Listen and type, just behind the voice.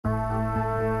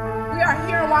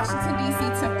Washington, D.C.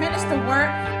 to finish the work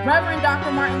Reverend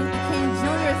Dr. Martin Luther King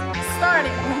Jr.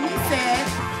 started when he said,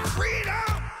 "Freedom!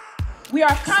 We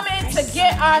are coming to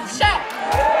get our check."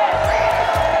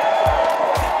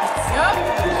 Yup.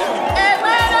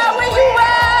 Atlanta, where you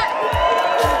at?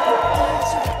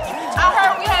 I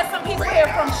heard we had some people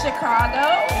here from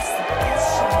Chicago.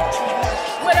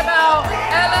 What about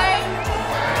LA?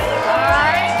 All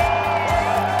right.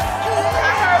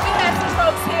 I heard we had some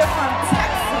folks here from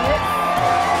Texas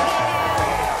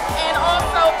and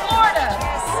also Florida,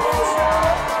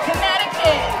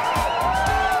 Connecticut,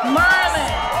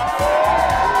 Maryland.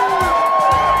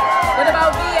 What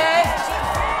about VA?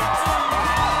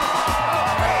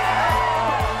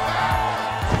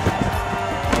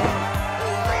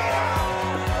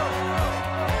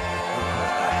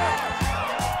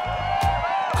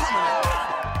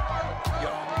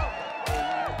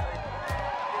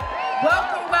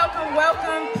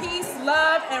 Welcome, peace,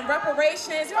 love, and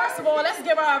reparations. First of all, let's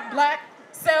give our black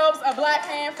selves a black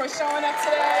hand for showing up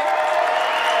today.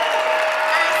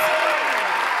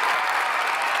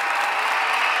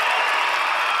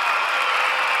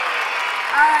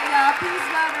 All right, y'all, peace,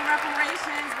 love, and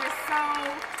reparations. We're so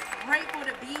grateful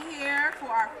to be here for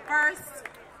our first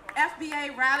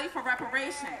FBA rally for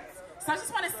reparations. So I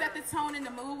just want to set the tone and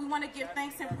the mood. We want to give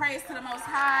thanks and praise to the Most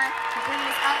High for bringing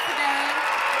us out today,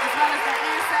 as well as our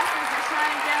ancestors that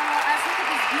shining down on us. Look at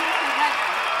this beautiful weather.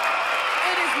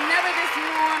 It is never this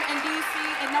warm in DC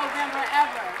in November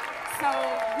ever. So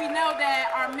we know that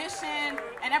our mission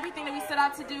and everything that we set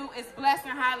out to do is blessed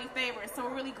and highly favored. So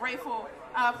we're really grateful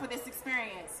for this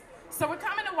experience. So we're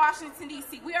coming to Washington,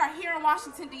 D.C. We are here in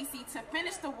Washington, D.C. to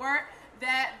finish the work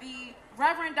that the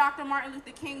Reverend Dr. Martin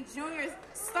Luther King Jr.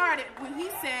 started when he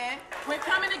said, "We're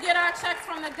coming to get our checks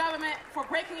from the government for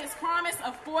breaking his promise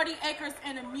of 40 acres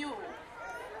and a mule."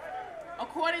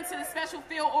 According to the Special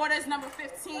Field Orders number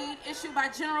 15 issued by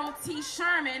General T.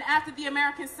 Sherman after the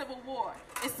American Civil War,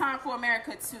 it's time for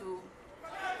America to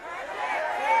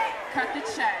cut the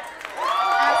check.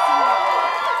 Absolutely.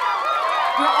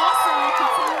 We're also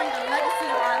continuing the legacy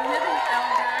of our living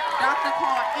elder, Dr.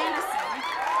 Carl Anderson.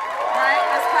 Right?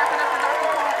 Let's clap it up for Dr.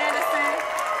 Carl Anderson.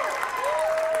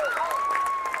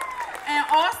 And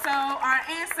also our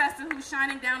ancestor who's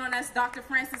shining down on us, Dr.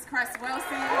 Francis Cress Wilson.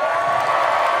 Right?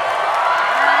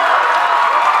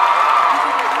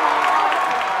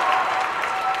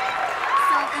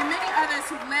 So, and many others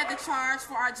who led the charge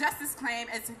for our justice claim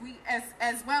as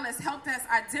well as helped us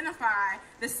identify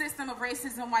the system of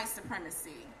racism and white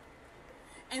supremacy.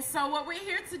 And so what we're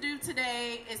here to do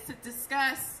today is to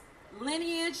discuss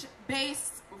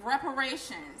lineage-based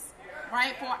reparations,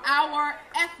 right, for our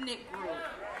ethnic group,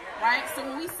 right? So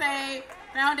when we say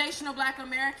Foundational Black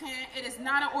American, it is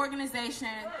not an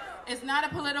organization, it's not a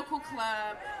political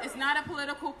club, it's not a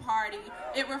political party.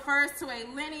 It refers to a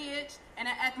lineage and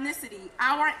an ethnicity.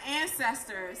 Our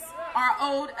ancestors are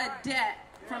owed a debt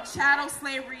from chattel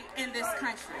slavery in this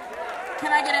country.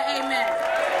 Can I get an amen?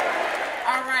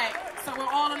 All right, so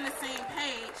we're all on the same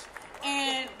page.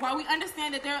 And while we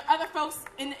understand that there are other folks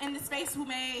in the space who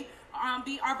may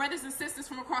be our brothers and sisters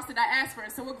from across the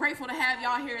diaspora, so we're grateful to have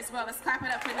y'all here as well. Let's clap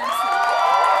it up for them too.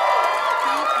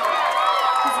 Thank you.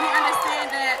 Because we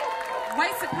understand that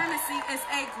white supremacy is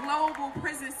a global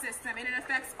prison system and it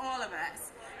affects all of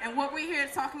us. And what we're here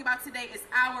talking about today is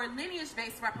our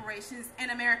lineage-based reparations in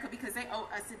America because they owe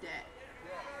us a debt.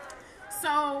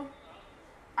 So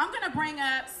I'm going to bring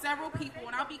up several people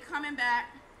and I'll be coming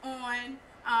back on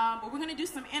but we're going to do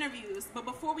some interviews. But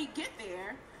before we get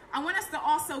there, I want us to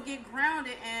also get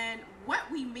grounded in what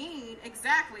we mean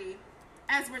exactly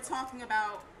as we're talking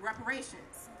about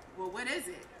reparations. Well, what is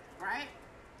it, right?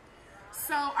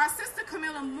 So our sister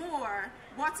Camilla Moore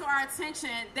brought to our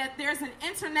attention that there's an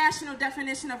international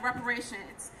definition of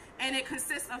reparations, and it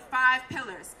consists of 5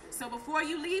 pillars. So before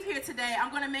you leave here today, I'm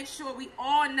going to make sure we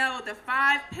all know the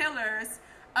 5 pillars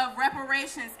of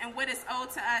reparations and what is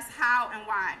owed to us, how and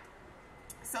why.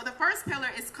 So the first pillar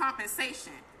is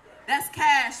compensation. That's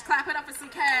cash. Clap it up for some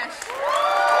cash.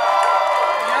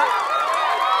 Yep.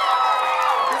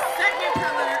 The second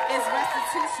pillar is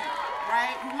restitution,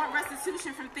 right? We want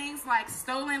restitution from things like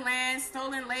stolen land,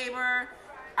 stolen labor,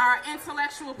 our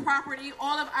intellectual property,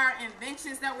 all of our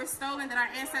inventions that were stolen that our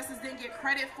ancestors didn't get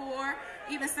credit for,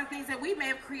 even some things that we may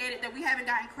have created that we haven't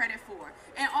gotten credit for.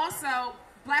 And also,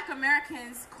 Black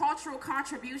Americans' cultural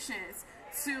contributions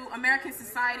to American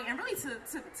society and really to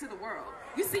the world.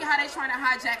 You see how they're trying to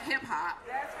hijack hip-hop.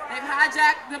 They've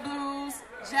hijacked the blues,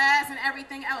 jazz, and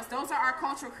everything else. Those are our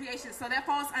cultural creations. So that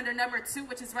falls under number 2,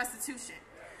 which is restitution.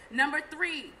 Number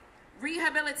 3,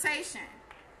 rehabilitation.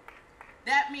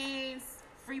 That means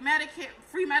free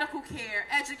medical care,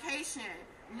 education,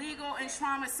 legal and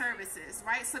trauma services,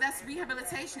 right? So that's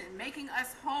rehabilitation, making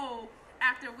us whole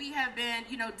after we have been,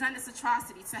 done this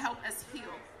atrocity to help us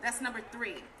heal. That's number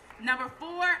 3. Number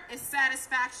 4 is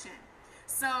satisfaction.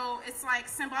 So it's like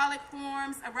symbolic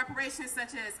forms of reparations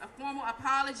such as a formal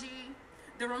apology,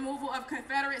 the removal of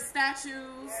Confederate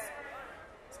statues,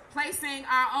 placing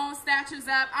our own statues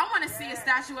up. I want to see a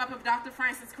statue up of Dr.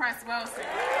 Francis Cress Wilson.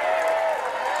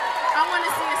 I want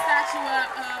to see a statue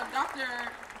of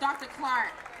Dr.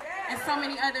 Clark and so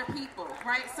many other people,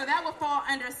 right? So that would fall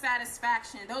under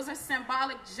satisfaction. Those are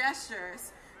symbolic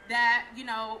gestures that,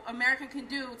 America can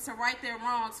do to right their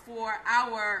wrongs for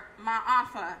our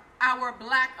Ma'afa, our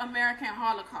Black American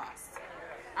Holocaust.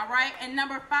 All right? And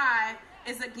number 5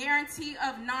 is a guarantee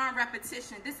of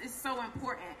non-repetition. This is so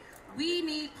important. We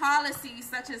need policies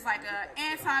such as like an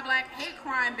anti-Black hate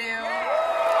crime bill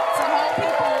to hold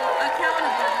people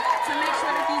accountable, to make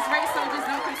sure that these race soldiers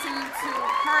don't continue to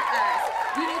hurt us.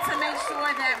 We need to make sure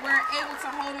that we're able to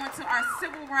hold on to our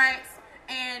civil rights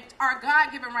and our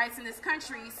God-given rights in this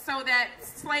country so that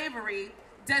slavery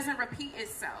doesn't repeat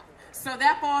itself. So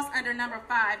that falls under number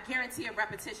 5, guarantee of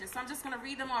repetition. So I'm just going to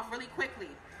read them off really quickly.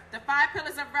 The 5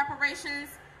 pillars of reparations,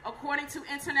 according to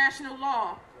international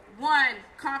law. 1,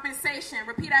 compensation.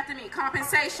 Repeat after me.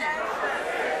 Compensation.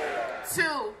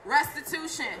 2,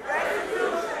 restitution.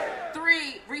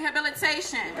 3,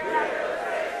 rehabilitation.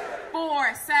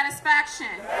 4,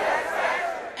 satisfaction.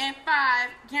 And 5,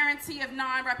 guarantee of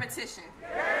non-repetition.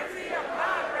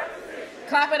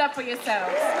 Clap it up for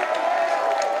yourselves.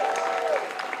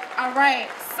 All right,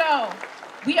 so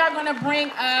we are going to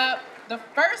bring up the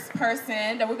first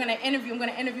person that we're going to interview. I'm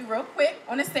going to interview real quick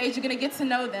on the stage. You're going to get to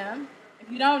know them. If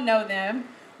you don't know them,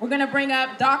 we're going to bring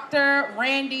up Dr.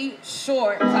 Randy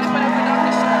Short. Clap it up for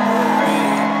Dr. Short.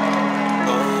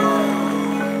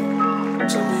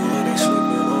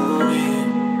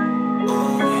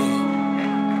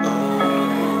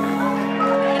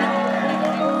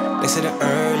 They said an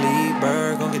early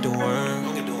bird gon' get the worm.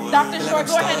 Dr. Short,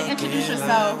 go ahead and introduce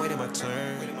yourself.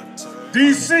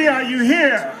 DC, are you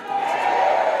here?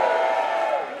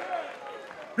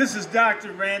 This is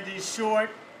Dr. Randy Short,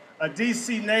 a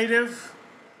DC native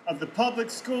of the public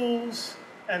schools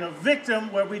and a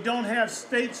victim where we don't have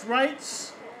states'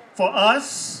 rights for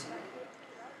us.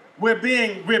 We're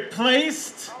being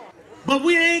replaced, but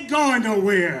we ain't going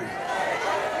nowhere.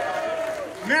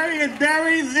 Marion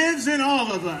Barry lives in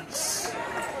all of us.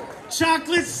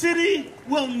 Chocolate City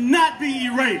will not be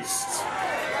erased.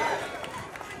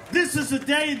 This is a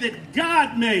day that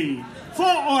God made,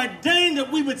 foreordained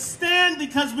that we would stand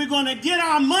because we're going to get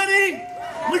our money,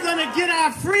 we're going to get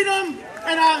our freedom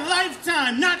and our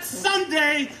lifetime, not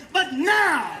someday, but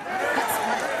now.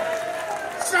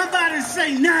 Somebody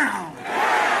say now.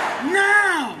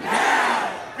 Now.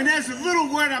 And there's a little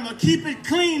word, I'm going to keep it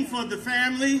clean for the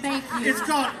family. Thank you. It's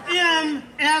called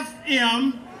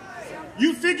MFM.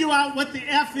 You figure out what the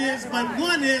F is, but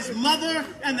one is mother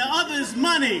and the other is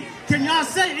money. Can y'all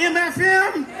say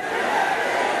MFM?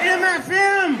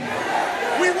 MFM.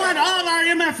 We want all our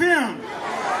MFM.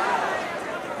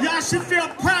 Y'all should feel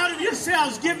proud of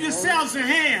yourselves. Give yourselves a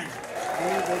hand.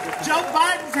 Joe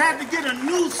Biden's had to get a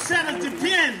new set of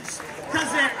Depends because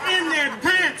they're in their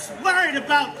pants worried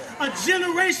about a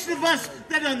generation of us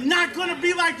that are not going to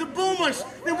be like the boomers,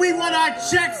 that we want our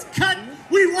checks cut.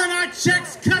 We want our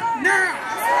checks cut now.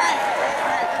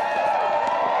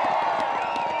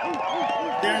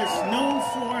 There's no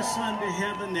force under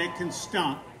heaven that can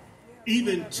stop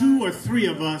even 2 or 3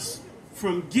 of us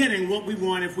from getting what we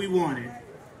want if we want it.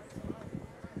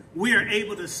 We are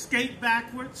able to skate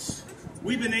backwards.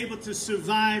 We've been able to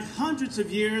survive hundreds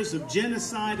of years of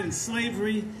genocide and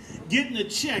slavery. Getting a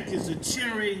check is a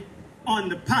cherry on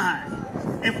the pie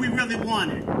if we really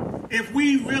want it. If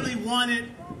we really want it,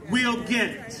 we'll get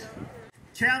it.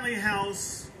 Callie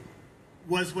House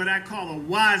was what I call a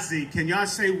WASI. Can y'all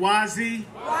say WASI?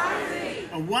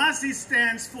 WASI. A WASI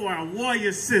stands for a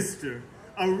warrior sister,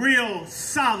 a real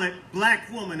solid Black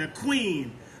woman, a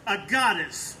queen, a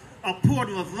goddess, a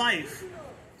portal of life.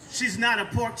 She's not a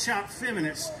pork chop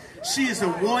feminist. She is a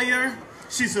warrior,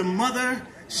 she's a mother,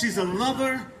 she's a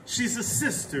lover, she's a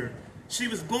sister. She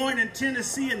was born in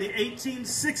Tennessee in the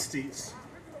 1860s.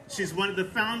 She's one of the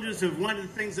founders of one of the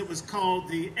things that was called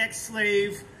the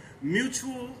ex-slave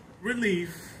mutual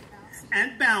relief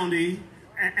and bounty,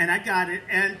 and I got it,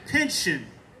 and pension.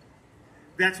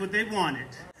 That's what they wanted.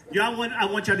 I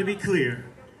want y'all to be clear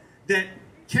that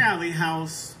Callie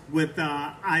House with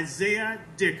Isaiah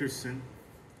Dickerson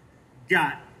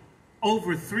got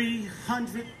over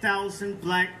 300,000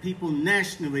 Black people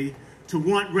nationally to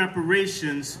want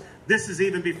reparations This is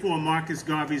even before Marcus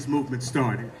Garvey's movement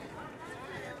started.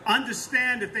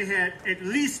 Understand that they had at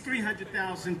least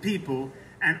 300,000 people,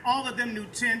 and all of them knew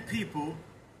 10 people.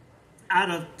 Out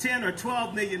of 10 or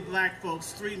 12 million black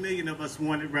folks, 3 million of us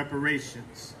wanted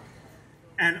reparations.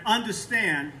 And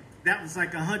understand, that was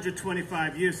like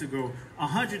 125 years ago.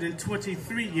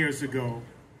 123 years ago,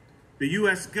 the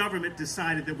U.S. government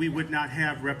decided that we would not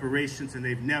have reparations, and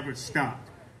they've never stopped.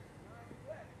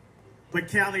 But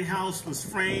Callie House was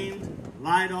framed,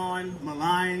 lied on,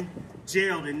 maligned,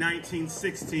 jailed in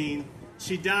 1916.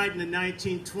 She died in the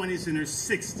 1920s in her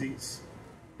 60s.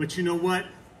 But you know what?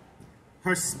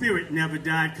 Her spirit never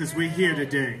died, because we're here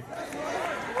today.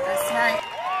 That's right.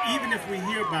 Even if we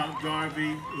hear about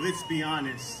Garvey, let's be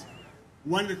honest.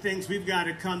 One of the things we've got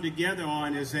to come together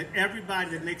on is that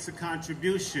everybody that makes a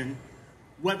contribution,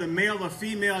 whether male or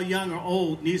female, young or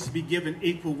old, needs to be given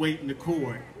equal weight in the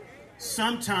court.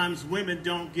 Sometimes women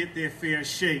don't get their fair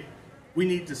shake. We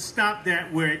need to stop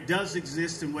that where it does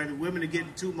exist, and where the women are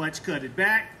getting too much, cut it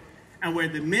back, and where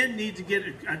the men need to get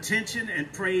attention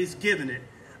and praise given it.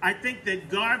 I think that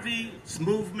Garvey's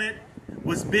movement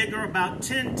was bigger, about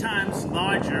 10 times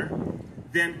larger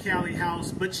than Callie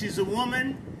House, but she's a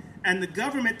woman, and the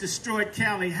government destroyed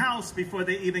Callie House before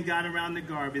they even got around to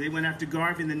Garvey. They went after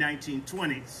Garvey in the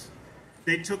 1920s.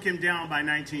 They took him down by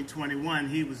 1921.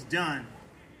 He was done.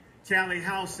 Callie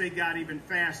House, they got even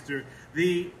faster.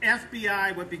 The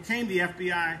FBI, what became the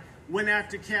FBI, went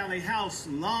after Callie House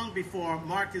long before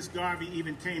Marcus Garvey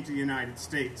even came to the United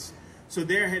States. So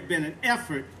there had been an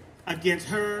effort against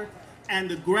her and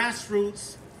the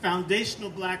grassroots, foundational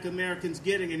black Americans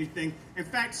getting anything. In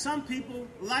fact, some people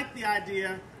like the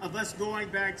idea of us going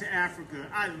back to Africa.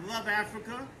 I love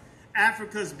Africa.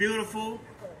 Africa's beautiful,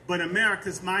 but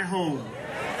America's my home.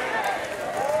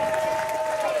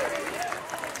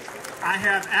 I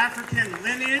have African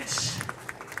lineage,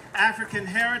 African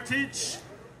heritage,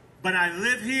 but I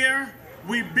live here,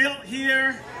 we built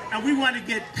here, and we want to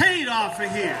get paid off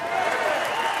of here.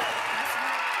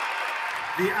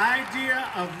 The idea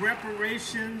of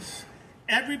reparations,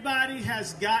 everybody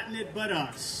has gotten it but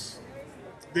us.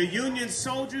 The Union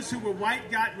soldiers who were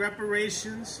white got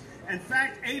reparations. In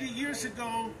fact, 80 years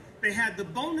ago, they had the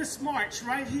bonus march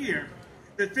right here.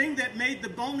 The thing that made the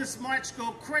bonus march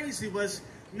go crazy was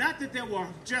not that there were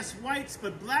just whites,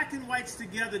 but black and whites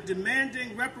together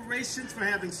demanding reparations for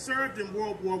having served in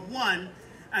World War I.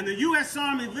 And the U.S.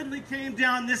 Army literally came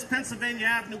down this Pennsylvania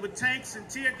Avenue with tanks and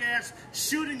tear gas,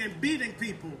 shooting and beating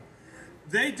people.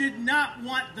 They did not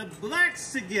want the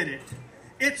blacks to get it.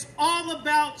 It's all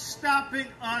about stopping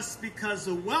us, because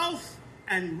the wealth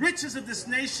and riches of this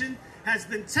nation has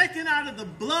been taken out of the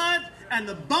blood and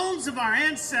the bones of our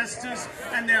ancestors,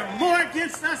 and they're more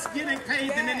against us getting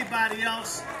paid than anybody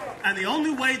else. And the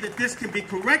only way that this can be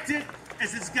corrected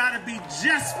is it's got to be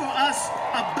just for us,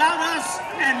 about us,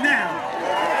 and now.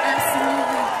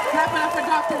 Absolutely. Clap it up for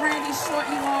Dr. Randy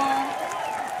Short-Long.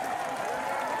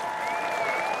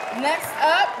 Next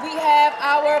up, we have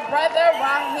our brother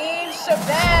Raheem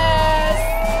Shabazz.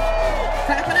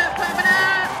 Clap it up, clap it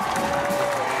up.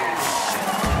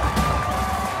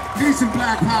 Peace and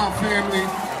Black Power, family.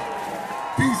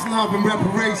 Peace, love, and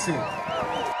reparation.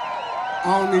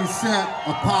 I only accept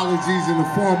apologies in the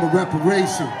form of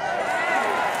reparation.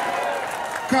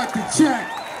 Cut the check.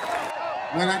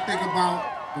 When I think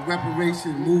about the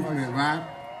reparation movement, right?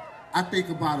 I think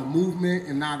about a movement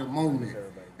and not a moment.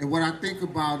 And what I think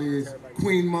about is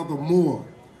Queen Mother Moore,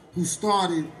 who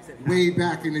started way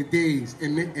back in the days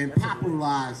and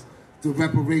popularized the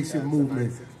reparation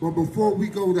movement. But before we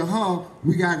go to her,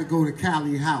 we got to go to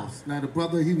Callie House. Now, the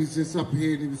brother, he was just up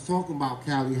here and he was talking about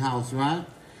Callie House, right?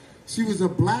 She was a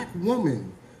black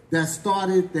woman that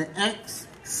started the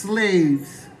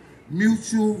Ex-Slaves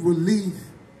Mutual Relief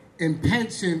and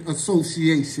Pension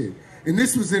Association. And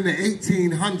this was in the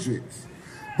 1800s.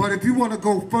 But if you want to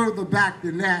go further back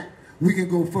than that, we can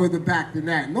go further back than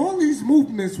that. And all these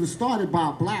movements were started by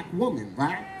a black woman,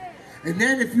 right? And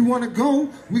then if you want to go,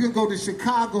 we can go to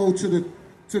Chicago to the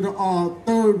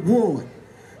 3rd Ward.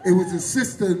 It was a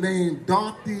sister named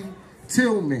Dorothy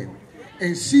Tillman,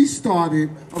 and she started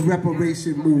a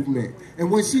reparation movement.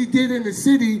 And what she did in the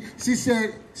city, she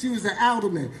said, she was an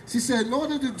alderman. She said, in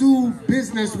order to do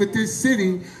business with this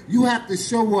city, you have to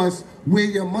show us where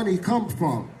your money comes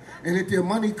from. And if your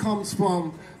money comes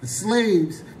from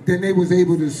slaves, then they was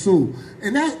able to sue.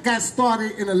 And that got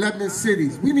started in 11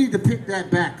 cities. We need to pick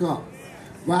that back up,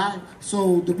 right?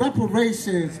 So the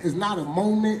reparations is not a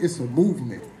moment, it's a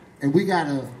movement. And we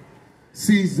gotta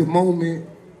seize the moment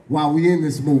while we in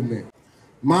this movement.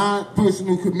 My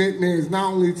personal commitment is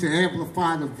not only to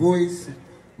amplify the voice,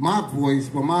 my voice,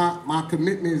 but my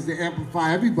commitment is to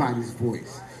amplify everybody's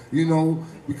voice, you know,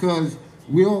 because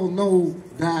we all know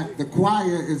that the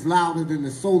choir is louder than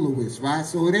the soloist, right?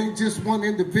 So it ain't just one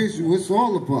individual, it's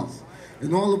all of us.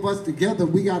 And all of us together,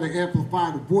 we got to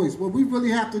amplify the voice. What we really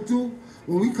have to do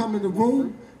when we come in the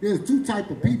room, there's two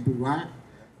types of people, right?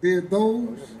 There are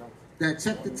those that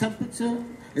check the temperature,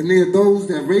 and there are those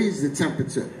that raise the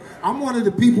temperature. I'm one of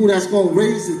the people that's going to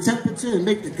raise the temperature and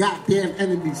make the goddamn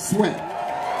enemy sweat.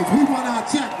 Because we want our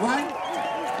check, right?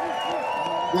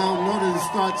 Well, in order to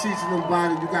start teaching them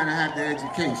about it, you got to have the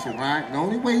education, right? The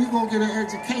only way you're going to get an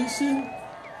education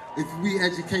is if we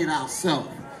educate ourselves.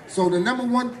 So the number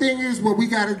one thing is what we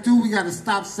got to do, we got to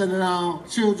stop sending our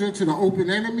children to the open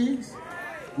enemies.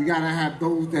 We got to have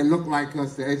those that look like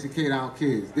us to educate our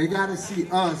kids. They got to see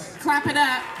us. Clap it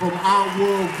up. From our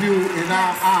worldview in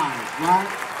our eyes, right?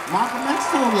 Malcolm X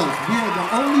told us we are the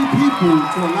only people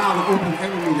to allow the open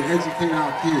enemy to educate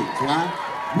our kids, right?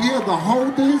 We are the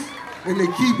holders and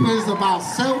the keepers of our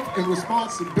self and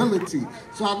responsibility.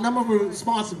 So our number one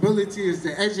responsibility is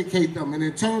to educate them. And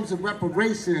in terms of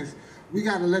reparations, we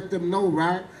got to let them know,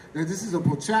 right, that this is a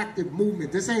protracted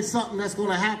movement. This ain't something that's going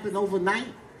to happen overnight,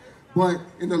 but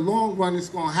in the long run, it's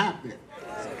going to happen.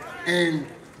 And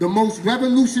the most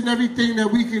revolutionary thing that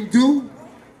we can do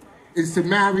is to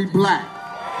marry black.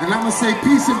 And I'm going to say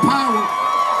peace and power.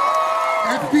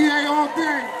 FBA all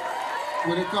day.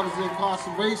 When it comes to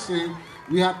incarceration,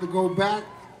 we have to go back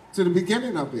to the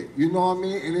beginning of it, you know what I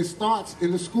mean? And it starts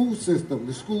in the school system,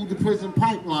 the school-to-prison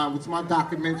pipeline, which my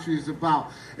documentary is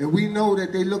about. And we know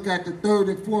that they look at the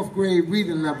 3rd and 4th grade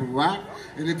reading level, right?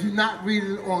 And if you're not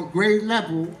reading on grade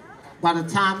level, by the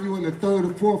time you're in the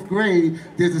 3rd or 4th grade,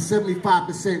 there's a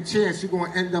 75% chance you're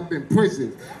going to end up in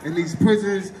prison. And these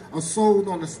prisons are sold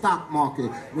on the stock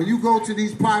market. When you go to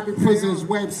these private prisons'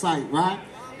 website, right,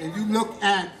 and you look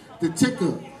at the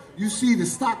ticker, you see the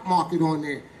stock market on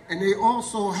there. And they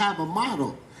also have a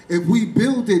motto: if we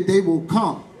build it, they will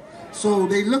come. So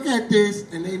they look at this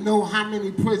and they know how many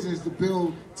prisons to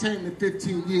build 10 to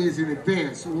 15 years in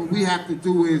advance. So what we have to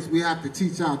do is we have to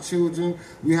teach our children,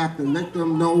 we have to let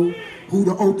them know who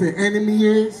the open enemy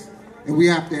is, and we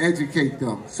have to educate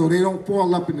them so they don't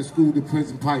fall up in the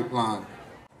school-to-prison pipeline.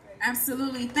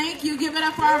 Absolutely. Thank you. Give it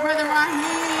up for our brother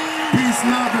Raheem. Peace,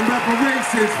 love, and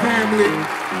reparations, family.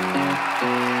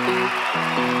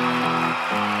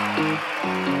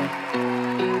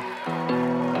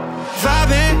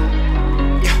 Vibing,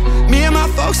 yeah. Me and my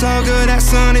folks all good, that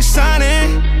sun is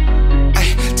shining.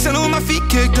 Ay, chillin' with my feet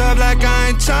kicked up like I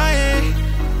ain't trying.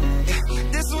 Yeah.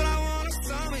 This is what I want to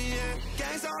summer, yeah.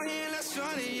 Gangs out here, let's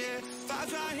run it, yeah.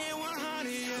 Vibes right here,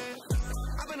 100,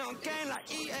 yeah. I've been on game like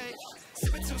EA.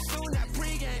 Sippin' too soon, that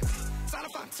pregame. Sign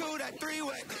up on 2, that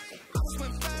 3-way. I'ma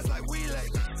swim fast like we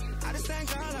late. I just thank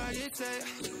God like it take.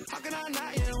 How can I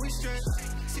not, yeah, we straight.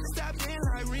 See the step in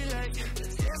like relay.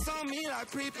 It's on me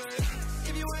like prepaid.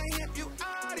 If you ain't hip, you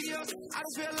adios. I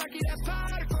just feel lucky that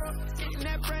particle. Eating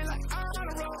that brain like on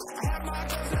a roll. I have my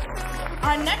goals like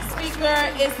Our next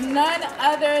speaker is none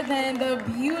other than the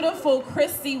beautiful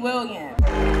Christy Williams.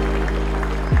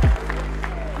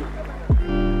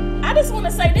 I just want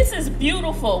to say this is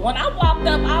beautiful. When I walked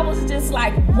up, I was just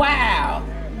like, wow,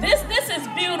 this is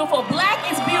beautiful. Black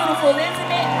is beautiful,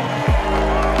 isn't it?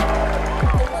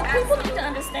 People need to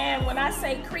understand when I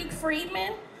say Creek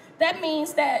freedmen, that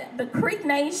means that the Creek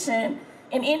Nation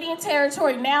in Indian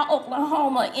Territory, now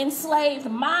Oklahoma, enslaved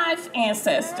my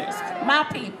ancestors, my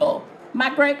people. My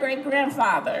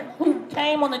great-great-grandfather, who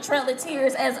came on the Trail of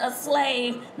Tears as a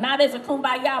slave, not as a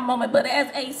kumbaya moment, but as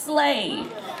a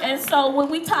slave. And so when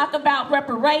we talk about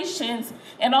reparations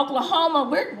in Oklahoma,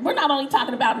 we're not only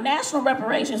talking about national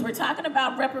reparations, we're talking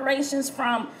about reparations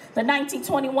from the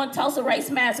 1921 Tulsa Race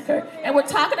Massacre, and we're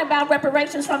talking about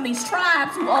reparations from these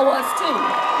tribes who owe us too.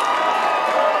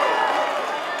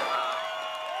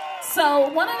 So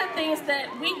one of the things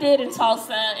that we did in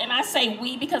Tulsa, and I say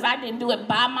we because I didn't do it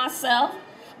by myself,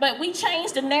 but we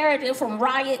changed the narrative from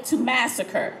riot to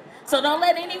massacre. So don't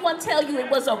let anyone tell you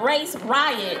it was a race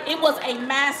riot. It was a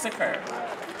massacre.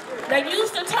 They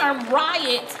used the term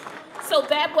riot, so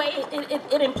that way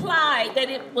it implied that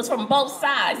it was from both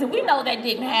sides. And we know that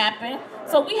didn't happen.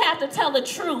 So we have to tell the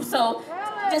truth. So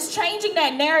just changing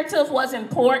that narrative was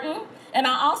important. And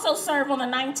I also serve on the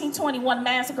 1921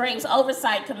 Mass Graves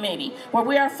Oversight Committee, where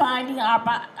we are finding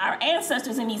our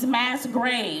ancestors in these mass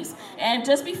graves. And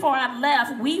just before I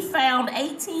left, we found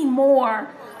 18 more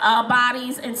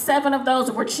bodies, and 7 of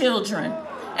those were children.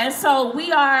 And so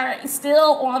we are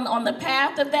still on the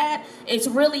path of that. It's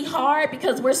really hard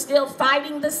because we're still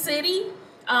fighting the city.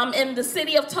 And the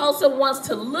city of Tulsa wants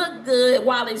to look good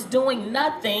while it's doing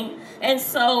nothing. And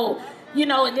so, you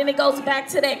know, and then it goes back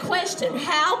to that question.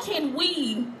 How can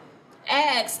we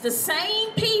ask the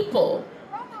same people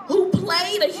who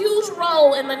played a huge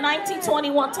role in the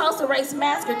 1921 Tulsa Race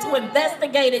Massacre to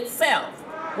investigate itself,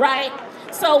 right?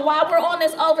 So while we're on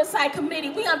this oversight committee,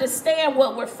 we understand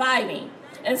what we're fighting.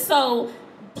 And so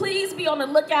please be on the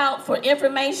lookout for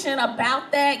information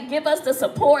about that. Give us the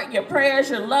support, your prayers,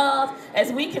 your love,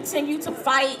 as we continue to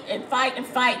fight and fight and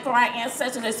fight for our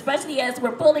ancestors, especially as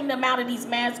we're pulling them out of these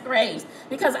mass graves.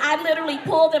 Because I literally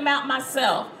pulled them out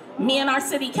myself. Me and our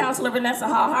city councilor, Vanessa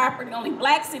Hall Harper, the only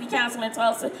black city councilor in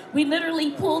Tulsa, we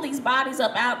literally pull these bodies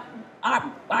up out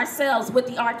ourselves with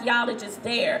the archaeologists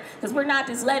there, because we're not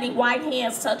just letting white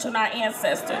hands touch on our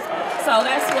ancestors. So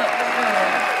that's what we're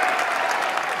doing.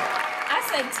 I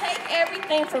say take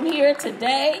everything from here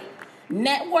today,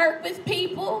 network with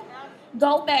people,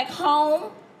 go back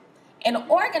home, and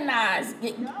organize.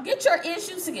 Get your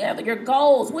issues together, your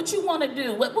goals, what you want to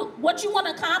do, what you want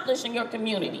to accomplish in your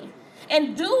community.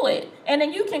 And do it. And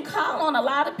then you can call on a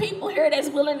lot of people here that's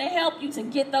willing to help you to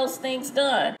get those things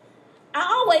done. I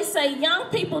always say young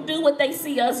people do what they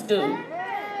see us do.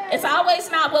 It's always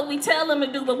not what we tell them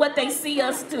to do, but what they see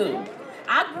us do.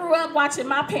 I grew up watching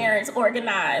my parents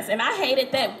organize, and I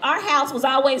hated that. Our house was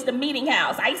always the meeting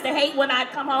house. I used to hate when I'd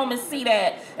come home and see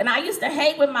that. And I used to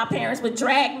hate when my parents would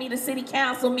drag me to city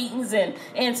council meetings and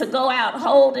to go out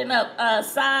holding up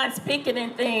signs, picketing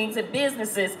things and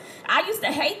businesses. I used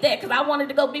to hate that because I wanted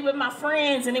to go be with my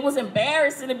friends, and it was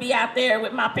embarrassing to be out there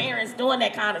with my parents doing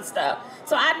that kind of stuff.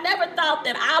 So I never thought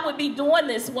that I would be doing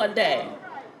this one day.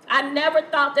 I never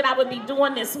thought that I would be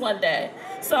doing this one day.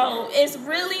 So it's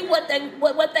really what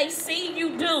they see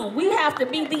you do. We have to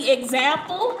be the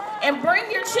example, and bring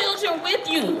your children with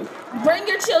you. Bring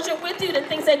your children with you, the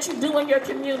things that you do in your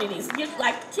communities.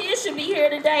 Like, kids should be here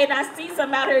today, and I see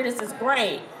some out here. This is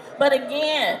great. But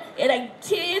again,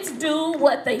 kids do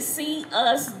what they see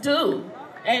us do.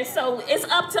 And so it's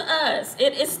up to us.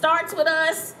 It starts with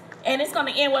us, and it's going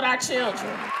to end with our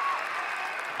children.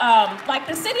 Like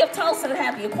the city of Tulsa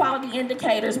had the equality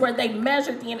indicators where they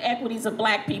measured the inequities of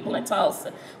black people in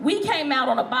Tulsa. We came out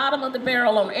on the bottom of the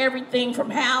barrel on everything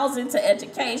from housing to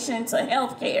education to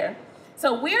health care.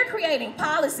 So we're creating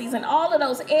policies in all of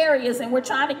those areas, and we're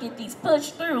trying to get these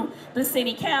pushed through the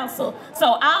city council.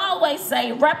 So I always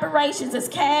say reparations is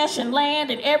cash and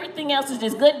land, and everything else is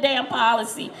just good damn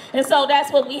policy. And so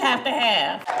that's what we have to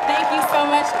have. Thank you so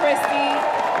much, Christy.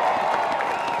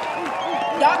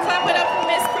 Y'all clap it up for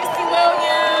Miss Christy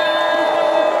Williams.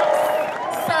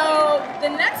 So the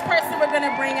next person we're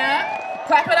gonna bring up,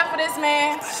 clap it up for this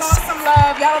man. Show him some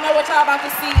love. Y'all don't know what y'all about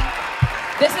to see.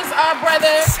 This is our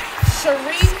brother,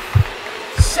 Tariq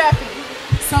Nasheed.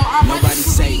 So our brother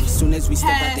Tariq soon as we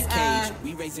step out the cage,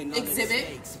 we raising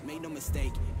exhibit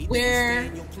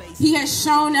where he has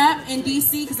shown up in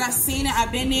DC, because I've seen it.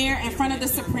 I've been there in front of the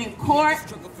Supreme Court,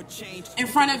 in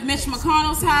front of Mitch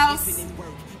McConnell's house,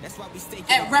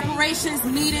 at reparations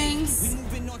meetings,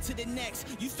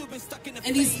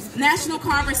 in these national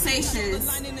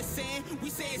conversations,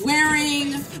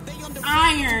 wearing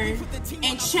iron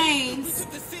and chains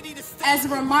as a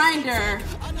reminder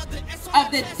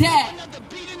of the debt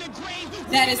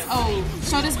that is owed.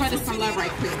 Show this brother some love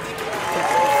right quick.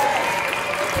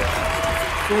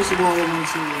 First of all, I want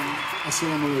to say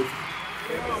assalamu alaikum.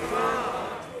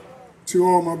 To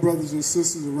all my brothers and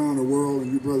sisters around the world,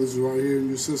 and you brothers right here and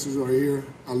your sisters right here,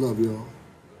 I love y'all.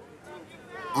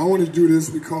 I want to do this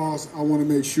because I want to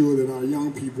make sure that our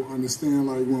young people understand,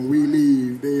 like, when we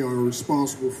leave, they are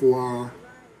responsible for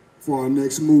our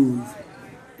next move.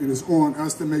 And it's on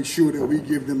us to make sure that we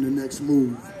give them the next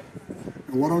move.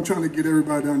 And what I'm trying to get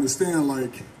everybody to understand,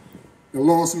 like, the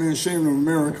lost man shame of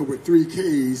America with 3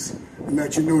 Ks, and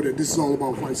let you know that this is all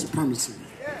about white supremacy.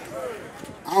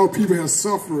 Our people have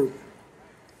suffered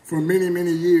for many,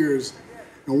 many years.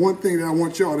 And one thing that I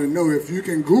want y'all to know, if you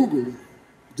can Google,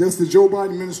 just the Joe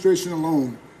Biden administration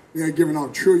alone, they are giving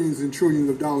out trillions and trillions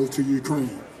of dollars to Ukraine.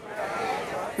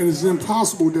 And it's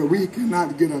impossible that we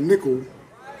cannot get a nickel,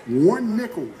 1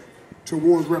 nickel,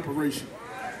 towards reparation.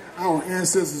 Our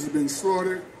ancestors have been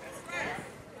slaughtered.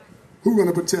 Who's going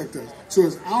to protect us? So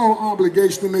it's our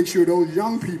obligation to make sure those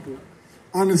young people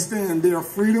understand their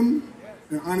freedom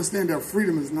and understand that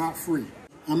freedom is not free.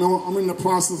 I'm in the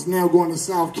process now going to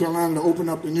South Carolina to open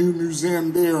up the new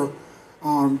museum there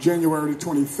on January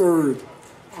 23rd,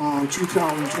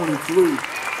 2023.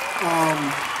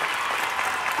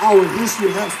 Our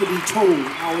history has to be told.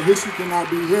 Our history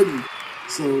cannot be hidden.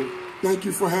 So thank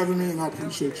you for having me, and I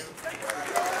appreciate you.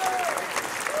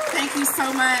 Thank you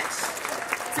so much.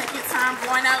 Take your time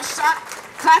going out.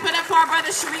 Clap it up for our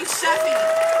brother Sharif Sheffy.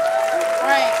 All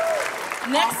right.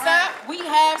 Next up, we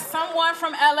have someone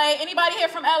from LA. Anybody here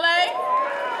from LA?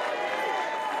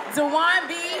 Dewan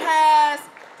B has,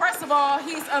 first of all,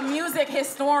 he's a music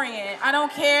historian. I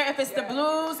don't care if it's the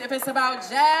blues, if it's about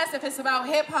jazz, if it's about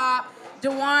hip hop,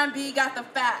 Dewan B got the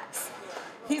facts.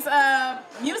 He's a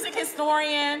music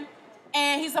historian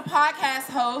and he's a podcast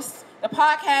host. The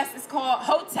podcast is called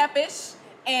Hotepish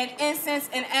and Incense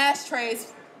and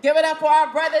Ashtrays. Give it up for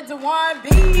our brother Dewan B.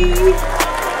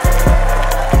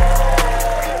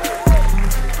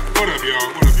 What up,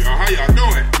 y'all? What up, y'all? How y'all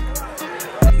doing?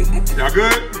 Y'all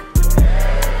good?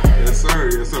 Yes, sir.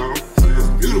 Yes, sir. It's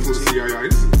beautiful to see y'all.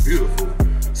 This is beautiful.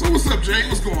 So what's up, Jay?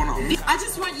 What's going on? I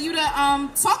just want you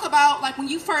to talk about like when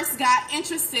you first got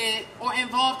interested or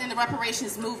involved in the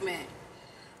reparations movement.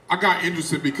 I got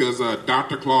interested because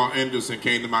Dr. Claude Anderson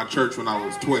came to my church when I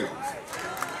was 12.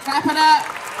 Clap it up.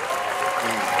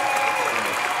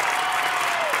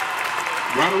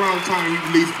 Right around the time he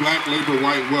released Black Labor,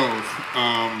 White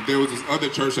Wealth, there was this other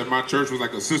church that my church was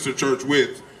like a sister church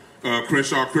with,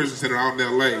 Crenshaw Christian Center out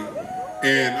in LA.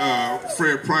 And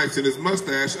Fred Price and his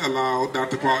mustache allowed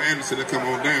Dr. Claude Anderson to come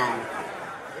on down.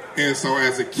 And so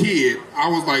as a kid, I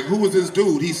was like, who is this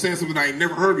dude? He's saying something I ain't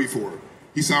never heard before.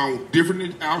 He sounds different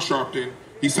than Al Sharpton.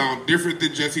 He sounds different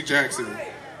than Jesse Jackson.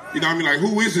 You know what I mean? Like,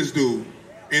 who is this dude?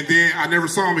 And then I never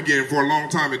saw him again for a long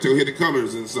time until Hidden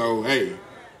Colors. And so, hey,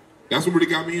 that's what really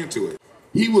got me into it.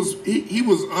 He was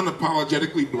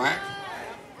unapologetically black,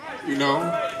 you know?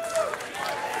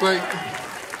 Like,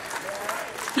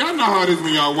 y'all know how it is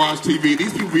when y'all watch TV.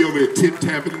 These people be over there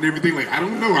tip-tapping and everything. Like, I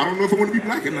don't know if I want to be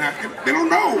black or not. They don't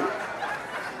know.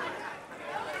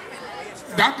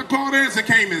 Dr. Claude Anderson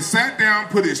came and sat down,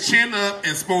 put his chin up,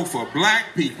 and spoke for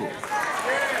black people.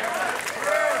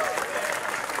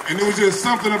 And there was just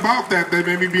something about that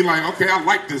made me be like, okay, I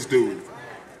like this dude.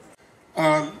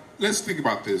 Let's think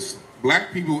about this.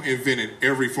 Black people invented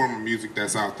every form of music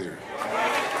that's out there.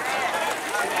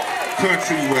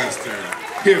 Country western,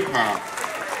 hip hop,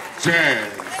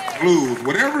 jazz, blues,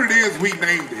 whatever it is, we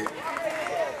named it.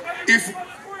 If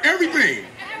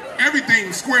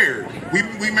everything squared,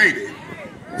 we made it.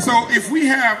 So if we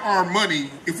have our money,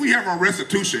 if we have our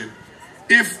restitution,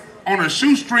 if on a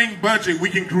shoestring budget we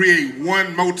can create one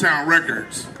Motown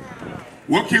Records,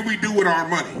 what can we do with our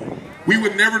money? We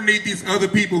would never need these other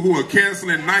people who are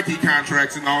canceling Nike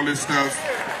contracts and all this stuff.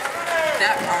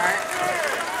 That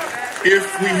part.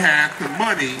 If we had the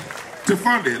money to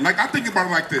fund it. Like, I think about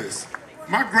it like this.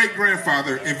 My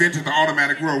great-grandfather invented the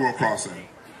automatic railroad crossing.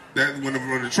 That when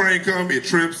the train comes, it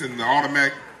trips and the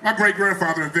automatic. My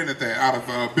great-grandfather invented that out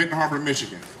of Benton Harbor,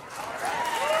 Michigan.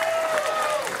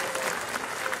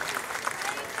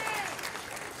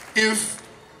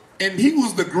 And he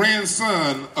was the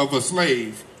grandson of a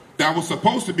slave that was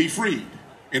supposed to be freed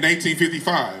in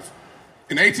 1855.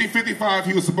 In 1855,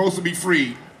 he was supposed to be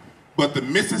freed, but the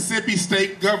Mississippi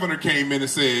state governor came in and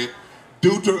said,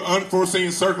 due to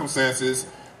unforeseen circumstances,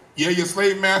 yeah, your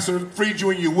slave master freed you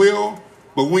in your will,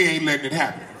 but we ain't letting it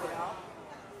happen.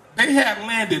 They had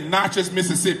land in Natchez,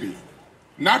 Mississippi.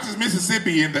 Natchez,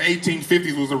 Mississippi in the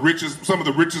 1850s was some of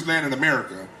the richest land in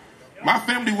America. My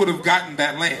family would have gotten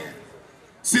that land.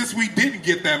 Since we didn't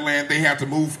get that land, they had to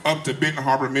move up to Benton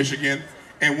Harbor, Michigan.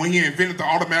 And when he invented the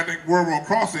automatic railroad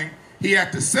crossing, he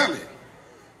had to sell it.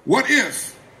 What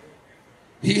if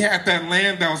he had that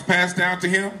land that was passed down to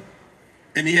him,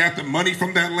 and he had the money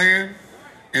from that land,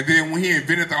 and then when he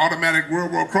invented the automatic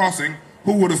railroad crossing,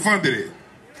 who would have funded it?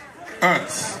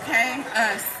 Us. Okay,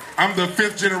 us. I'm the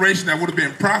 5th generation that would have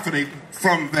been profiting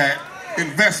from that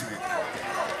investment.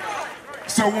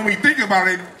 So when we think about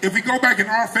it, if we go back in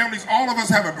our families, all of us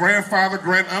have a grandfather,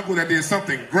 granduncle that did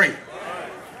something great.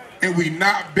 And we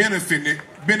not benefiting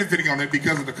on it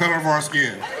because of the color of our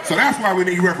skin. So that's why we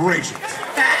need reparations.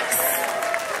 Facts.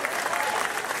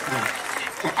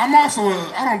 I'm also,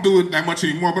 I don't do it that much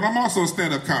anymore, but I'm also a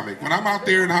stand-up comic. When I'm out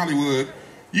there in Hollywood,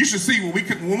 you should see when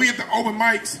we at the open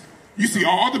mics, you see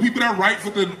all the people that write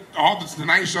for all the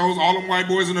Tonight shows, all them white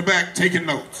boys in the back taking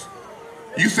notes.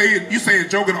 You say a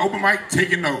joke at an open mic,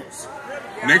 taking notes.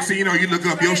 Next thing you know, you look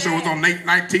up your shows on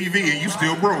Night TV and you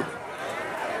still broke.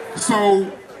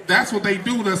 So that's what they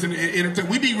do with us.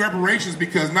 We need reparations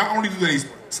because not only do they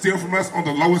steal from us on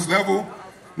the lowest level,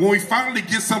 when we finally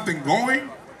get something going,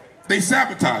 they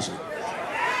sabotage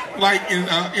it. Like in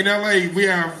LA,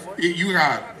 you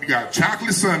got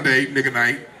Chocolate Sunday, nigga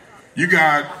night. You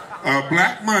got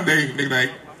Black Monday, nigga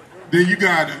night. Then you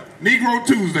got Negro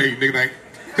Tuesday, nigga night.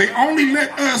 They only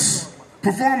let us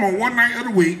perform on one night of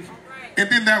the week, and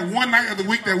then that one night of the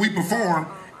week that we perform,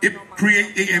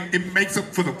 it makes up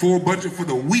for the full budget for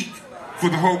the week for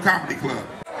the whole comedy club.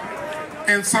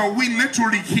 And so we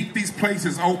literally keep these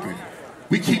places open.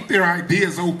 We keep their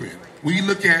ideas open. When you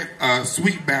look at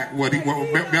Sweetback, what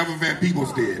Melvin Van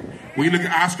Peebles did. When you look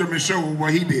at Oscar Michaud,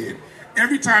 what he did.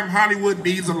 Every time Hollywood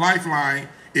needs a lifeline,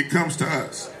 it comes to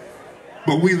us.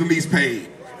 But we the least paid.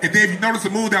 And then if you notice the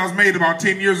move that was made about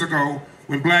 10 years ago,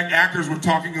 when black actors were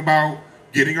talking about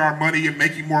getting our money and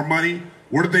making more money,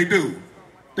 what did they do?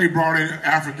 They brought in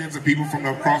Africans and people from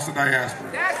across the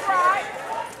diaspora. That's right.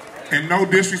 And no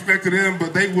disrespect to them,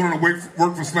 but they willing to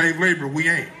work for slave labor. We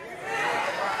ain't.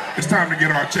 It's time to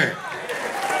get our check.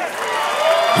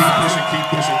 Keep pushing, keep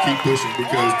pushing, keep pushing,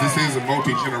 because this is a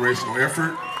multi-generational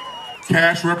effort.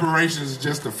 Cash reparations is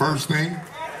just the first thing.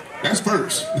 That's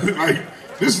first. Like,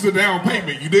 this is the down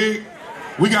payment, you dig?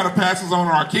 We got to pass this on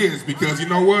to our kids, because you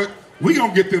know what? We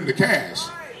going to get them the cash.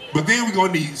 But then we're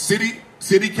going to need city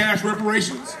cash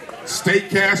reparations, state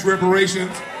cash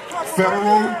reparations,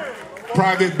 federal,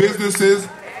 private businesses,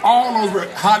 all those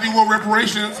Hollywood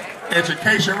reparations,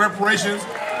 education reparations.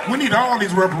 We need all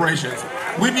these reparations.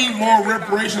 We need more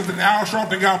reparations than Al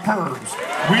Sharpton got perms.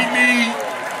 We need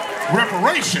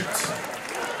reparations.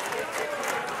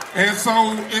 And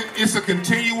so it's a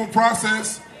continual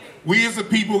process. We as a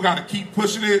people got to keep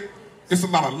pushing it. It's a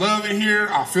lot of love in here.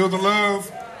 I feel the love.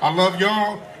 I love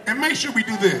y'all. And make sure we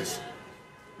do this.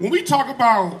 When we talk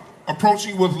about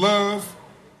approaching with love,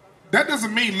 that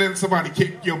doesn't mean letting somebody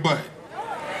kick your butt.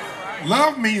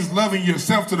 Love means loving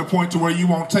yourself to the point to where you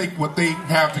won't take what they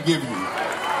have to give you.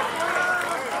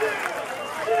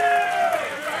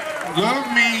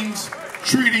 Love means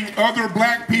treating other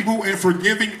black people and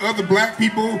forgiving other black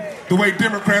people the way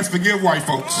Democrats forgive white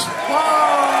folks.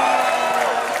 Whoa,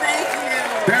 thank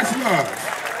you. That's love.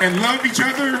 And love each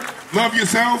other, love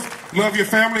yourself, love your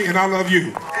family, and I love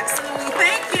you. Absolutely,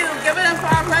 thank you. Give it up for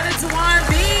our brother Dewan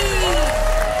B.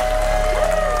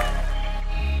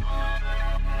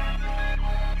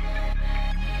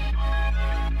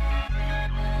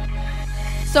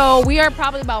 So we are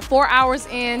probably about 4 hours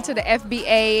into the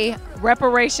FBA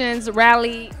reparations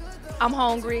rally. I'm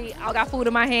hungry. I got food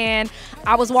in my hand.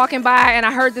 I was walking by and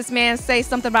I heard this man say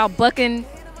something about bucking.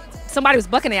 Somebody was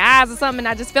bucking their eyes or something, and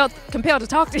I just felt compelled to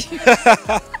talk to you.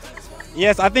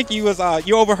 Yes, I think you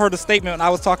overheard a statement when I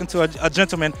was talking to a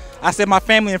gentleman. I said my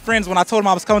family and friends, when I told them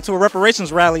I was coming to a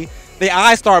reparations rally, their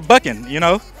eyes started bucking, you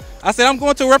know. I said, I'm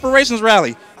going to a reparations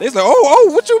rally. They said, oh,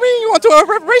 what you mean you went to a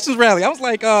reparations rally? I was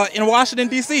like, in Washington,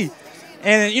 D.C.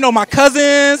 And, you know, my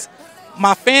cousins,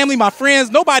 my family, my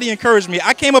friends, nobody encouraged me.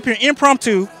 I came up here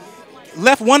impromptu,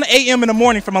 left 1 a.m. in the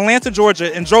morning from Atlanta,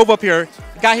 Georgia, and drove up here.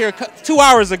 Got here 2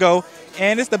 hours ago,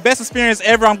 and it's the best experience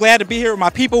ever. I'm glad to be here with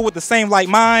my people with the same like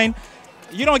mind.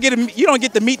 You don't get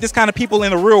to meet this kind of people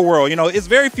in the real world. You know, it's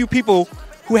very few people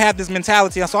who have this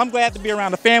mentality. So I'm glad to be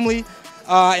around the family.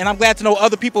 And I'm glad to know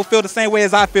other people feel the same way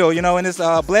as I feel, you know, and it's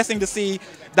a blessing to see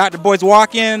Dr. Boyce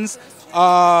Watkins,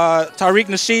 Tariq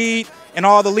Nasheed, and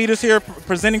all the leaders here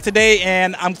presenting today.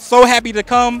 And I'm so happy to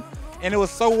come, and it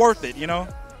was so worth it, you know.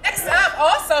 Next up,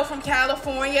 also from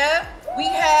California, we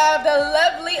have the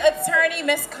lovely attorney,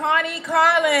 Miss Connie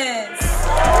Collins.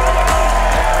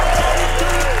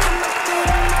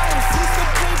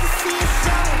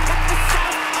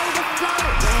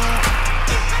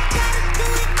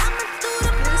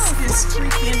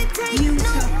 Freaking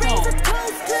beautiful.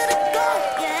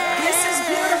 This is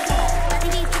beautiful.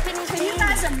 Can you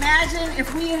guys imagine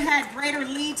if we had greater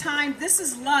lead time? This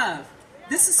is love.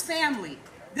 This is family.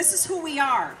 This is who we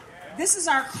are. This is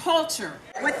our culture.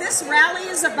 What this rally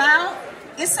is about,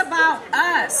 it's about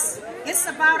us. It's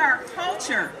about our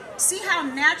culture. See how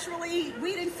naturally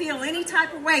we didn't feel any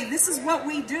type of way. This is what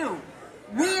we do.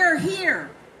 We're here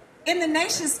in the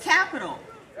nation's capital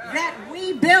that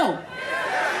we built.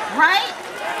 Right?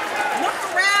 Look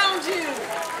around you.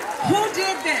 Who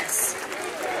did this?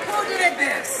 Who did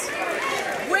this?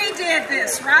 We did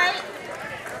this, right?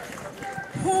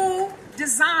 Who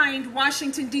designed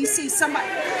Washington, D.C.? Somebody.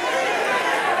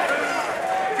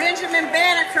 Benjamin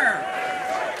Banneker,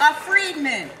 a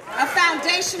freedman, a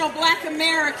foundational black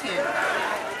American.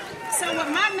 So what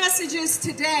my message is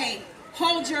today,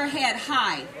 hold your head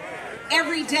high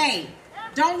every day.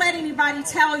 Don't let anybody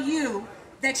tell you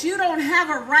that you don't have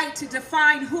a right to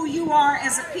define who you are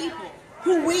as a people,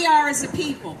 who we are as a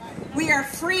people. We are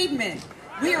freedmen.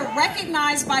 We are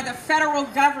recognized by the federal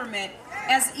government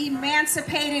as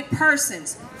emancipated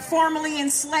persons, formerly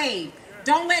enslaved.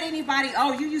 Don't let anybody,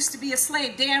 oh, you used to be a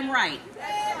slave. Damn right.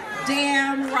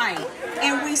 Damn right.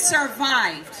 And we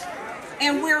survived.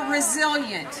 And we're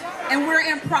resilient. And we're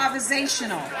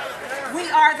improvisational. We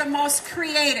are the most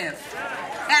creative,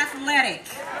 athletic,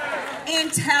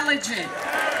 intelligent,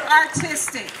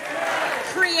 artistic,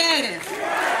 creative,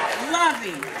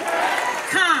 loving,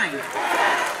 kind.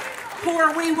 Who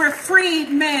are we? We're freed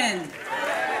men,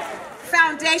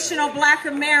 foundational Black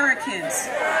Americans.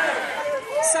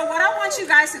 So what I want you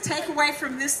guys to take away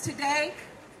from this today,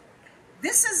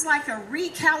 this is like a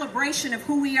recalibration of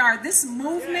who we are. This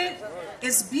movement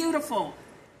is beautiful.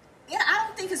 I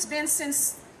don't think it's been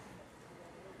since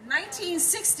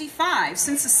 1965,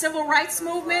 since the Civil Rights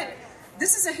Movement.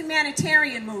 This is a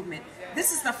humanitarian movement.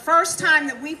 This is the first time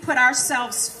that we put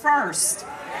ourselves first.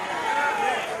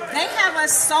 They have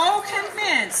us so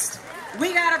convinced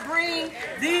we gotta bring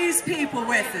these people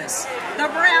with us. The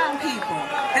brown people,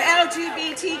 the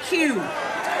LGBTQ,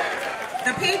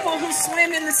 the people who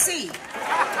swim in the sea,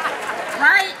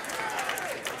 right?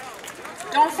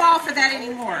 Don't fall for that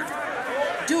anymore.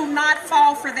 Do not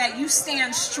fall for that. You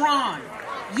stand strong.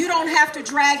 You don't have to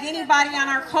drag anybody on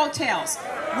our coattails.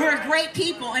 We're great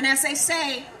people, and as they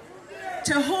say,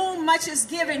 to whom much is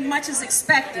given, much is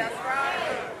expected.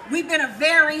 We've been a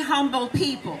very humble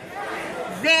people.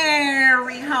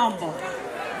 Very humble.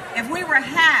 If we were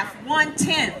half,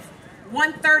 1/10,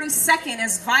 1/32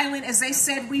 as violent as they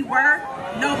said we were,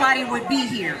 nobody would be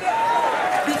here.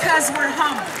 Because we're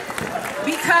humble.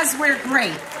 Because we're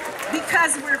great.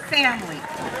 Because we're family.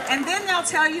 And then they'll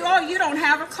tell you, oh, you don't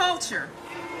have a culture.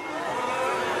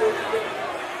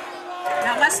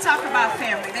 Now let's talk about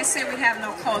family. They say we have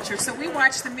no culture. So we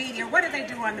watch the media. What do they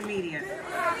do on the media?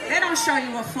 They don't show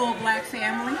you a full Black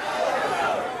family.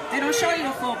 They don't show you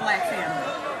a full Black family.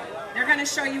 They're going to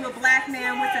show you a Black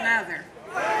man with another.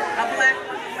 A Black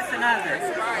woman with another.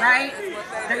 Right?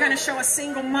 They're going to show a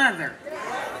single mother.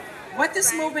 What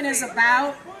this movement is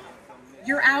about,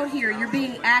 you're out here. You're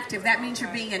being active. That means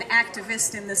you're being an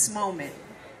activist in this moment.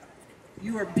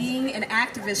 You are being an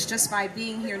activist just by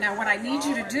being here. Now, what I need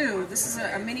you to do, this is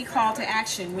a mini call to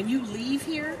action. When you leave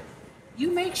here,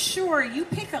 you make sure you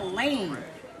pick a lane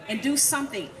and do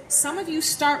something. Some of you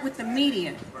start with the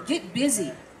media. Get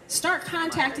busy. Start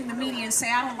contacting the media and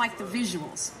say, I don't like the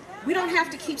visuals. We don't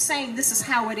have to keep saying this is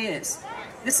how it is.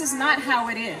 This is not how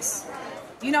it is.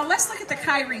 You know, let's look at the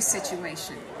Kyrie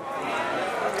situation.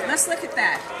 Let's look at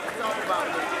that.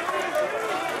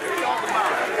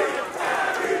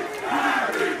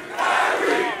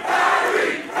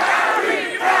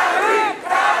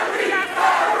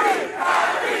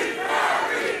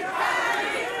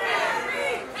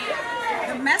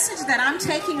 Message that I'm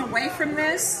taking away from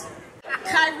this,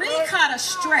 Kyrie caught a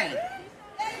stray.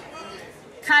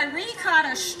 Kyrie caught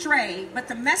a stray, but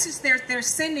the message they're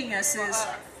sending us is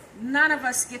none of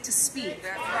us get to speak.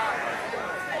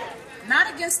 Not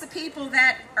against the people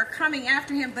that are coming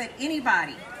after him, but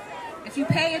anybody. If you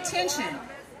pay attention,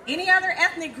 any other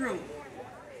ethnic group,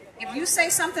 if you say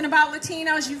something about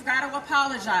Latinos, you've got to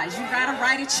apologize. You've got to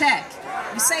write a check.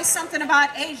 You say something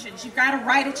about Asians, you've got to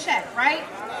write a check, right?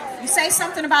 You say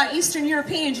something about Eastern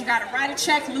Europeans, you got to write a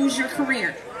check, lose your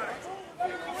career.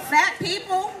 Fat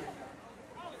people,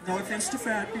 no offense to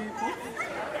fat people,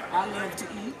 I love to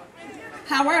eat.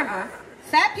 However,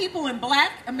 fat people and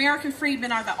Black American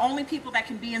freedmen are the only people that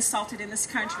can be insulted in this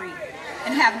country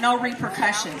and have no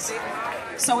repercussions.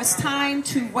 So it's time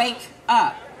to wake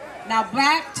up. Now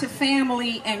back to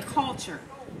family and culture.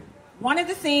 One of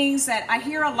the things that I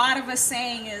hear a lot of us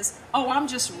saying is, oh, I'm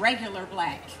just regular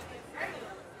Black.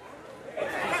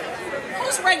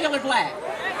 Who's regular Black?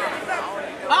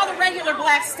 All the regular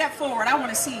Blacks step forward. I want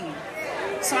to see you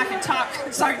so I can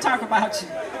talk about you.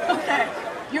 Okay.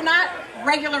 You're not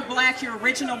regular Black, you're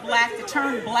original Black. The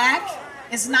term Black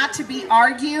is not to be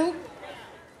argued.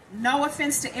 No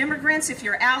offense to immigrants. If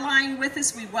you're allying with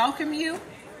us, we welcome you.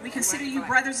 We consider you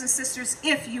brothers and sisters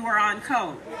if you are on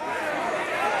code.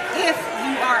 If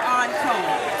you are on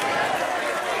code.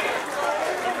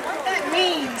 And what that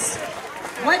means,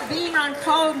 what being on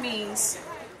code means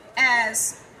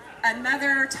as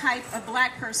another type of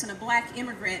Black person, a Black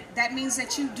immigrant, that means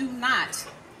that you do not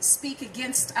speak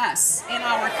against us in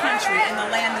our country, in the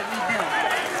land that we built.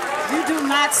 You do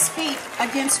not speak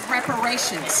against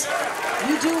reparations.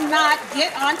 You do not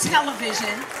get on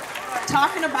television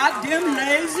talking about them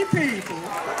lazy people.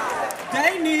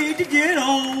 They need to get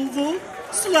over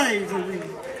slavery.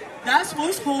 That's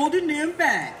what's holding them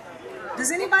back.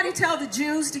 Does anybody tell the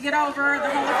Jews to get over the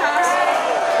Holocaust?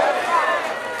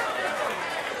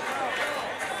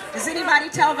 Does anybody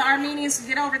tell the Armenians to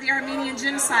get over the Armenian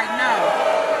genocide? No.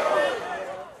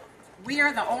 We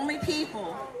are the only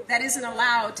people that isn't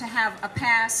allowed to have a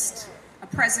past, a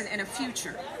present, and a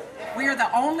future. We are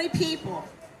the only people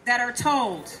that are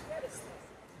told,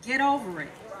 get over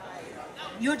it.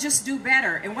 You'll just do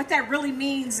better. And what that really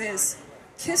means is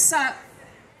kiss up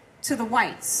to the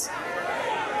whites.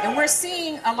 And we're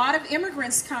seeing a lot of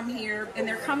immigrants come here, and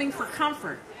they're coming for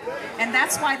comfort. And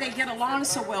that's why they get along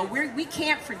so well. We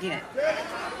can't forget,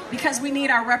 because we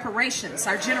need our reparations.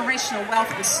 Our generational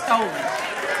wealth was stolen.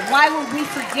 Why would we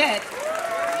forget?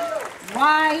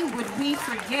 Why would we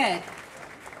forget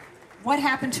what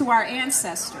happened to our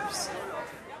ancestors?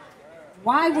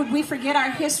 Why would we forget our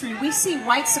history? We see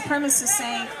white supremacists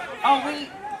saying, oh,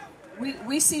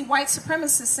 we see white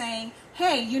supremacists saying,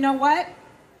 hey, you know what?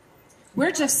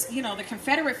 We're just, you know, the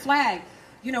Confederate flag,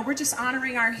 you know, we're just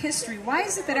honoring our history. Why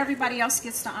is it that everybody else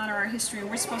gets to honor our history and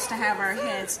we're supposed to have our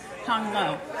heads hung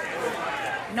low?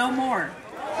 No more.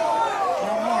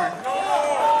 No more.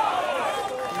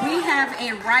 We have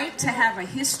a right to have a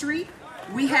history.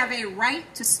 We have a right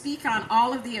to speak on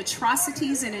all of the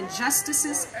atrocities and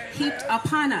injustices heaped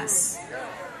upon us.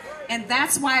 And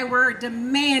that's why we're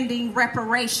demanding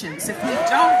reparations. If we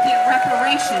don't get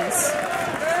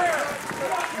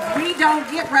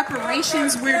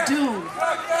reparations, we're doomed.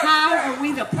 How are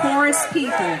we the poorest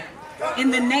people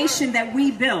in the nation that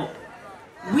we built?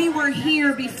 We were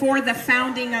here before the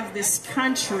founding of this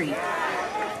country.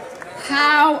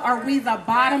 How are we the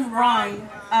bottom rung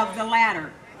of the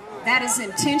ladder? That is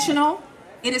intentional.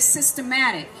 It is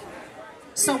systematic.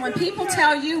 So when people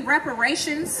tell you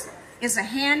reparations is a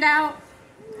handout,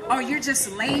 oh, you're just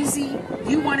lazy,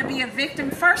 you want to be a victim.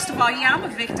 First of all, yeah, I'm a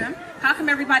victim. How come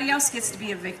everybody else gets to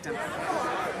be a victim?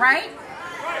 Right?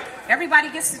 Everybody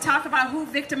gets to talk about who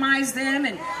victimized them,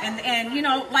 and you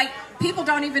know, like, people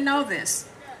don't even know this.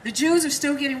 The Jews are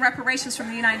still getting reparations from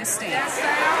the United States.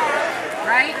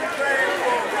 Right?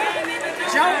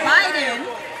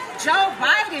 Joe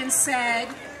Biden said,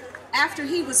 after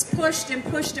he was pushed and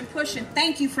pushed and pushed, and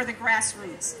thank you for the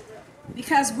grassroots,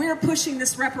 because we're pushing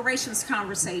this reparations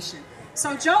conversation.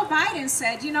 So Joe Biden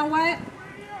said, you know what?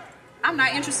 I'm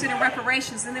not interested in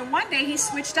reparations. And then one day he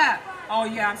switched up. Oh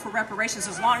yeah, I'm for reparations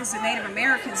as long as the Native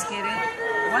Americans get it.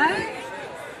 What?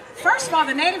 First of all,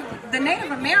 the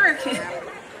Native American,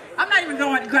 I'm not even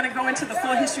going to go into the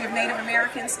full history of Native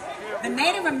Americans. The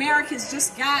Native Americans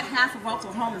just got half of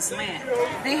Oklahoma's land.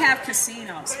 They have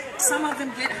casinos. Some of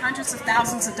them get hundreds of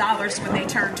thousands of dollars when they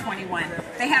turn 21.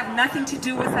 They have nothing to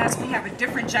do with us. We have a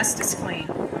different justice claim.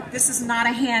 This is not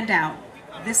a handout.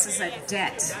 This is a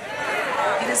debt.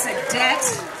 It is a debt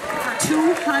for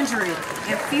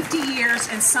 250 years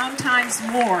and sometimes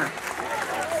more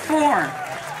for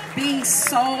being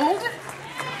sold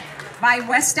by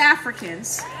West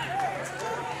Africans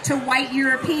to white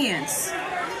Europeans,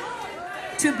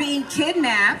 to being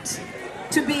kidnapped,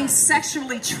 to being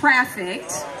sexually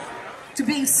trafficked, to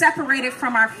being separated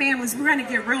from our families. We're going to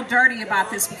get real dirty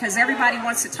about this because everybody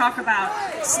wants to talk about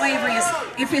slavery as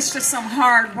if it's just some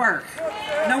hard work.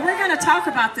 No, we're going to talk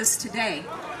about this today.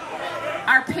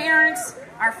 Our parents,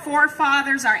 our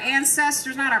forefathers, our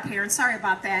ancestors, not our parents, sorry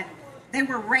about that, they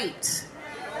were raped.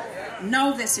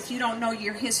 Know this if you don't know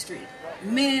your history.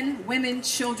 Men, women,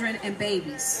 children, and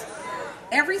babies.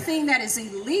 Everything that is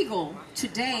illegal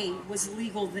today was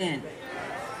legal then.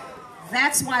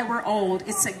 That's why we're old.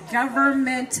 It's a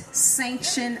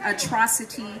government-sanctioned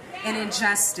atrocity and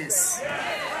injustice.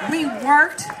 We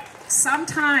worked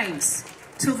sometimes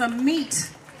till the meat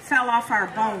fell off our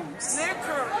bones.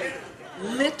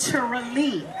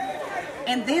 Literally.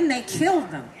 And then they killed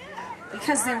them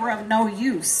because they were of no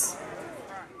use.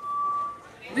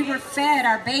 We were fed,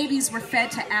 our babies were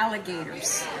fed to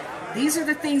alligators. These are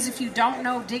the things, if you don't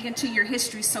know, dig into your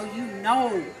history so you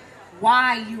know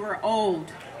why you are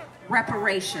old.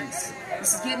 Reparations.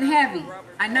 This is getting heavy.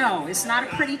 I know, it's not a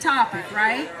pretty topic,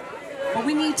 right? But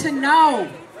we need to know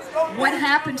what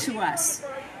happened to us.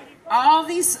 All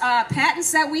these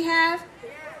patents that we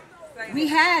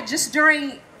had just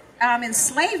during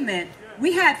enslavement.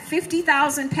 We had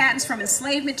 50,000 patents from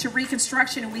enslavement to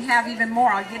Reconstruction, and we have even more.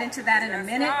 I'll get into that in a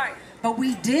minute. But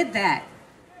we did that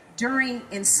during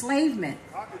enslavement.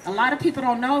 A lot of people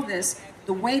don't know this.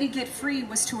 The way to get free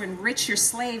was to enrich your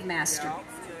slave master.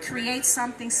 Create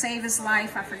something, save his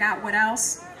life. I forgot what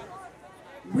else.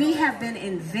 We have been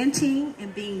inventing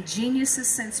and being geniuses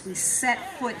since we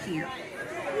set foot here.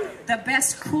 The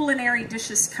best culinary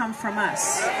dishes come from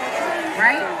us,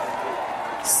 right?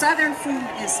 Southern food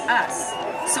is us.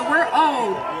 So we're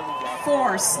owed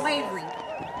for slavery.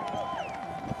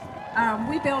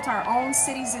 We built our own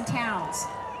cities and towns.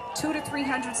 200 to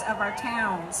 300 of our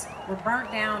towns were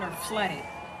burnt down or flooded.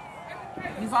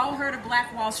 You've all heard of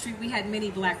Black Wall Street. We had many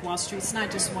Black Wall Streets,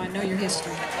 not just one. Know your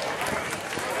history.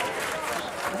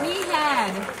 We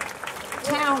had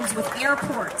towns with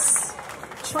airports,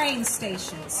 train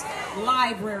stations,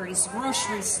 libraries,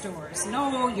 grocery stores.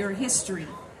 Know your history.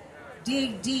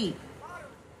 Dig deep.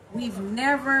 We've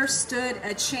never stood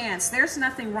a chance. There's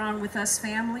nothing wrong with us,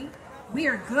 family. We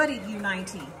are good at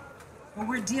uniting, but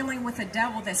we're dealing with a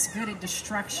devil that's good at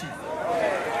destruction.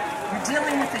 We're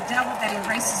dealing with a devil that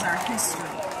erases our history.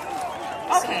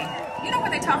 Okay, you know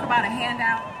when they talk about a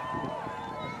handout?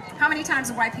 How many times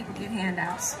do white people get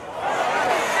handouts?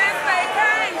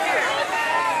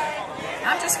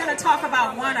 I'm just going to talk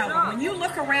about one of them. When you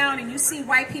look around and you see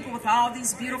white people with all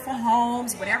these beautiful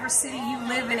homes, whatever city you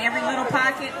live in, every little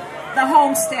pocket, the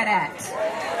Homestead Act.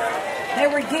 They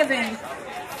were given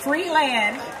free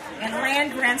land and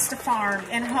land grants to farm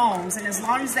and homes, and as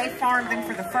long as they farmed them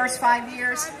for the first 5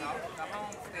 years,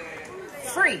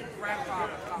 free.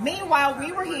 Meanwhile,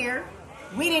 we were here,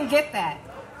 we didn't get that.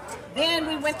 Then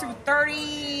we went through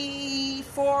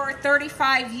 34,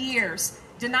 35 years.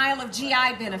 Denial of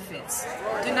GI benefits,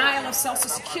 denial of Social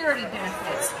Security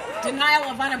benefits, denial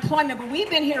of unemployment, but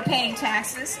we've been here paying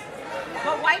taxes.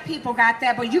 But white people got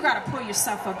that, but you got to pull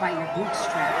yourself up by your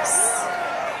bootstraps.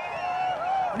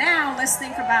 Now let's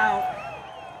think about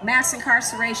mass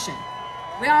incarceration.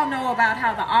 We all know about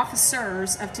how the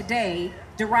officers of today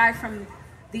derive from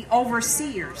the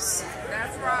overseers.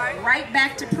 That's right. Right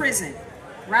back to prison,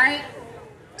 right?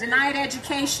 Denied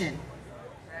education,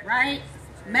 right?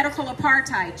 Medical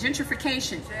apartheid,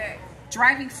 gentrification,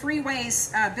 driving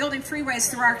freeways, building freeways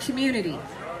through our community.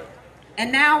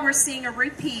 And now we're seeing a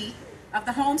repeat of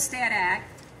the Homestead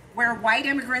Act, where white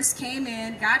immigrants came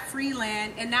in, got free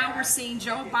land, and now we're seeing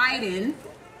Joe Biden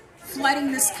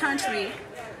flooding this country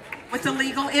with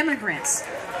illegal immigrants.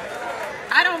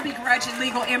 I don't begrudge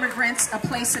illegal immigrants a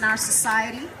place in our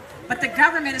society, but the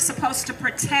government is supposed to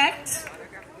protect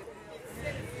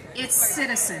its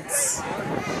citizens.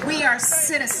 We are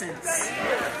citizens.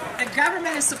 The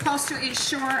government is supposed to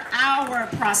ensure our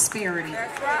prosperity.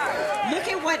 Look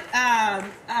at what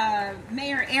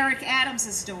Mayor Eric Adams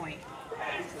is doing.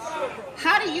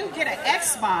 How do you get an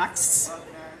Xbox,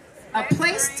 a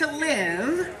place to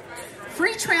live,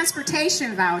 free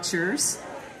transportation vouchers,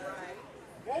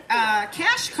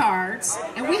 cash cards,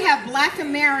 and we have black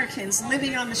Americans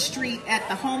living on the street at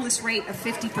the homeless rate of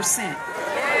 50%.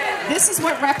 This is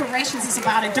what reparations is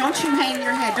about, and don't you hang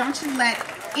your head. Don't you let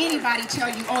anybody tell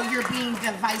you, oh, you're being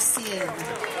divisive.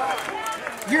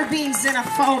 You're being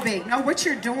xenophobic. No, what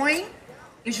you're doing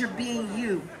is you're being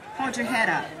you. Hold your head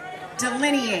up.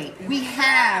 Delineate. We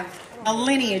have a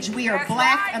lineage. We are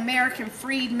black American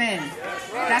freedmen.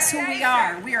 That's who we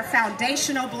are. We are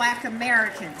foundational black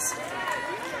Americans.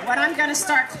 What I'm going to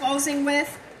start closing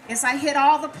with is I hit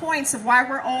all the points of why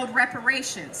we're owed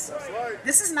reparations.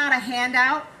 This is not a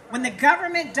handout. When the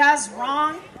government does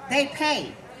wrong, they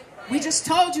pay. We just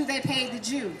told you they paid the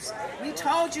Jews. We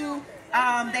told you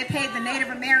they paid the Native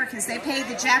Americans. They paid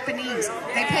the Japanese.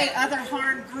 They paid other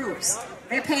harmed groups.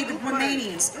 They paid the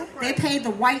Guamanians. They paid the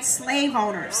white slave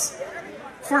owners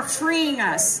for freeing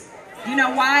us. You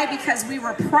know why? Because we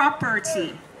were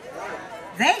property.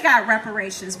 They got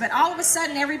reparations, but all of a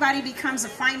sudden everybody becomes a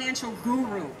financial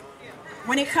guru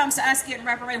when it comes to us getting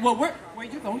reparations. Well, where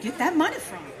you gonna get that money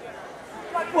from?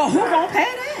 Well, who gonna pay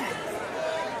that?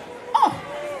 Oh,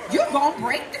 you gonna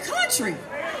break the country.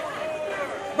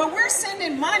 But we're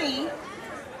sending money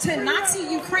to Nazi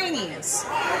Ukrainians,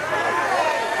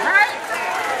 right?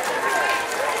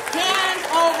 Hand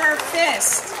over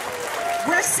fist.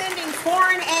 We're sending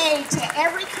foreign aid to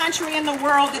every country in the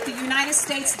world that the United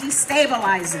States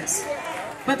destabilizes.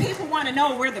 But people want to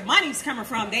know where the money's coming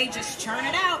from. They just churn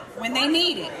it out when they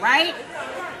need it, right?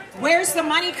 Where's the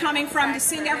money coming from to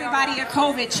send everybody a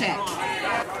COVID check?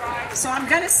 So I'm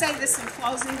going to say this in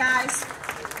closing, guys.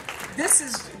 This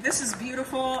is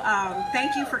beautiful.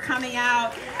 Thank you for coming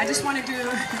out. I just want to do...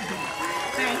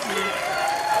 Thank you.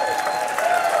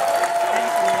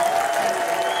 Thank you.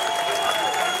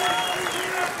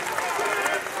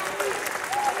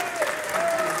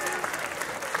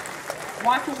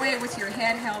 Walk away with your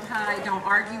head held high. Don't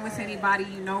argue with anybody.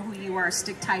 You know who you are.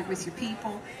 Stick tight with your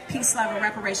people. Peace, love, and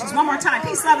reparations. One more time.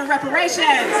 Peace, love, and reparations.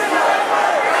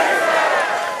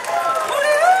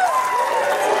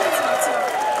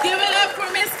 Give it up for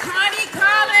Miss Connie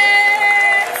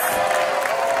Collins.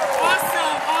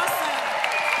 Awesome, awesome.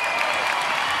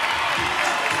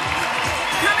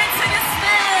 Coming to the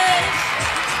stage,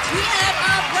 we have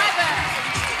our brother,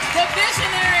 the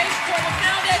visionary for the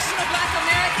Foundation of Black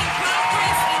American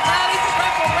Conference and Rally for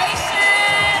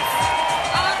Reparations,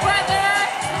 our brother,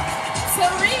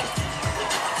 Tariq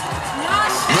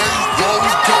Nasheed.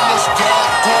 Let's go, let's start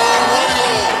for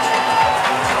radio.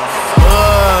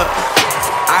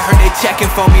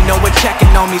 checking for me, no one checking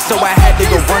on me, so I had to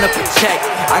go run up a check.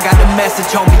 I got the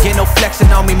message on me, get no flexing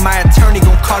on me, my attorney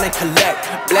gon' call and collect.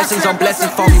 Blessings on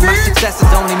blessings for me, my successes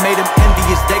only made them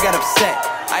envious, they got upset.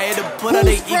 I had to put all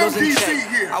their egos in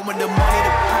check. I want the money,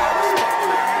 the power,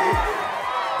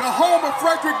 the home of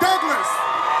Frederick Douglass.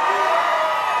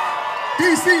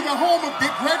 DC, the home of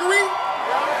Dick Gregory.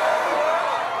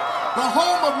 The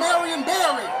home of Marion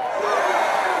Barry.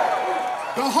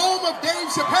 The home of Dave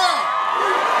Chappelle.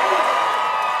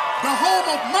 The home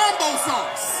of Mambo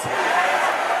sauce.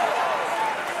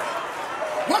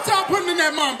 What y'all putting in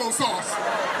that Mambo sauce?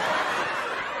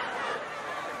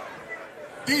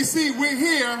 DC, we're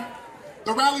here,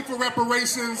 the Rally for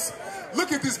Reparations.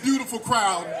 Look at this beautiful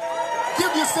crowd.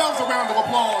 Give yourselves a round of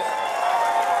applause.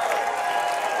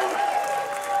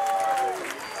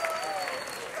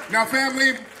 Now,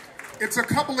 family, it's a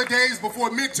couple of days before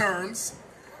midterms.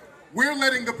 We're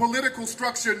letting the political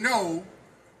structure know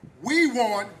we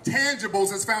want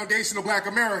tangibles as foundational Black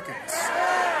Americans.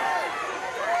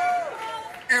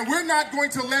 And we're not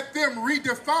going to let them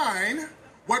redefine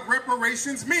what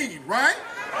reparations mean, right?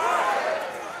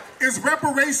 Is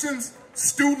reparations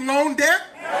student loan debt?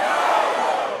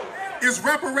 No. Is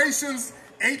reparations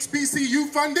HBCU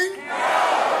funding?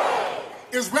 No.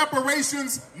 Is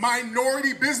reparations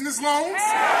minority business loans?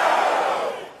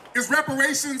 No. Is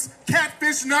reparations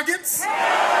catfish nuggets? No.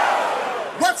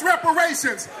 What's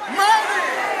reparations? Money!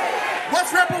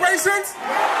 What's reparations?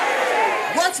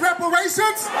 Money. What's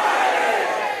reparations?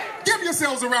 Money. Give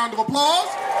yourselves a round of applause.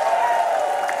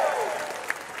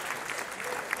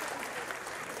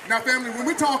 Now, family, when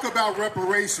we talk about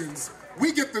reparations,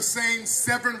 we get the same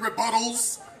 7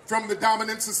 rebuttals from the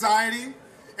dominant society,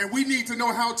 and we need to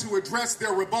know how to address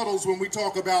their rebuttals when we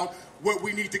talk about what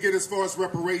we need to get as far as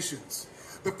reparations.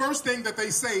 The first thing that they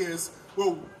say is,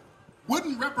 well,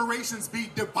 wouldn't reparations be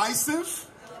divisive?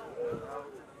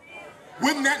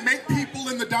 Wouldn't that make people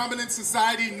in the dominant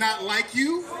society not like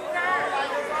you?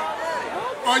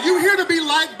 Are you here to be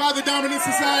liked by the dominant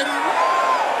society?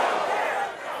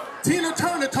 Tina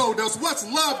Turner told us, what's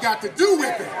love got to do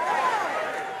with it?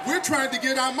 We're trying to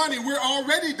get our money. We're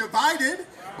already divided,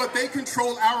 but they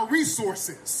control our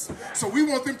resources. So we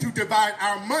want them to divide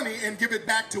our money and give it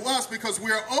back to us because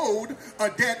we're owed a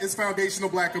debt as foundational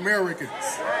Black Americans.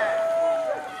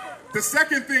 The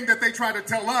second thing that they try to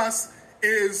tell us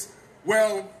is,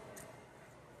 well,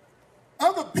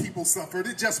 other people suffered,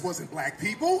 it just wasn't Black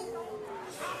people.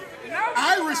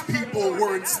 Irish people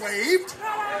were enslaved.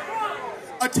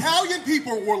 Italian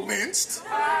people were lynched.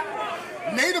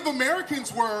 Native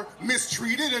Americans were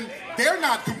mistreated, and they're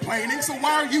not complaining, so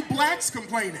why are you Blacks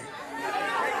complaining?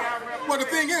 Well, the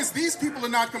thing is, these people are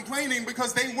not complaining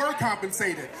because they were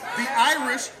compensated. The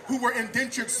Irish, who were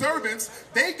indentured servants,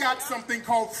 they got something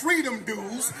called freedom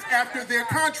dues after their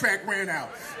contract ran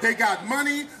out. They got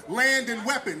money, land, and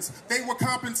weapons. They were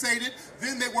compensated.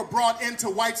 Then they were brought into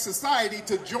white society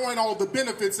to join all the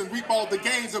benefits and reap all the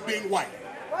gains of being white.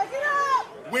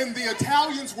 When the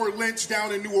Italians were lynched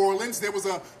down in New Orleans, there was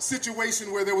a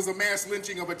situation where there was a mass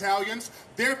lynching of Italians.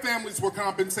 Their families were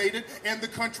compensated, and the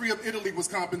country of Italy was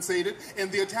compensated, and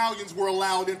the Italians were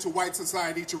allowed into white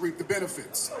society to reap the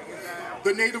benefits.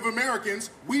 The Native Americans,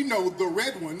 we know the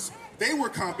red ones, they were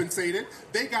compensated.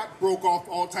 They broke off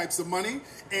all types of money,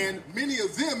 and many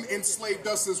of them enslaved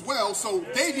us as well, so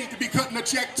they need to be cutting a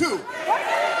check too.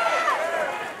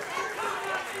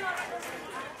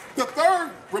 The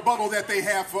third rebuttal that they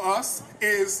have for us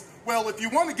is, well, if you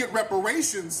want to get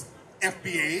reparations,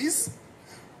 FBAs,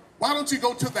 why don't you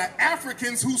go to the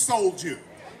Africans who sold you?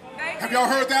 Have y'all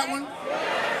heard that one?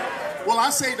 Well,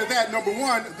 I say to that, number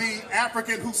one, the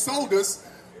African who sold us,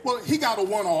 well, he got a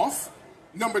one-off.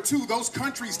 Number two, those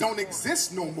countries don't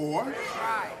exist no more.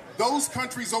 Those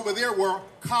countries over there were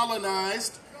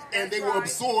colonized, and they were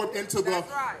absorbed into the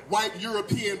white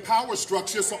European power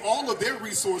structure, so all of their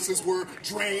resources were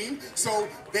drained. So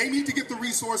they need to get the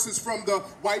resources from the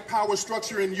white power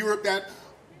structure in Europe that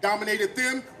dominated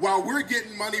them, while we're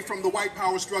getting money from the white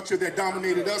power structure that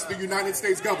dominated us, the United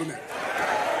States government.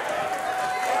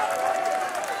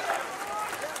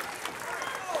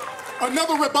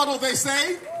 Another rebuttal they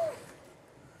say,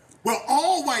 well,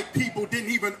 all white people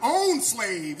didn't even own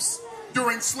slaves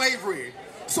during slavery.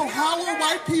 So how are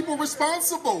white people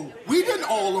responsible? We didn't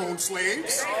all own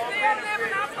slaves.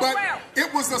 But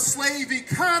it was a slave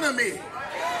economy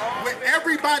where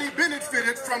everybody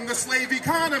benefited from the slave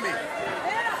economy.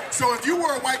 So if you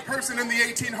were a white person in the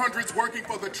 1800s working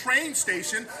for the train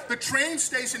station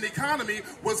economy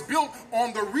was built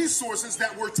on the resources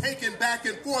that were taken back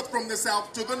and forth from the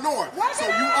south to the north. So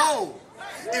you owe.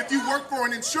 If you worked for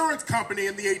an insurance company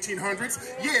in the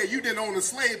 1800s, yeah, you didn't own a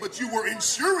slave, but you were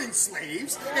insuring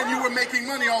slaves and you were making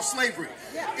money off slavery.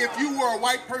 If you were a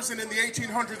white person in the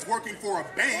 1800s working for a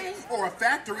bank or a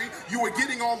factory, you were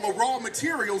getting all the raw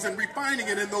materials and refining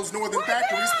it in those northern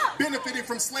factories, benefiting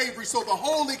from slavery. So the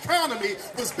whole economy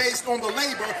was based on the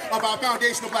labor of our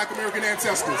foundational Black American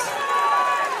ancestors.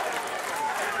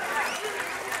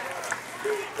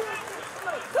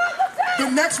 The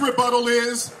next rebuttal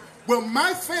is, well,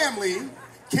 my family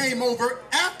came over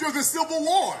after the Civil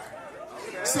War.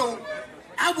 So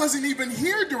I wasn't even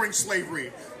here during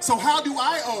slavery. So how do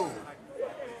I owe?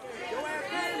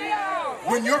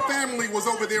 When your family was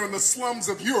over there in the slums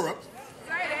of Europe,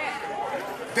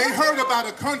 they heard about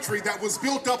a country that was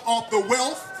built up off the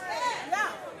wealth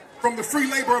from the free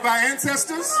labor of our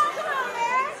ancestors.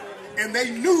 And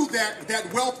they knew that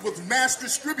that wealth was mass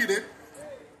distributed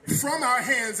from our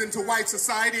hands into white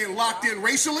society and locked in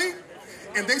racially.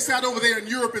 And they sat over there in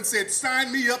Europe and said,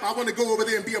 sign me up, I want to go over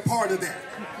there and be a part of that.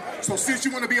 So since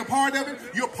you want to be a part of it,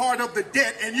 you're part of the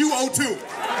debt and you owe too.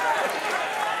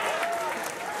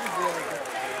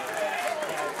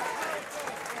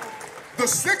 The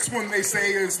sixth one they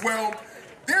say is, well,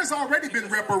 there's already been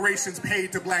reparations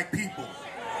paid to Black people.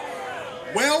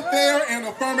 Welfare and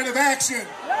affirmative action.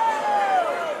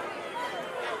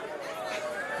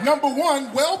 Number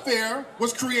one, welfare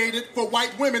was created for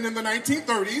white women in the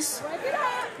 1930s.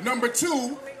 Number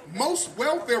two, most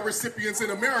welfare recipients in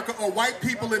America are white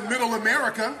people in middle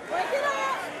America.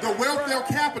 The welfare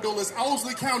capital is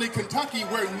Owsley County, Kentucky,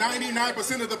 where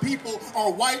 99% of the people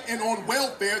are white and on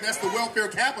welfare. That's the welfare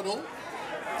capital.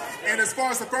 And as far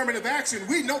as affirmative action,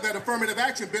 we know that affirmative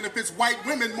action benefits white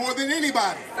women more than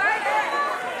anybody.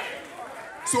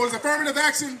 So is affirmative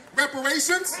action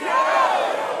reparations?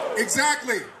 No!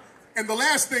 Exactly. And the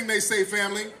last thing they say,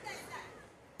 family,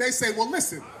 they say, well,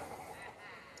 listen,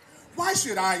 why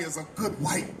should I, as a good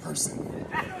white person,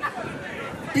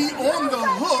 be on the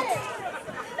hook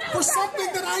for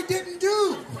something that I didn't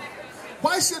do?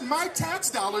 Why should my tax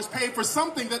dollars pay for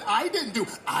something that I didn't do?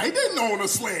 I didn't own a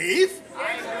slave.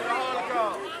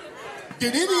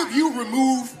 Did any of you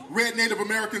remove red Native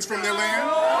Americans from their land?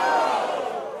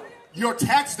 Your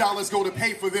tax dollars go to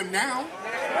pay for them now.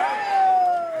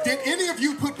 Did any of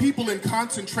you put people in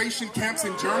concentration camps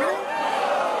in Germany?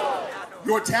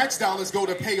 Your tax dollars go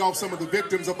to pay off some of the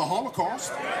victims of the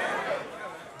Holocaust.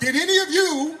 Did any of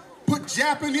you put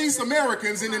Japanese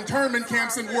Americans in internment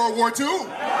camps in World War II?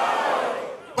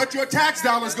 But your tax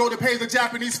dollars go to pay the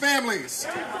Japanese families.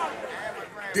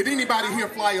 Did anybody here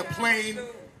fly a plane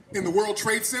in the World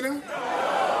Trade Center?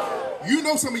 You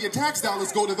know some of your tax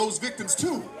dollars go to those victims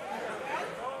too.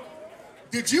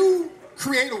 Did you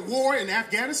create a war in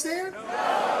Afghanistan?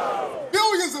 No.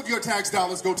 Billions of your tax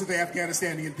dollars go to the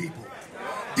Afghanistanian people.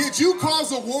 Did you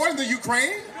cause a war in the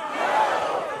Ukraine?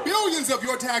 No. Billions of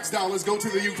your tax dollars go to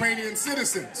the Ukrainian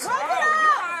citizens.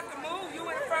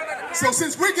 So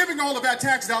since we're giving all of our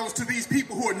tax dollars to these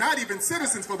people who are not even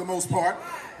citizens for the most part,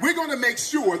 we're going to make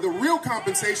sure the real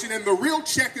compensation and the real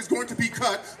check is going to be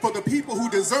cut for the people who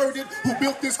deserved it, who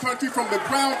built this country from the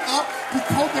ground up, who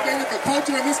cultivated the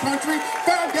culture in this country.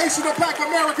 Foundation of Black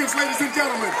Americans, ladies and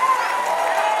gentlemen.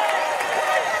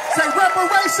 Say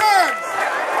reparations!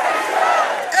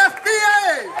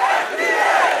 FBA!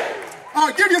 All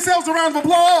right, give yourselves a round of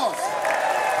applause.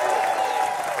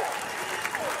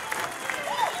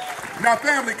 Now,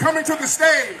 family, coming to the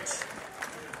stage,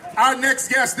 our next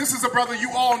guest, this is a brother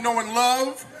you all know and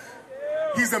love.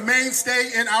 He's a mainstay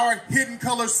in our Hidden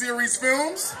Color series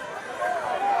films.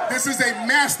 This is a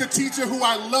master teacher who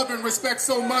I love and respect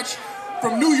so much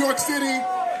from New York City.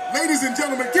 Ladies and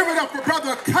gentlemen, give it up for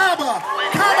brother Kaba.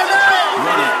 Kaba now!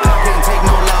 Didn't take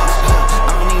no loss. I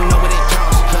don't even know what it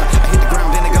costs. I hit the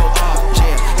ground, then it go off.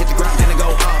 Yeah, hit the ground, then it go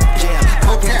off. Yeah,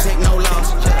 I can't take no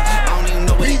loss. I don't even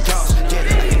know what it costs.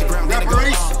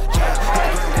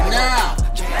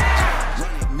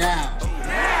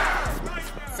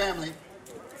 Family,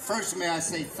 first may I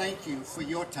say thank you for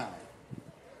your time.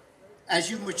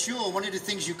 As you mature, one of the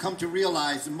things you come to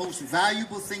realize, the most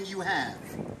valuable thing you have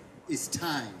is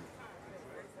time.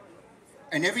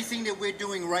 And everything that we're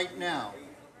doing right now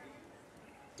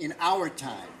in our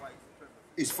time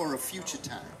is for a future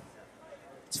time.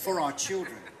 It's for our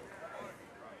children.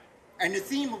 And the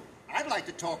theme I'd like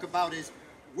to talk about is,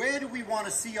 where do we want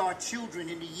to see our children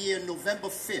in the year November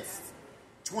 5th,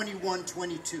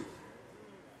 2122?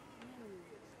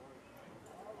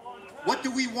 What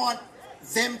do we want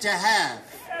them to have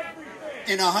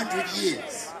in 100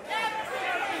 years?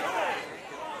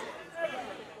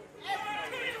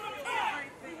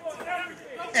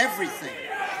 Everything.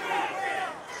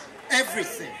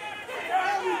 Everything.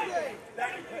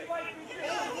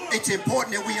 It's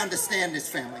important that we understand this,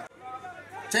 family,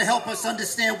 to help us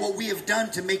understand what we have done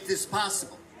to make this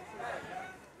possible.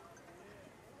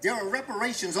 There are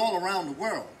reparations all around the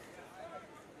world.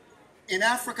 In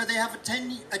Africa, they have a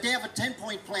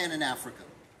 10-point plan in Africa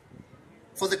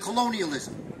for the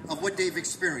colonialism of what they've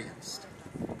experienced.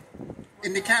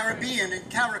 In the Caribbean, in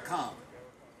CARICOM,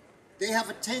 they have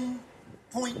a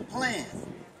 10-point plan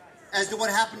as to what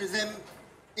happened to them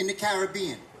in the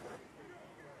Caribbean.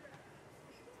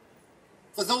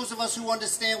 For those of us who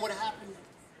understand what happened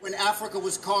when Africa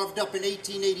was carved up in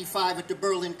 1885 at the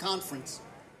Berlin Conference,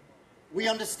 we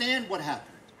understand what happened.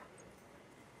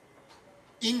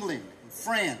 England, and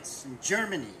France, and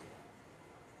Germany,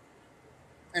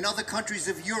 and other countries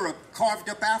of Europe carved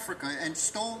up Africa and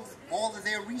stole all of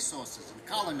their resources and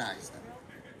colonized them.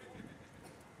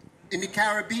 In the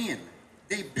Caribbean,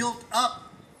 they built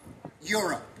up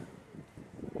Europe.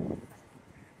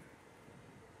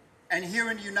 And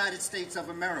here in the United States of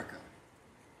America,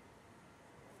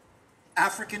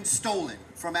 Africans stolen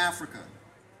from Africa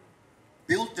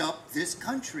built up this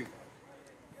country.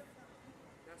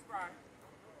 That's right.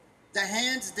 The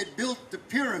hands that built the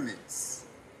pyramids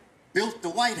built the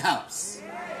White House.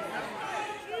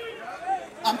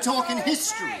 I'm talking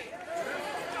history.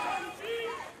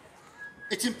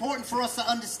 It's important for us to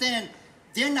understand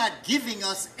they're not giving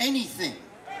us anything.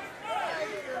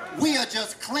 We are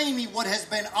just claiming what has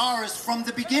been ours from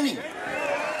the beginning.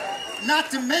 Not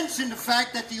to mention the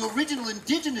fact that the original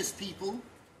indigenous people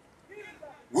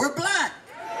were black.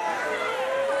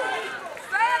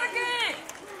 Say it again.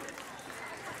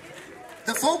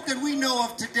 The folk that we know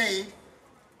of today,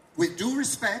 with due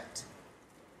respect,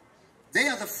 they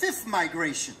are the 5th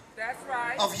migration That's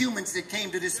right. of humans that came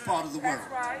to this part of the world.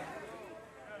 That's right.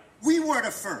 We were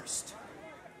the first.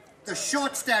 The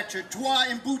short-stature Twa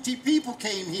and Mbuti people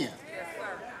came here. Yes,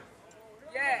 sir.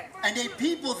 Yes. And they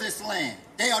people this land.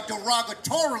 They are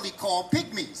derogatorily called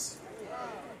pygmies.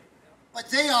 But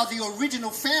they are the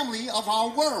original family of our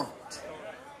world.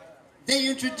 They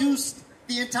introduced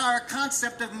the entire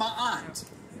concept of ma'at,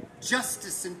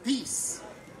 justice and peace.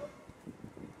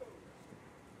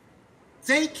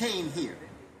 They came here.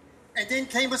 And then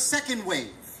came a second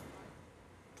wave,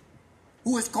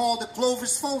 who is called the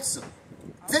Clovis Folsom.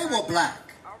 They were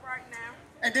black. All right now.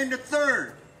 And then the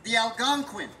third, the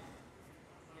Algonquin.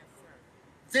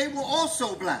 They were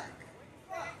also black.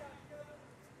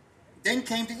 Then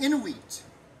came the Inuit,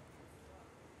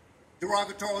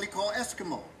 derogatorily called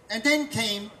Eskimo. And then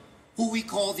came who we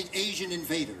call the Asian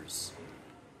invaders.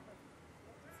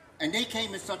 And they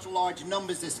came in such large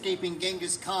numbers, escaping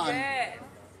Genghis Khan, Yes.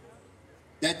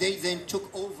 that they then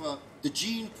took over the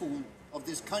gene pool of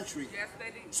this country. Yes,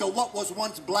 they did. So what was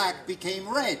once black became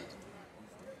red.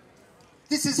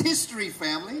 This is history,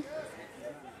 family.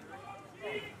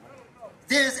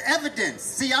 There's evidence.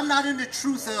 See, I'm not into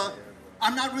truth.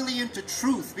 I'm not really into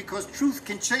truth because truth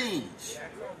can change.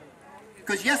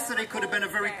 Because yesterday could have been a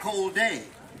very cold day,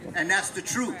 and that's the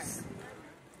truth.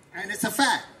 And it's a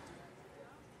fact.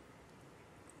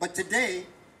 But today,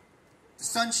 the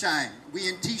sunshine, we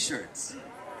in t-shirts.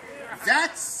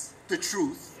 That's the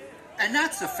truth, and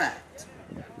that's a fact.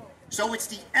 So it's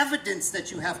the evidence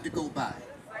that you have to go by.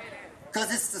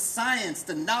 Because it's the science,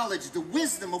 the knowledge, the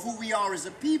wisdom of who we are as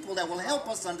a people that will help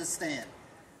us understand.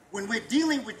 When we're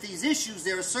dealing with these issues,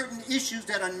 there are certain issues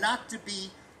that are not to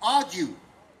be argued.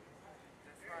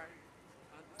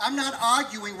 I'm not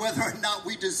arguing whether or not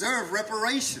we deserve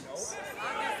reparations.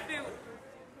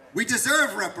 We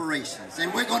deserve reparations,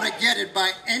 and we're going to get it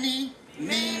by any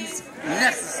means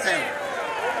necessary.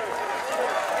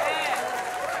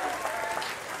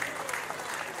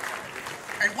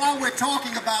 And while we're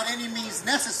talking about any means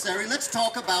necessary, let's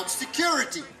talk about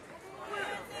security.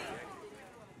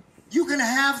 You can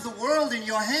have the world in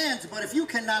your hands, but if you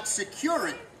cannot secure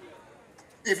it,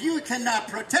 if you cannot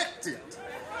protect it,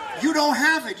 you don't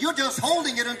have it. You're just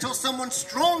holding it until someone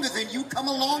stronger than you come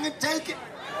along and take it.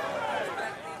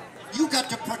 You got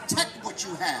to protect what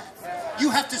you have.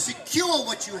 You have to secure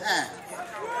what you have.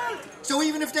 So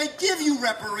even if they give you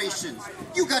reparations,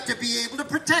 you got to be able to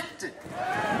protect it.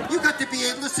 You got to be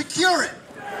able to secure it.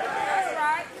 That's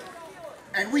right.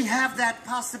 And we have that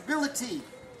possibility.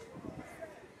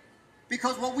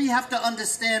 Because what we have to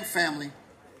understand, family,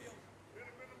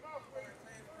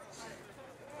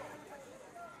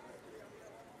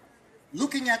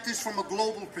 looking at this from a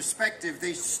global perspective,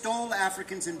 they stole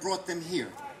Africans and brought them here.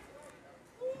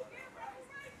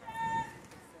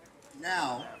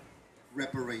 Now,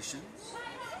 reparations.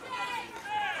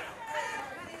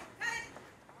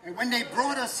 And when they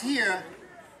brought us here,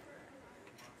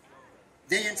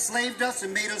 they enslaved us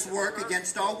and made us work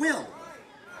against our will.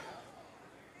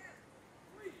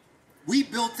 We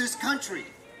built this country.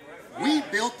 We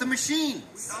built the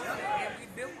machines.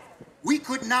 We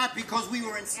could not, because we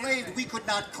were enslaved, we could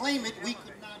not claim it, we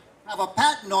could not have a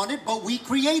patent on it, but we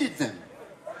created them.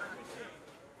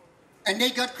 And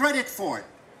they got credit for it.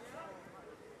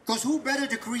 Because who better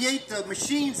to create the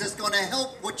machines that's going to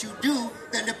help what you do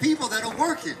than the people that are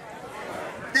working?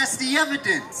 That's the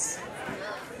evidence.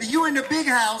 You in the big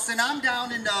house and I'm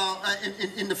down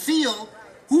in the field,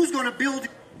 who's going to build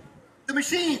the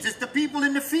machines? It's the people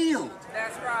in the field.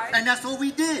 That's right. And that's what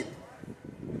we did.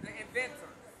 The inventors.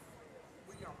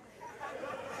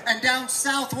 And down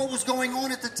south, what was going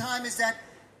on at the time is that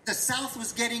the South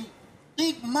was getting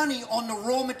big money on the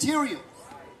raw materials.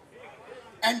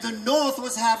 And the North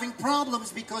was having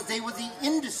problems because they were the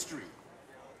industry.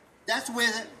 That's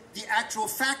where the actual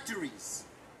factories,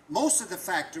 most of the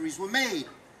factories were made,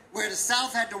 where the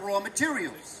South had the raw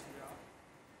materials.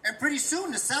 And pretty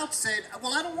soon the South said,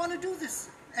 well, I don't want to do this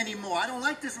anymore. I don't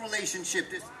like this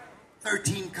relationship, this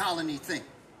 13 colony thing.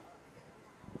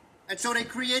 And so they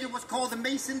created what's called the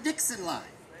Mason-Dixon line.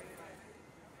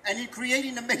 And in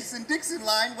creating the Mason-Dixon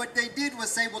line, what they did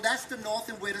was say, well, that's the North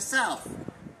and we're the South.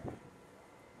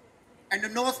 And the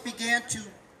North began to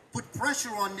put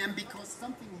pressure on them because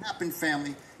something happened,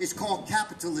 family. It's called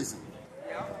capitalism.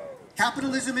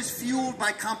 Capitalism is fueled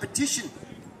by competition.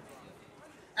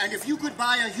 And if you could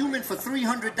buy a human for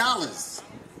 $300,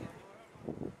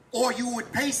 or you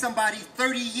would pay somebody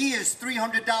 30 years,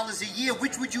 $300 a year,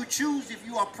 which would you choose if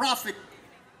you are profit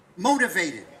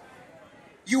motivated?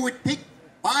 You would pick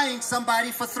buying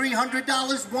somebody for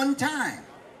 $300 one time.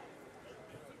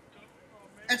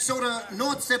 And so the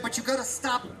North said, but you got to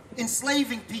stop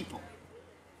enslaving people.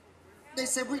 They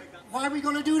said, why are we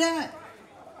going to do that?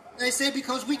 They said,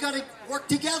 because we got to work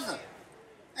together.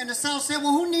 And the South said,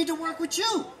 well, who need to work with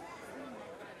you?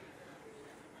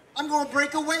 I'm going to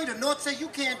break away. The North said, you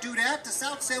can't do that. The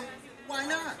South said, why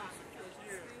not?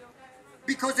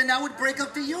 Because then that would break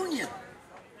up the Union.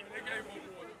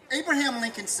 Abraham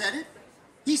Lincoln said it.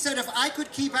 He said, if I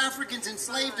could keep Africans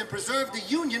enslaved and preserve the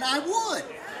Union, I would.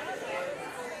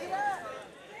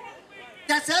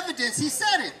 That's evidence. He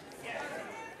said it.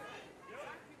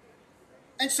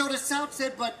 And so the South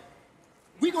said, but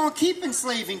we're going to keep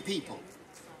enslaving people.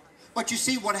 But you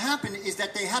see, what happened is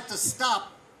that they had to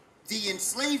stop the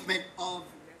enslavement of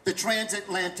the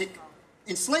transatlantic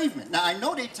enslavement. Now, I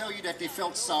know they tell you that they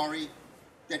felt sorry,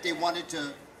 that they wanted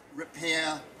to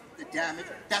repair the damage.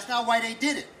 That's not why they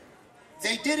did it.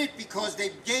 They did it because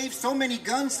they gave so many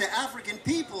guns to African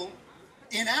people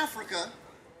in Africa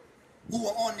who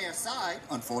were on their side,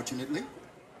 unfortunately.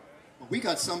 But we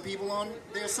got some people on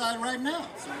their side right now,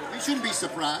 so we shouldn't be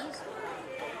surprised.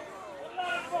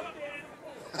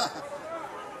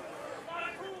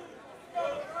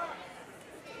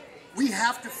 We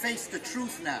have to face the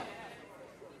truth now.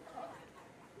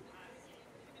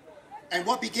 And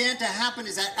what began to happen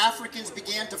is that Africans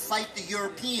began to fight the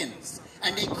Europeans,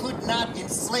 and they could not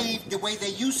enslave the way they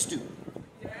used to.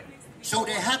 So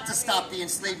they had to stop the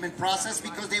enslavement process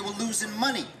because they were losing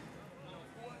money.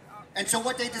 And so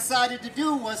what they decided to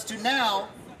do was to now,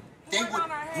 they would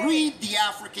breed the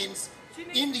Africans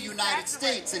in the United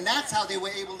States, and that's how they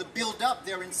were able to build up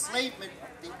their enslavement,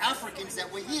 the Africans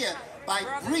that were here, by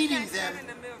breeding them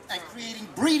and creating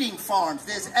breeding farms.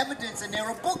 There's evidence and there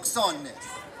are books on this.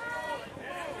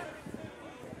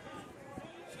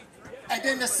 And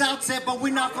then the South said, but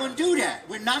we're not going to do that.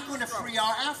 We're not going to free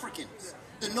our Africans.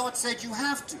 The North said you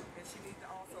have to.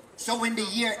 So in the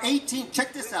year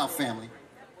check this out, family.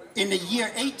 In the year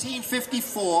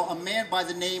 1854, a man by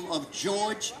the name of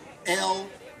George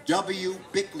L.W.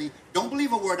 Bickley, don't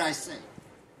believe a word I say,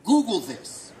 Google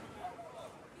this.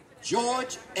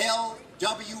 George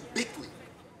L.W. Bickley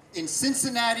in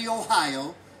Cincinnati,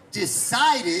 Ohio,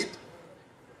 decided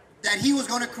that he was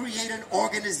going to create an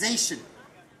organization.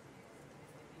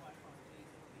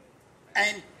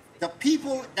 And the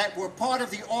people that were part of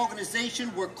the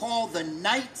organization were called the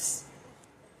Knights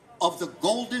of the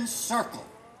Golden Circle.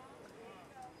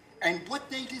 And what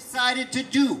they decided to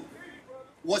do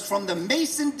was, from the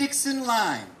Mason-Dixon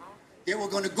line, they were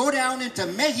going to go down into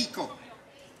Mexico.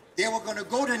 They were going to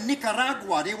go to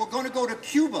Nicaragua. They were going to go to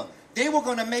Cuba. They were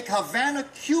going to make Havana,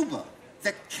 Cuba,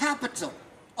 the capital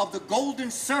of the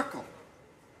Golden Circle,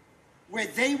 where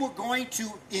they were going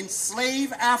to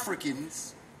enslave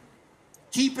Africans,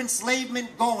 keep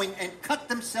enslavement going, and cut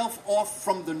themselves off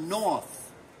from the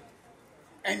North.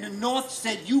 And the North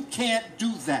said, you can't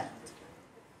do that.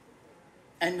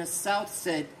 And the South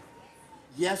said,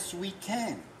 yes, we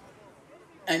can.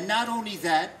 And not only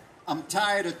that, I'm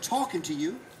tired of talking to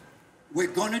you. We're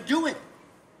going to do it.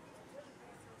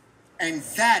 And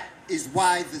that is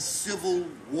why the Civil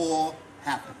War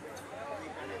happened.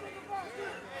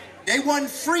 They weren't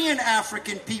freeing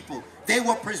African people. They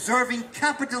were preserving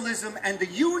capitalism, and the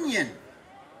Union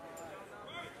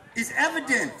is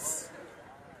evidence.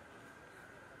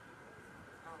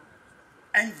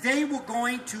 And they were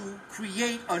going to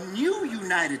create a new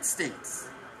United States,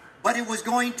 but it was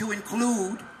going to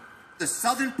include the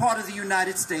southern part of the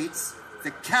United States,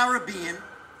 the Caribbean,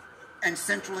 and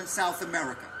Central and South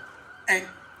America. And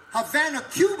Havana,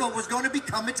 Cuba was going to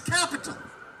become its capital.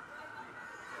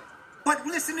 But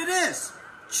listen to this.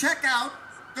 Check out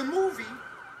the movie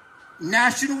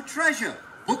National Treasure,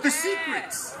 Book of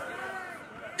Secrets.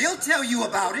 They'll tell you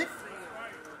about it.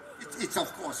 It's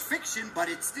of course fiction, but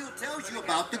it still tells you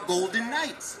about the Golden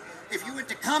Knights. If you're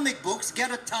into comic books,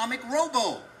 get Atomic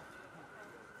Robo.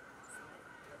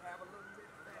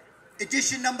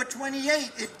 Edition number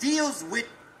 28, it deals with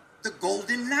the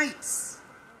Golden Knights.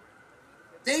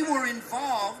 They were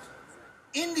involved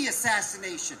in the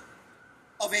assassination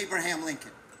of Abraham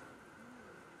Lincoln.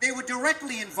 They were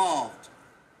directly involved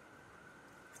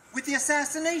with the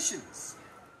assassinations.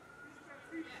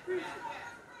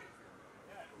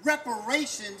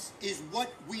 Reparations is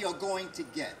what we are going to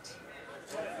get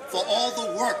for all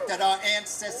the work that our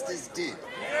ancestors did.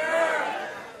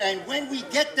 And when we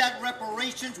get that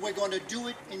reparations, we're going to do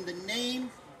it in the name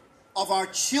of our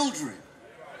children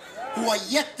who are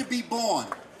yet to be born,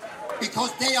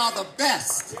 because they are the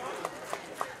best.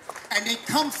 And they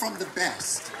come from the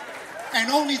best. And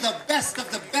only the best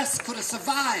of the best could have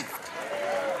survived.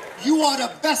 You are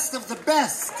the best of the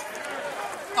best.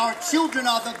 Our children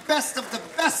are the best of the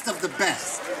best of the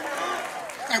best.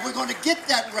 And we're going to get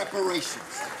that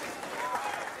reparations.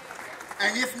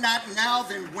 And if not now,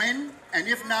 then when? And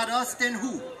if not us, then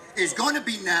who? It's going to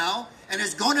be now, and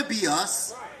it's going to be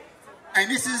us.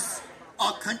 And this is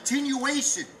a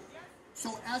continuation.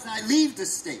 So as I leave the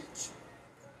stage,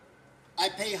 I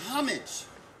pay homage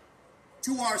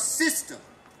to our sister,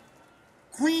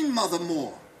 Queen Mother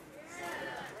Moore,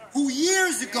 who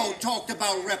years ago talked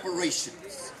about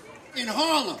reparations. In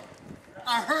Harlem,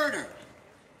 I heard her.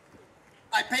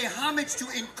 I pay homage to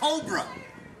Cobra,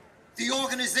 the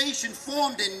organization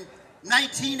formed in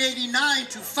 1989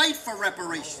 to fight for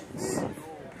reparations.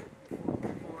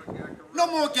 No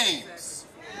more games.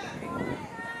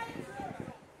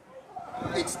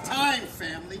 It's time,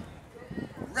 family.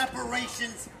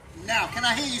 Reparations now. Can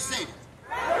I hear you say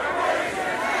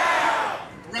that?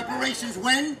 Reparations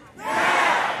when?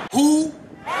 Now. Who?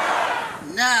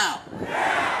 Now.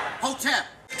 Hotep.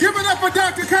 Give it up for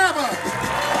Dr. Kaba.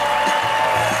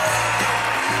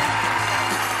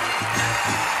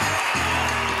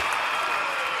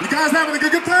 You guys having a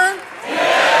good time?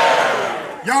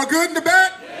 Yeah. Y'all good in the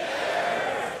back?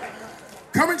 Yeah.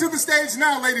 Coming to the stage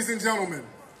now, ladies and gentlemen,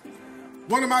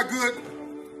 one of my good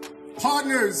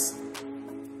partners,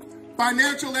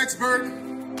 financial expert,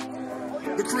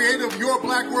 the creator of Your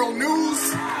Black World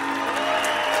News. You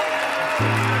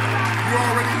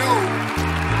already know.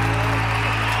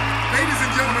 Ladies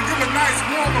and gentlemen, give a nice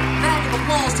warm round of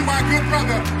applause to my good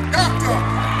brother, Dr.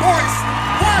 Boyce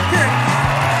Watkins.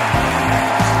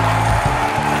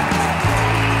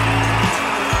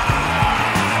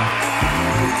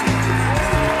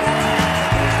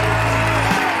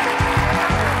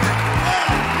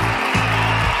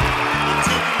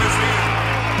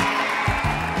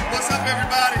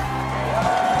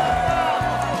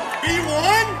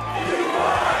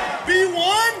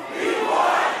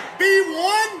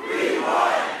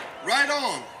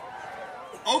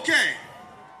 Okay,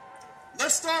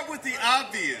 let's start with the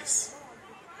obvious.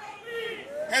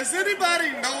 Has anybody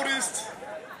noticed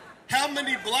how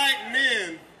many black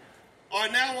men are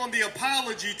now on the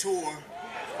apology tour?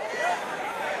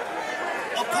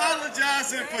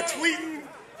 Apologizing for tweeting,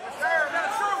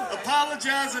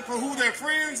 apologizing for who their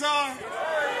friends are.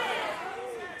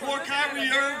 Poor Kyrie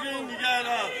Irving, you got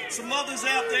some others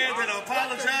out there that are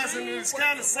apologizing, and it's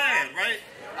kind of sad, right?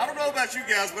 I don't know about you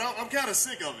guys, but I'm kind of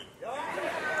sick of it.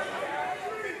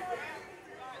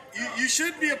 You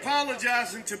should be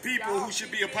apologizing to people who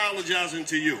should be apologizing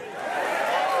to you.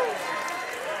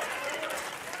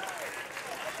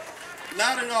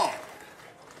 Not at all.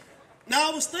 Now,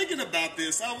 I was thinking about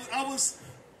this. I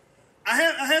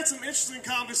had some interesting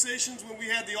conversations when we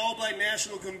had the All Black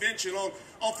National Convention. On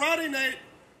Friday night,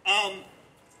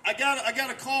 I got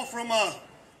a call from a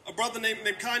brother named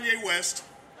Kanye West,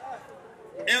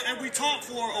 and we talked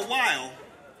for a while,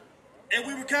 and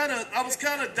I was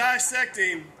kind of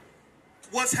dissecting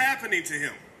what's happening to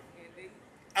him.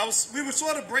 We were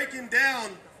sort of breaking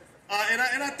down,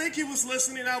 and I think he was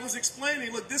listening. I was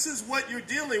explaining, look, this is what you're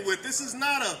dealing with. This is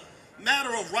not a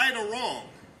matter of right or wrong.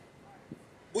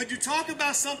 when you talk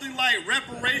about something like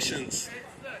reparations,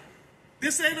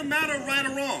 this ain't a matter of right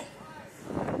or wrong.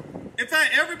 In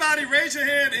fact, everybody raise your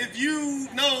hand if you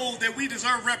know that we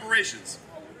deserve reparations.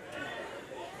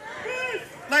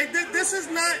 Like, this is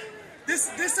not,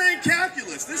 this ain't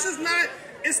calculus. This is not,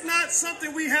 it's not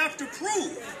something we have to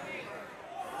prove.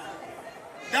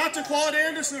 Dr. Claude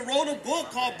Anderson wrote a book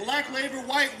called Black Labor,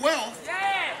 White Wealth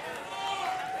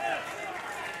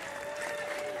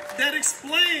that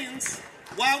explains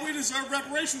why we deserve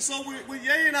reparations. So when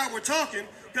Ye and I were talking,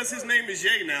 because his name is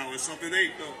Ye now or something, the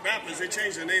rappers, they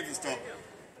changed their names and stuff.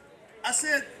 I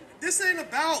said, this ain't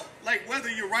about like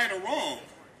whether you're right or wrong.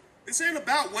 This ain't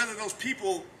about whether those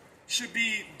people should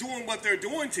be doing what they're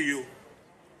doing to you.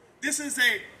 This is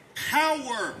a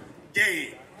power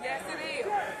game. Yes, it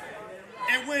is.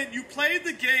 And when you play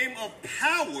the game of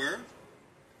power,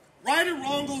 right and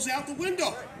wrong goes out the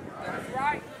window. That's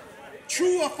right.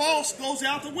 True or false goes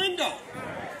out the window.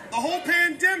 The whole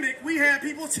pandemic, we had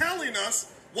people telling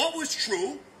us what was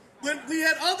true, when we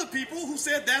had other people who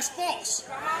said that's false.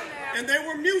 And they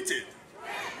were muted.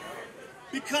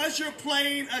 Because you're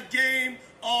playing a game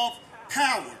of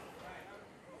power.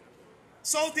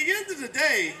 So at the end of the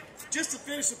day, just to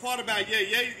finish the part about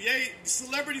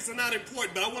celebrities are not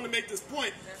important, but I want to make this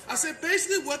point. I said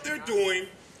basically what they're doing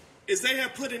is they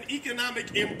have put an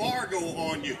economic embargo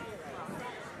on you.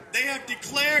 They have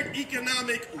declared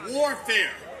economic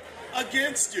warfare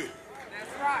against you.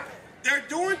 That's right. They're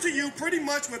doing to you pretty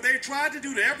much what they tried to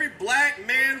do to every black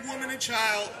man, woman, and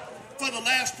child for the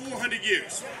last 400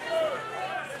 years.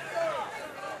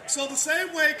 So the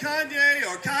same way Kanye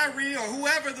or Kyrie or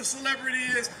whoever the celebrity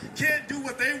is can't do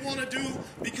what they want to do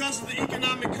because of the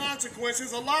economic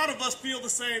consequences, a lot of us feel the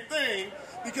same thing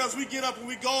because we get up and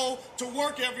we go to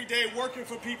work every day working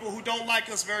for people who don't like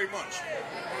us very much.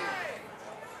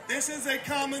 This is a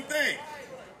common thing.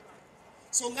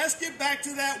 So let's get back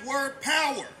to that word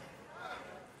power.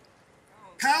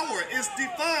 Power is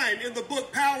defined in the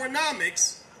book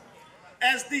Powernomics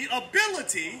as the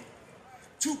ability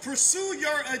to pursue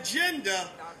your agenda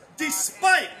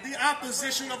despite the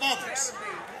opposition of others.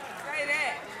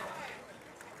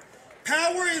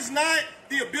 Power is not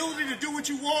the ability to do what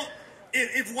you want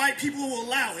if white people will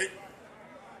allow it.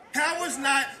 Power is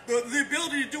not the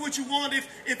ability to do what you want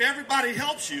if everybody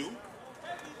helps you.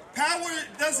 Power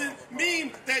doesn't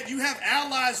mean that you have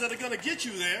allies that are going to get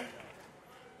you there.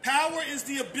 Power is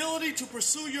the ability to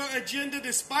pursue your agenda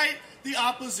despite the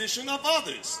opposition of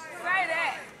others. Say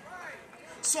that.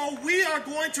 So we are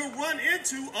going to run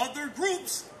into other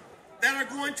groups that are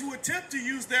going to attempt to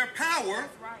use their power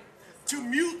to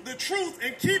mute the truth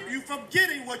and keep you from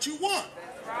getting what you want.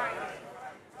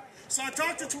 So I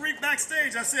talked to Tariq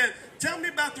backstage. I said, tell me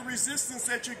about the resistance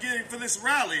that you're getting for this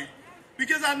rally,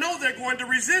 because I know they're going to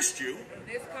resist you.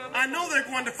 I know they're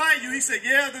going to fight you. He said,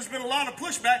 yeah, there's been a lot of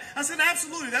pushback. I said,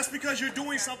 absolutely. That's because you're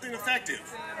doing something effective.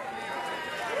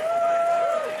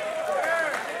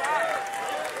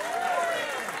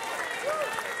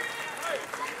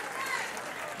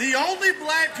 The only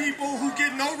black people who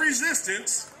get no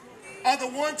resistance are the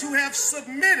ones who have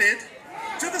submitted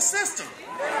to the system.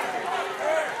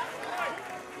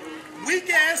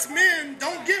 Weak-ass men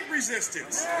don't get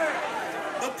resistance.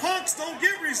 The punks don't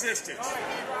get resistance.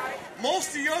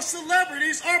 Most of your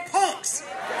celebrities are punks.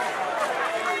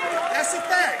 That's a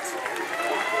fact.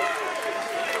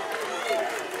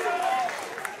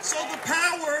 So the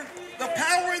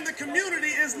power in the community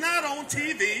is not on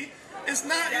TV. It's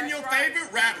not in your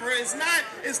favorite rapper. It's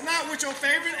not with your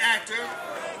favorite actor.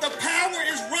 The power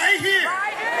is right here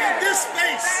in this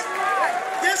space.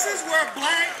 This is where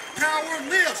black power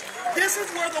lives. This is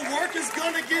where the work is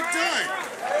going to get done.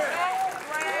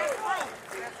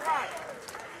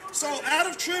 So out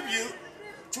of tribute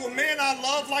to a man I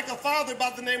love like a father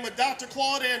by the name of Dr.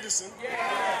 Claude Anderson.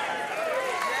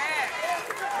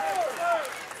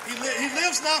 He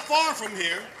lives not far from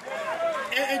here.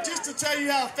 And just to tell you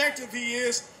how effective he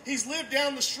is, he's lived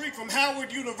down the street from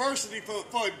Howard University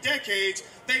for decades.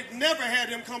 They've never had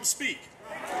him come speak.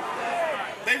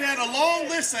 They've had a long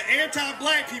list of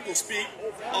anti-black people speak,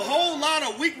 a whole lot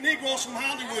of weak Negroes from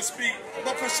Hollywood speak,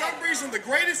 but for some reason the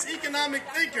greatest economic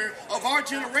thinker of our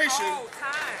generation,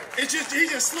 he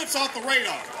just slips off the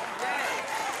radar.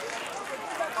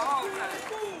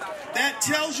 That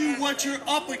tells you what you're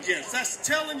up against. That's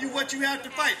telling you what you have to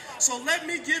fight. So let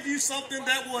me give you something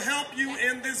that will help you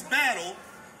in this battle.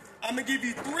 I'm going to give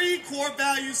you 3 core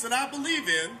values that I believe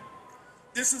in.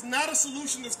 This is not a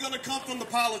solution that's going to come from the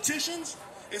politicians.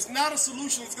 It's not a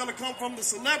solution that's going to come from the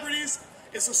celebrities.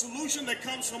 It's a solution that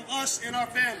comes from us and our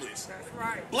families. That's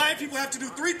right. Black people have to do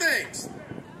 3 things.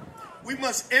 We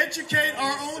must educate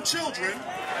our own children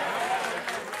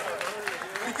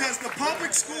because the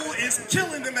public school is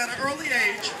killing them at an early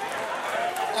age.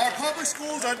 Our public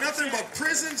schools are nothing but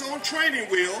prisons on training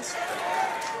wheels,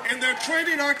 and they're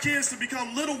training our kids to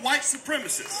become little white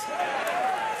supremacists.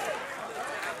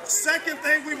 Second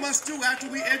thing we must do after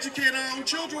we educate our own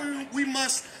children, we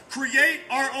must create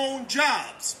our own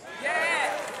jobs.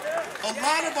 A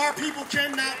lot of our people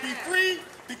cannot be free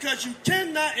because you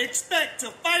cannot expect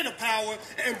to fight a power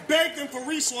and beg them for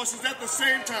resources at the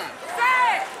same time.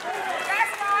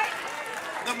 That's right.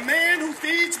 The man who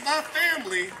feeds my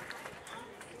family,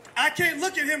 I can't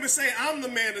look at him and say, I'm the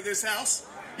man of this house.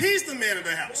 He's the man of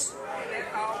the house.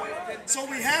 So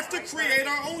we have to create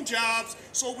our own jobs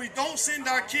so we don't send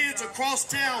our kids across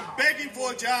town begging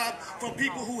for a job from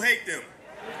people who hate them.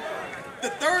 The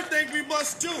third thing we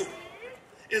must do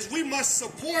is we must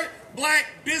support black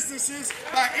businesses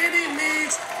by any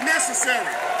means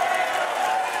necessary.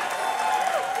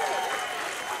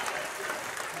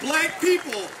 Black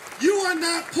people, you are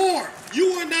not poor.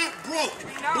 You are not broke.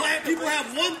 Black people have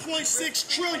 1.6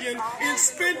 trillion in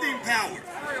spending power.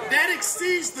 That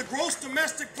exceeds the gross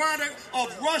domestic product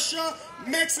of Russia,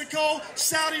 Mexico,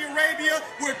 Saudi Arabia.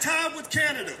 We're tied with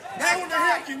Canada. How in the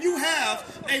hell can you have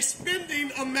a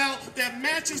spending amount that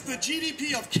matches the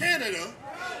GDP of Canada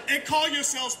and call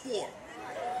yourselves poor?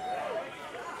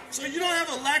 So you don't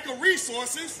have a lack of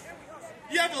resources.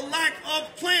 You have a lack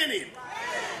of planning,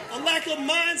 a lack of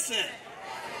mindset,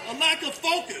 a lack of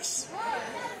focus.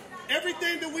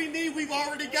 Everything that we need, we've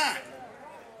already got.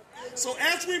 So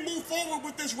as we move forward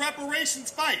with this reparations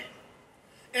fight,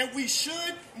 and we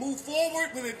should move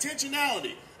forward with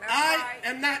intentionality. I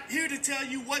am not here to tell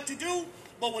you what to do,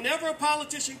 but whenever a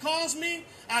politician calls me,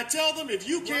 I tell them if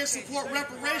you can't support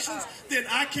reparations, then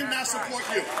I cannot support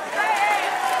you.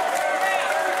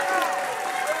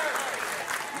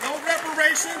 No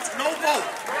reparations, no vote.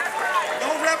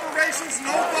 No reparations,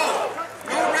 no vote.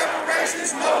 No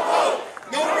reparations, no vote.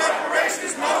 No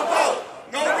reparations, no vote.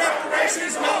 No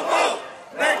reparations, no vote.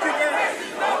 Thank you very much.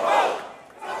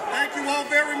 Thank you all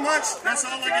very much. That's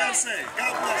all I gotta say.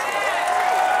 God bless you.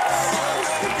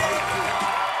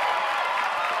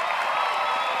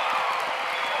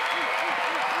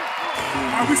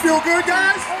 Are we still good,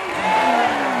 guys?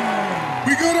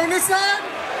 We good on this side?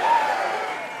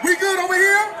 We good over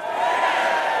here?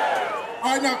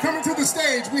 All right, now coming to the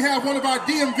stage, we have one of our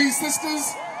DMV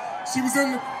sisters. She was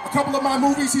in a couple of my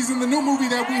movies. She's in the new movie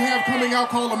that we have coming out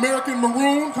called American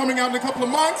Maroon, coming out in a couple of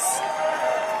months.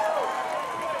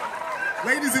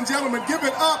 Ladies and gentlemen, give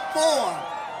it up for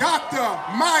Dr.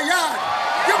 Mayad.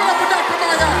 Give it up for Dr.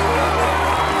 Mayad.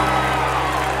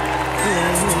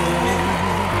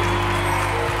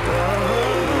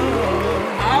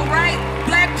 All right,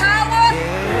 Black Power.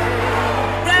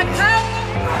 Black Power.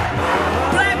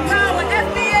 Black Power.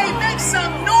 FBA, make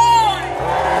some noise.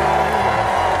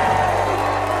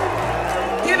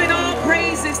 Giving all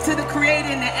praises to the Creator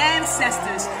and the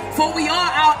ancestors, for we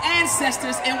are our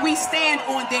ancestors and we stand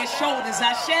on their shoulders.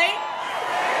 Ashe.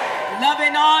 Love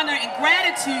and honor and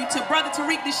gratitude to Brother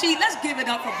Tariq Nasheed. Let's give it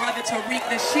up for Brother Tariq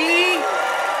Nasheed.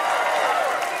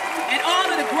 And all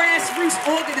of the grassroots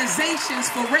organizations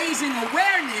for raising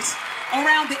awareness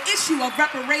around the issue of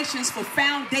reparations for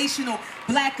foundational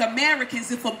Black Americans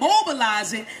and for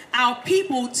mobilizing our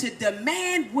people to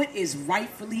demand what is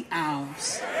rightfully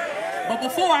ours. But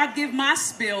before I give my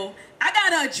spill, I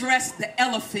gotta address the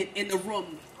elephant in the room.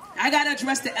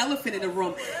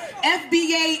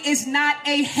 FBA is not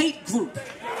a hate group.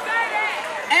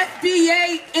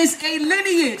 FBA is a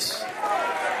lineage.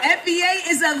 FBA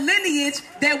is a lineage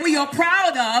that we are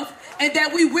proud of and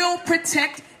that we will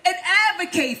protect and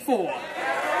advocate for.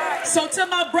 So to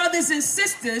my brothers and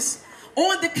sisters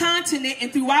on the continent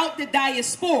and throughout the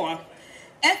diaspora,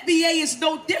 FBA is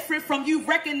no different from you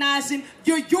recognizing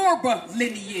your Yoruba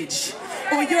lineage,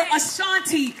 or your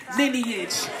Ashanti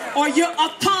lineage, or your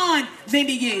Akan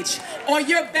lineage, or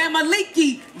your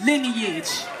Bamaliki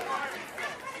lineage.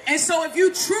 And so if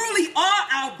you truly are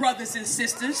our brothers and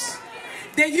sisters,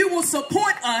 then you will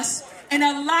support us and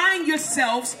align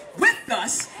yourselves with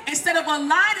us instead of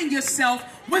aligning yourself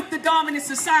with the dominant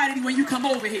society when you come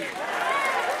over here.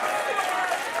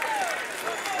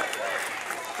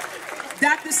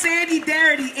 Dr. Sandy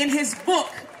Darity, in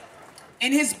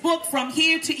his book From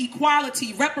Here to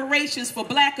Equality, Reparations for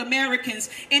Black Americans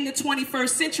in the 21st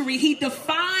Century, he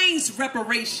defines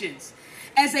reparations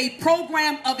as a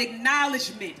program of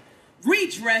acknowledgement,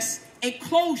 redress, and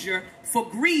closure for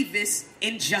grievous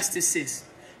injustices.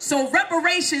 So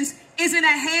reparations isn't a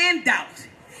handout.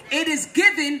 It is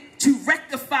given to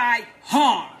rectify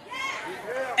harm.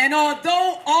 And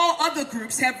although all other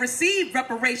groups have received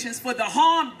reparations for the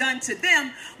harm done to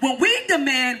them, when we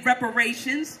demand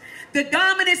reparations, the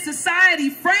dominant society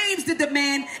frames the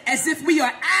demand as if we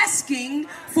are asking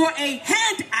for a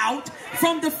handout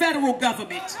from the federal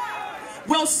government.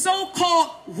 Well,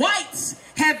 so-called whites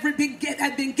have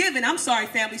been given, I'm sorry,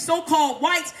 family, so-called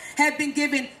whites have been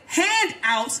given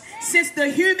handouts since the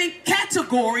human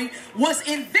category was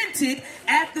invented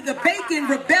after the Bacon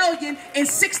Rebellion in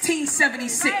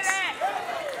 1676.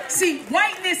 See,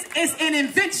 whiteness is an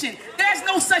invention. There's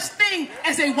no such thing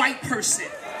as a white person.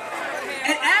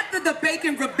 And after the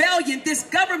Bacon Rebellion, this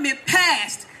government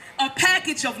passed a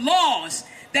package of laws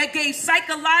that gave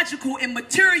psychological and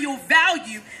material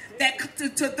value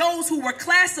to those who were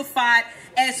classified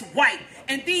as white.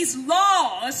 And these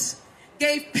laws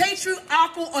gave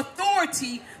patriarchal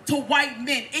authority to white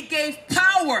men. It gave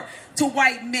power to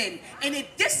white men. And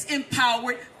it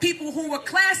disempowered people who were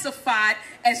classified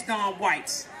as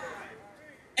non-whites.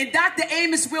 In Dr.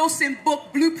 Amos Wilson's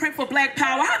book, Blueprint for Black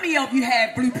Power, how many of you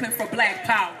have Blueprint for Black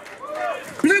Power?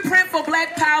 Blueprint for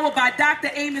Black Power by Dr.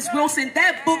 Amos Wilson.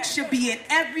 That book should be in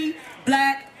every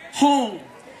black home.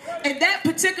 In that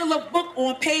particular book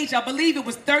on page, I believe it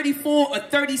was 34 or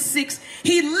 36,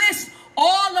 he lists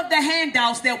all of the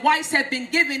handouts that whites have been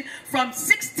given from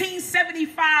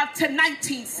 1675 to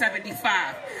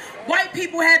 1975. White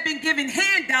people have been given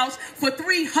handouts for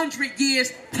 300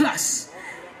 years plus.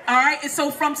 All right, and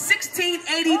so from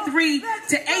 1683 to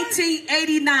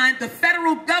 1889, the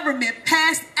federal government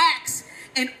passed acts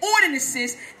and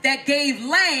ordinances that gave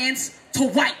lands to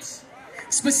whites.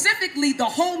 Specifically, the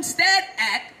Homestead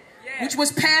Act, which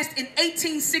was passed in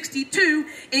 1862,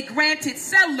 it granted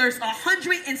settlers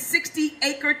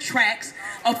 160-acre tracts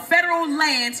of federal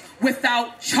lands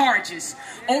without charges.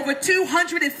 Over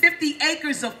 250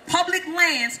 acres of public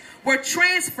lands were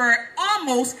transferred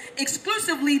almost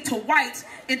exclusively to whites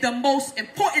in the most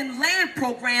important land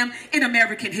program in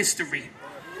American history.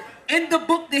 In the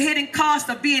book, The Hidden Cost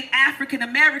of Being African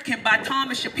American by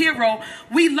Thomas Shapiro,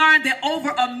 we learned that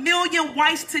over 1 million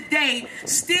whites today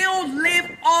still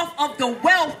live off of the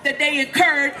wealth that they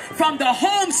incurred from the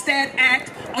Homestead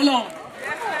Act alone.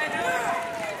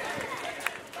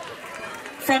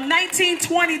 From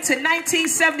 1920 to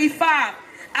 1975,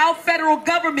 our federal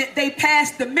government, they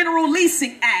passed the Mineral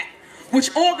Leasing Act, which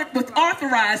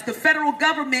authorized the federal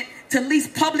government to lease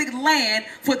public land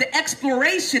for the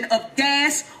exploration of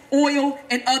gas, oil,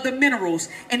 and other minerals.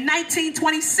 In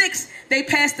 1926, they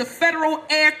passed the Federal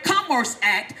Air Commerce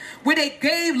Act, where they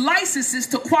gave licenses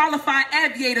to qualified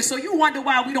aviators. So you wonder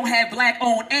why we don't have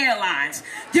black-owned airlines.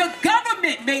 Your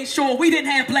government made sure we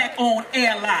didn't have black-owned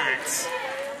airlines.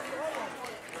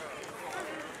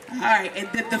 All right, and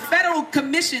the Federal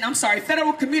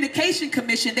Communication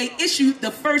Commission, they issued the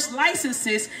first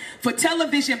licenses for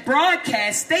television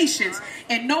broadcast stations,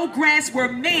 and no grants were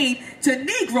made to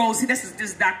Negroes. This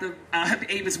is Dr.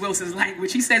 Amos Wilson's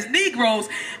language. He says Negroes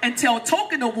until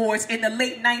token awards in the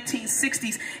late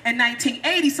 1960s and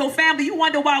 1980s. So family, you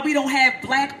wonder why we don't have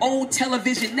black-owned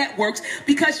television networks,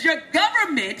 because your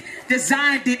government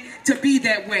designed it to be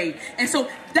that way. And so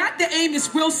Dr.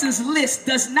 Amos Wilson's list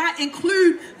does not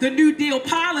include the New Deal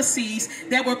policies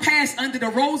that were passed under the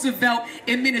Roosevelt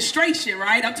administration,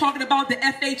 right? I'm talking about the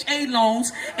FHA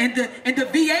loans and the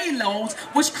VA loans,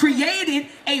 which created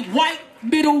a white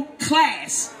middle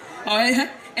class. All right?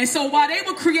 And so while they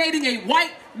were creating a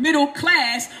white middle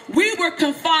class, we were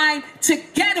confined to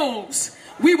ghettos.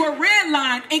 We were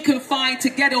redlined and confined to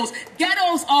ghettos.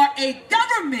 Ghettos are a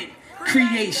government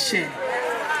creation.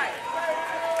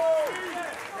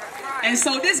 And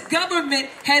so this government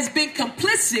has been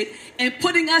complicit in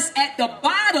putting us at the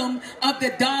bottom of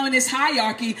the dominance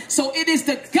hierarchy. So it is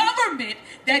the government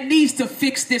that needs to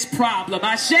fix this problem.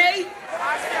 Ashe?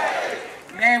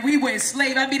 Man, we were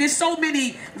enslaved. I mean, there's so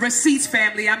many receipts,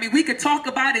 family. I mean, we could talk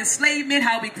about enslavement,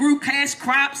 how we grew cash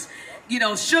crops, you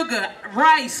know, sugar,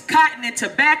 rice, cotton, and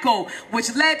tobacco,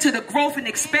 which led to the growth and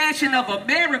expansion of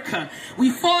America.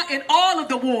 We fought in all of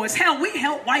the wars. Hell, we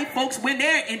helped white folks win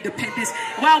their independence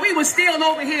while we were still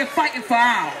over here fighting for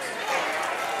ours.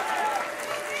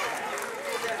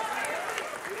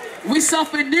 We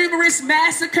suffered numerous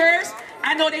massacres.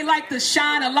 I know they like to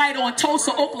shine a light on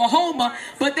Tulsa, Oklahoma,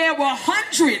 but there were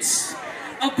hundreds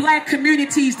of black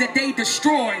communities that they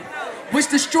destroyed, which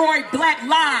destroyed black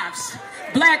lives,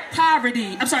 black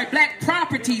properties,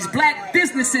 black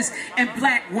businesses, and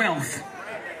black wealth.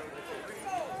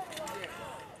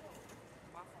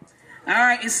 All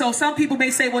right, and so some people may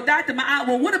say, well, Dr. Ma'at,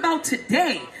 well, what about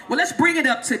today? Well, let's bring it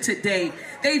up to today.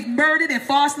 They've murdered and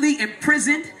falsely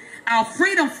imprisoned our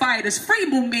freedom fighters, free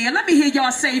movement. Let me hear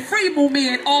y'all say free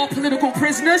movement, all political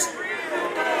prisoners.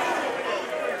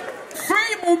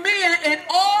 Mumia and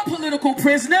all political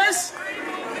prisoners.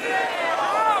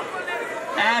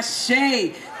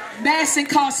 Ashe. Mass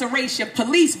incarceration,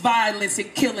 police violence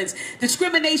and killings,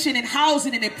 discrimination in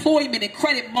housing and employment and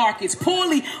credit markets,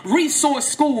 poorly resourced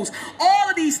schools. All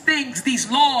of these things,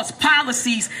 these laws,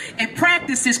 policies, and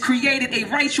practices created a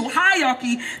racial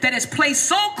hierarchy that has placed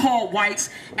so-called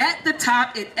whites at the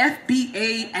top and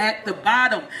FBA at the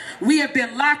bottom. We have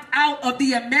been locked out of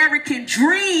the American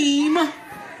dream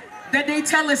that they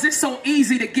tell us it's so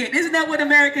easy to get. Isn't that what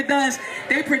America does?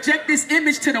 They project this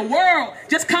image to the world.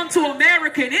 Just come to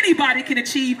America and anybody can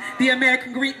achieve the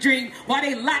American dream, while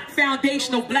they lock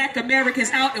foundational black Americans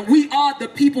out, and we are the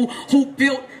people who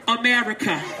built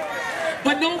America.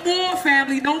 But no more,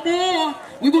 family, no more.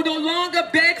 We will no longer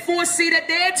beg for a seat at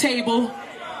their table.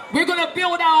 We're gonna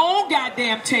build our own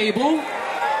goddamn table.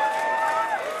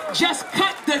 Just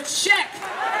cut the check.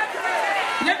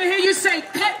 Let me hear you say,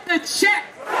 cut the check.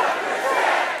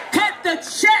 Cut the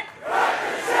check.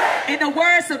 In the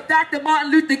words of Dr.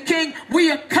 Martin Luther King, we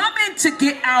are coming to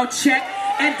get our check,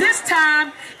 and this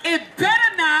time it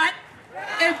better not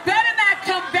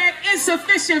come back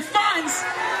insufficient funds.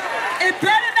 It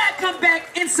better not come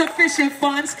back insufficient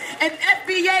funds. And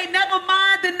FBA, never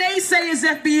mind the naysayers,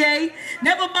 FBA,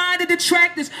 never mind the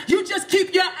detractors. You just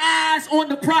keep your eyes on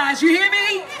the prize. You hear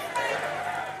me?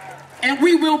 And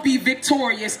we will be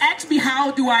victorious. Ask me,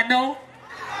 how do I know?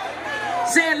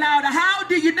 Say it louder. How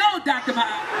do you know, Dr.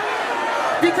 Martin?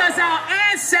 Because our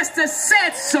ancestors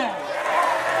said so.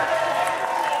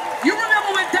 You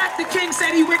remember when Dr. King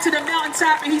said he went to the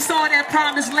mountaintop and he saw that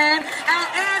promised land? Our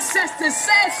ancestors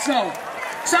said so.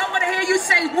 So I want to hear you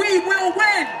say, we will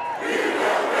win.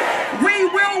 We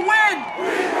will win.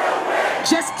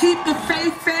 Just keep the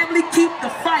faith, family. Keep the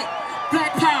fight.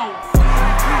 Black power.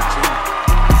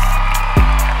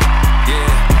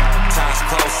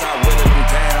 Close, I whittle them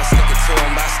down, stick it to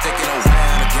them by sticking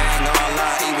around. The gang all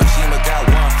out, Iwo Jima got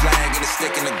one flag and it's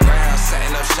sticking the ground,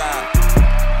 setting up shop.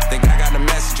 Think I got the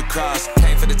message across,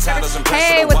 came for the titles and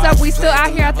Hey, what's up? We still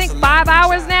out here, I think 5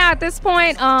 hours now at this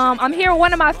point. I'm here with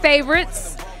one of my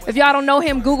favorites. If y'all don't know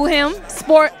him, Google him.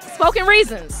 Spoken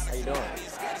Reasons. How you doing?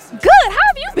 Good, how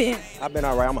have you been? I've been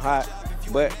all right, I'm hot,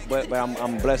 but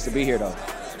I'm blessed to be here though.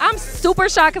 I'm super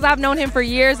shocked because I've known him for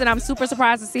years, and I'm super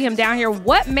surprised to see him down here.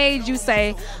 What made you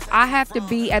say, I have to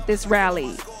be at this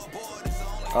rally?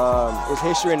 It's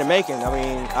history in the making. I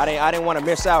mean, I didn't want to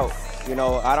miss out. You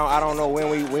know, I don't know when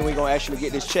we gonna actually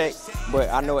get this check,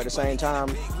 but I know at the same time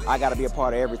I got to be a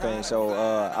part of everything. So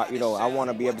I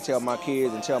want to be able to tell my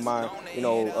kids and tell my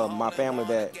my family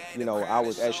that I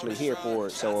was actually here for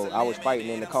it. So I was fighting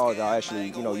in the cause. I actually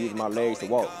using my legs to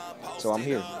walk. So I'm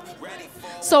here.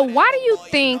 So why do you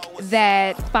think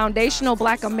that foundational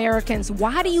black Americans,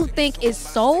 why do you think it's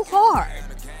so hard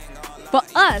for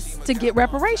us to get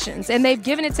reparations? And they've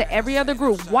given it to every other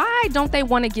group. Why don't they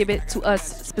want to give it to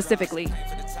us specifically?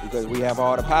 Because we have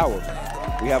all the power.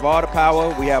 We have all the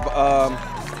power. We have,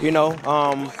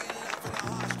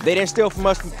 they didn't steal from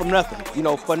us from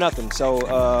nothing, for nothing.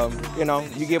 So,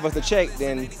 you give us the check,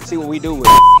 then see what we do with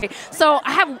it. So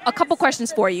I have a couple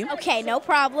questions for you. Okay, no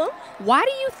problem. Why do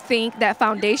you think that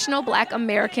foundational black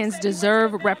Americans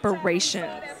deserve reparations?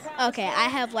 Okay, I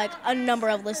have like a number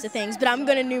of lists of things, but I'm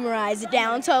going to numerize it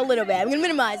down to a little bit. I'm going to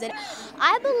minimize it.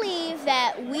 I believe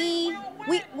that we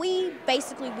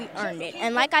basically earned it.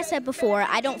 And like I said before,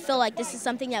 I don't feel like this is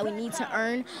something that we need to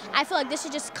earn. I feel like this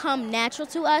should just come natural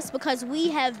to us because we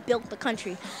have built the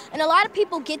country. And a lot of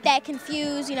people get that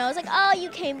confused. It's like, oh, you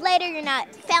came later, you're not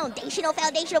foundational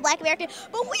black American.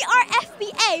 But we are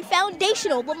FBA,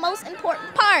 foundational, the most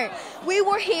important part. We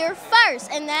were here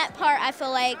first, and that part I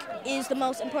feel like is the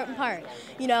most important part.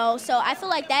 So I feel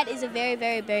like that is a very,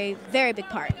 very, very, very big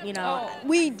part.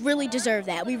 We really deserve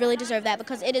that. We really deserve that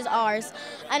because it is ours.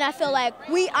 And I feel like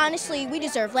we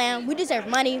deserve land, we deserve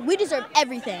money, we deserve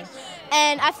everything.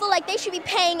 And I feel like they should be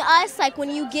paying us, like when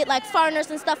you get like foreigners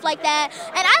and stuff like that.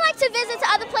 And I like to visit to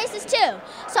other places too.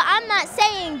 So I'm not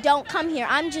saying don't come here,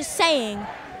 I'm just saying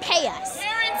pay us.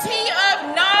 Guarantee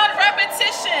of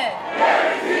non-repetition.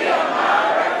 Guarantee of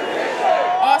non-repetition.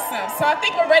 Awesome. So I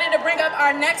think we're ready to bring up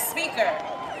our next speaker.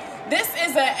 This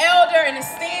is an elder, an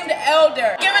esteemed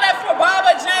elder. Give it up for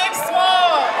Baba James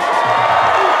Small.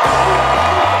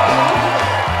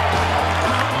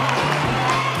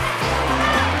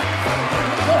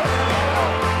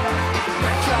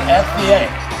 FBA,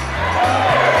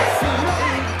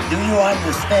 do you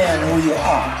understand who you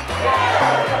are?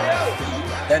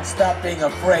 Then stop being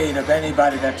afraid of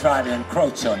anybody that try to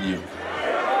encroach on you.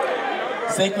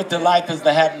 Secret to life is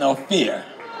to have no fear.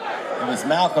 It was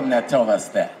Malcolm that told us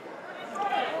that.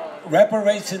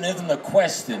 reparation isn't a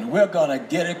question. We're going to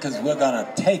get it because we're going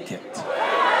to take it.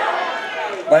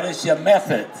 But it's your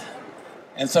method.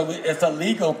 And so it's a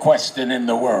legal question in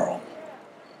the world.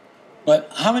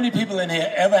 But how many people in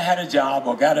here ever had a job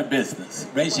or got a business?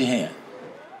 Raise your hand.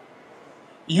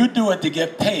 You do it to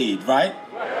get paid, right?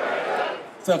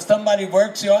 So if somebody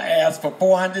works your ass for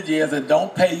 400 years and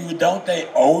don't pay you, don't they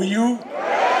owe you?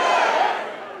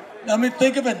 I mean,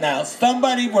 think of it now.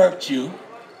 Somebody worked you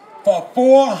for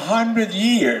 400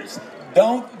 years.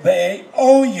 Don't they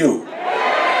owe you?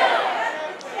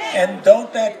 And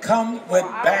don't that come with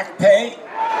back pay?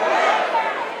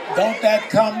 Don't that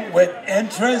come with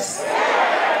interest?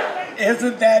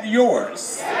 Isn't that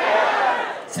yours?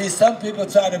 See, some people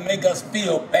try to make us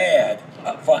feel bad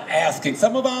for asking,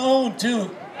 some of our own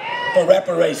too, for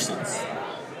reparations.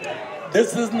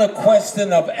 This isn't a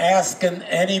question of asking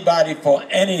anybody for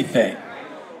anything.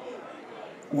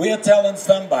 We're telling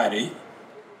somebody,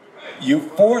 you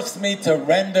forced me to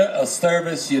render a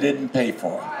service you didn't pay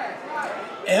for.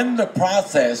 In the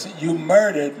process, you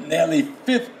murdered nearly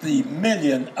 50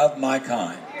 million of my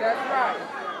kind. That's right.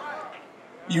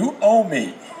 You owe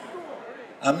me.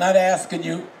 I'm not asking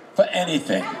you for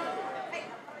anything.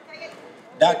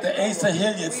 Dr. Asa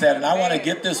Hilliard said, and I want to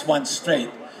get this one straight,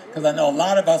 because I know a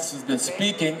lot of us have been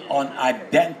speaking on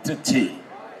identity.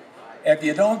 If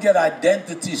you don't get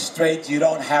identity straight, you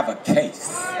don't have a case.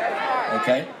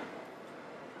 Okay?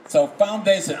 So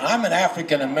foundation, I'm an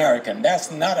African American.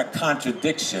 That's not a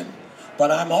contradiction.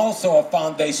 But I'm also a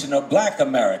foundational Black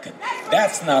American.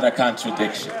 That's not a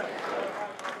contradiction.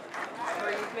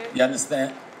 You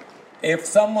understand? If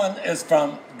someone is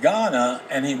from Ghana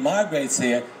and he migrates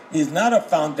here, he's not a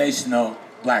foundational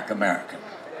Black American.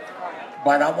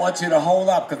 But I want you to hold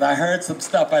up because I heard some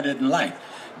stuff I didn't like.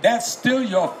 That's still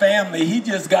your family. He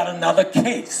just got another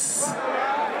case.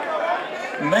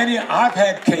 I've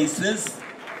had cases.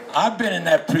 I've been in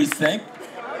that precinct.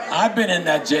 I've been in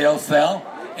that jail cell.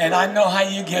 And I know how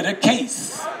you get a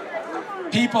case.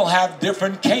 People have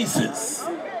different cases.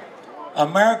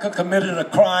 America committed a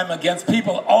crime against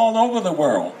people all over the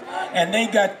world. And they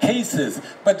got cases,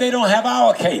 but they don't have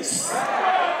our case.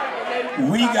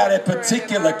 We got a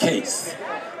particular case.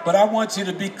 But I want you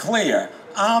to be clear.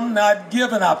 I'm not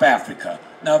giving up Africa.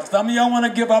 Now, if some of y'all want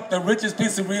to give up the richest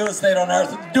piece of real estate on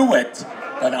earth, do it.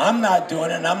 But I'm not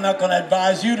doing it, and I'm not going to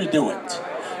advise you to do it.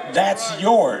 That's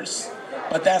yours.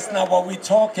 But that's not what we're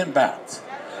talking about.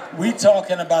 We're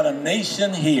talking about a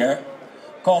nation here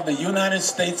called the United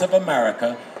States of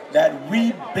America that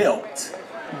we built.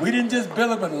 We didn't just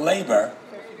build it with labor.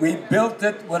 We built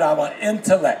it with our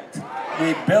intellect.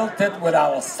 We built it with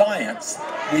our science.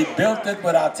 We built it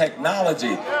with our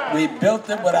technology. We built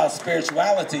it with our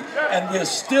spirituality. And we're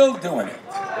still doing it.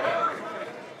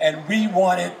 And we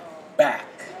want it back.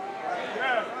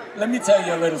 Let me tell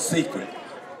you a little secret.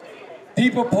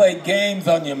 People play games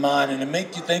on your mind and it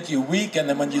make you think you're weak, and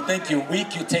then when you think you're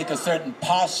weak, you take a certain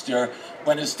posture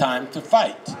when it's time to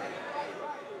fight.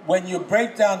 When you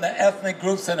break down the ethnic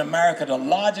groups in America, the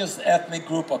largest ethnic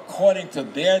group according to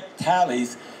their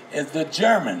tallies is the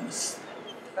Germans.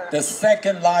 The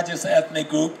second largest ethnic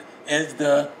group is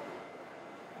the,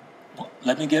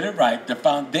 let me get it right, the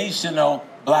foundational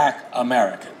Black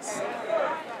Americans.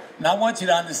 Now I want you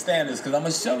to understand this because I'm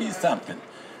going to show you something.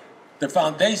 The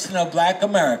foundational Black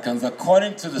Americans,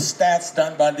 according to the stats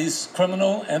done by this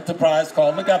criminal enterprise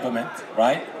called the government,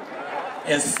 right,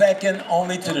 is second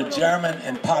only to the German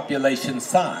in population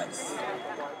size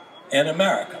in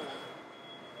America.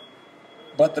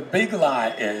 But the big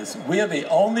lie is we're the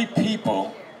only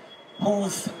people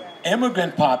whose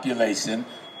immigrant population,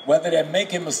 whether they're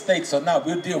making mistakes or not,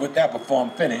 we'll deal with that before I'm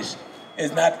finished,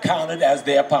 is not counted as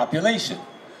their population.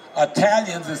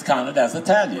 Italians is counted as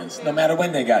Italians, no matter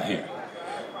when they got here.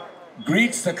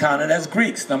 Greeks are counted as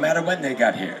Greeks, no matter when they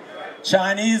got here.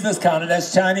 Chinese is counted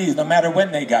as Chinese, no matter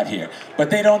when they got here. But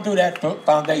they don't do that for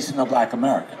foundational Black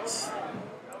Americans.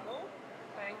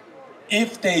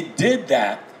 If they did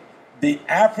that, the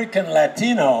African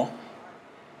Latino,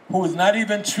 who is not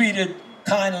even treated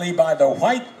kindly by the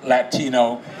white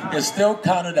Latino, is still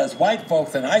counted as white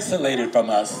folks and isolated from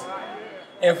us.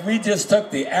 If we just took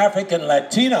the African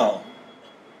Latino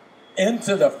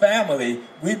into the family,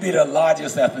 we'd be the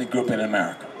largest ethnic group in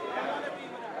America.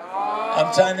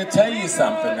 I'm trying to tell you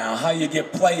something now, how you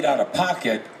get played out of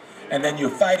pocket and then you're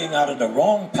fighting out of the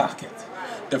wrong pocket.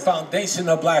 The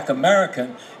foundational Black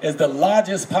American is the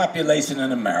largest population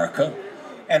in America.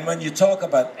 And when you talk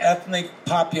about ethnic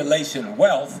population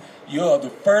wealth, you're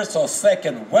the first or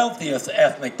second wealthiest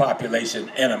ethnic population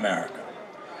in America.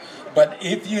 But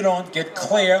if you don't get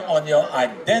clear on your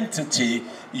identity,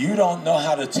 you don't know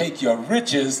how to take your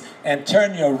riches and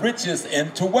turn your riches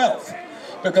into wealth.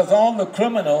 Because all the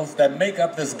criminals that make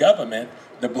up this government,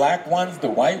 the black ones, the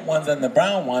white ones, and the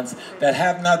brown ones that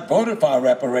have not voted for our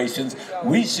reparations,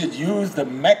 we should use the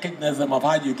mechanism of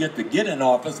how you get in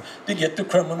office to get the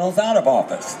criminals out of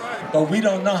office. But we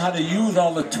don't know how to use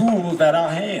all the tools at our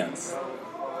hands.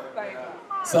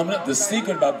 The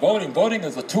secret about voting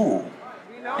is a tool.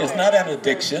 It's not an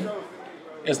addiction.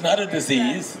 It's not a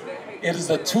disease. It is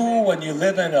a tool when you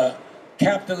live in a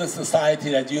capitalist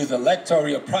society that uses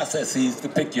electoral processes to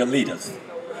pick your leaders.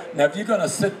 Now, if you're going to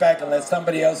sit back and let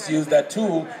somebody else use that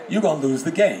tool, you're going to lose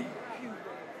the game.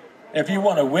 If you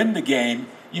want to win the game,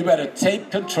 you better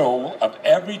take control of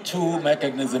every tool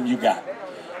mechanism you got.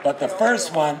 But the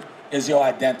first one is your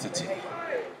identity.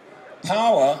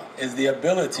 Power is the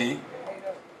ability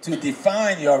to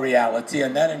define your reality,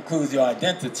 and that includes your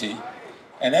identity,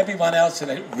 and everyone else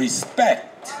should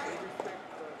respect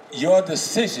your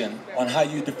decision on how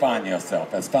you define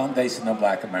yourself as foundational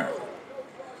Black American.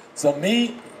 So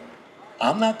me,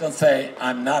 I'm not going to say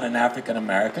I'm not an African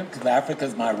American, because Africa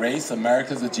is my race,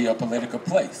 America is a geopolitical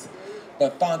place.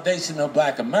 But foundational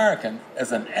Black American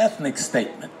is an ethnic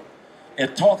statement.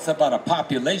 It talks about a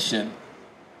population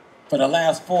for the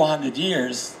last 400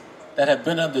 years that have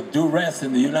been under duress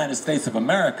in the United States of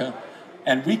America,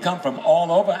 and we come from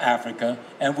all over Africa,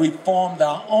 and we formed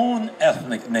our own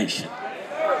ethnic nation.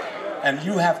 And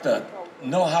you have to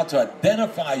know how to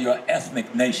identify your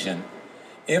ethnic nation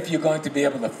if you're going to be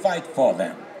able to fight for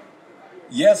them.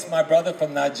 Yes, my brother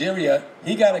from Nigeria,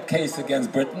 he got a case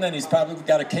against Britain, and he's probably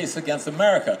got a case against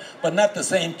America, but not the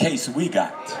same case we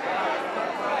got.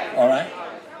 All right?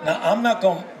 Now, I'm not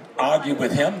going to argue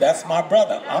with him. That's my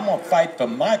brother. I'm going to fight for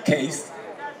my case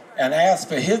and ask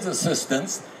for his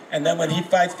assistance, and then when he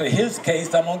fights for his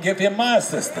case, I'm going to give him my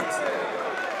assistance.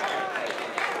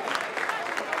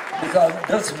 Because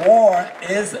this war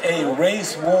is a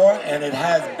race war, and it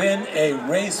has been a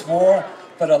race war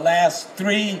for the last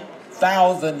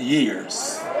 3,000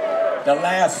 years. The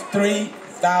last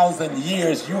 3,000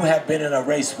 years you have been in a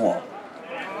race war.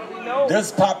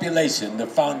 This population, the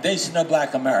foundational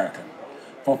Black American,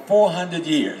 for 400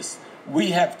 years,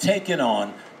 we have taken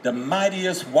on the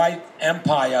mightiest white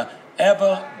empire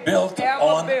ever built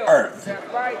on earth.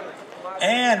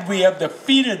 And we have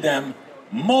defeated them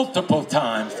multiple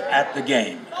times at the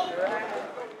game.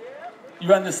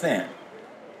 You understand?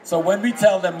 So when we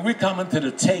tell them we're coming to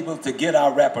the table to get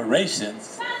our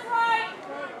reparations,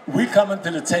 we're coming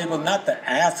to the table not to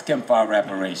ask him for our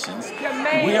reparations.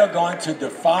 We are going to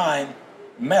define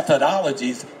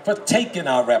methodologies for taking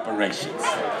our reparations.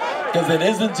 Because it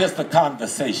isn't just a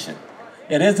conversation.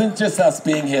 It isn't just us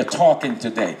being here talking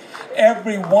today.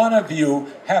 Every one of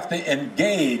you have to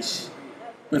engage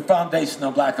with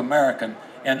Foundational Black American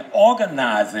and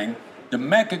organizing the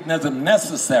mechanism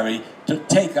necessary to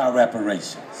take our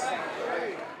reparations.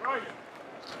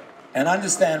 And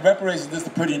understand, reparations is a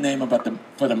pretty name about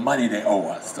for the money they owe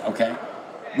us, okay?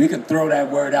 We can throw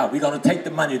that word out. We're going to take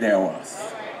the money they owe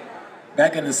us.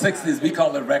 Back in the 60s, we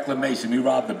called it reclamation. We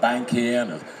robbed a bank here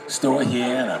and a store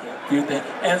here and a few things.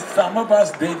 And some of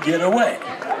us did get away.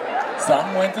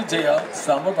 Some went to jail.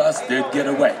 Some of us did get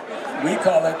away. We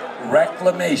call it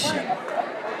reclamation.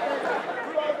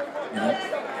 You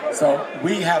know? So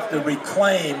we have to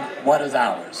reclaim what is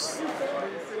ours.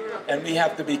 And we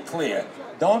have to be clear.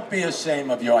 Don't be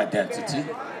ashamed of your identity.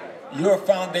 You're a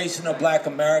foundational Black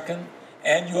American,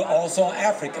 and you're also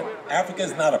African. Africa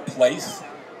is not a place.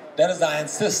 That is our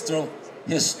ancestral,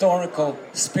 historical,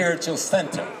 spiritual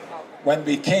center. When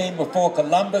we came before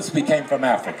Columbus, we came from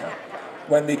Africa.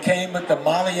 When we came with the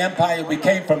Mali Empire, we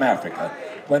came from Africa.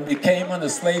 When we came on the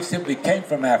slave ship, we came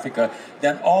from Africa.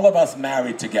 Then all of us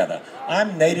married together.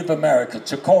 I'm Native American,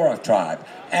 Chicora tribe,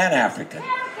 and African.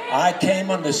 I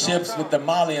came on the ships with the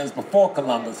Malians before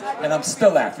Columbus, and I'm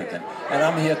still African, and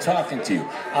I'm here talking to you.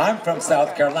 I'm from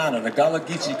South Carolina, the Gullah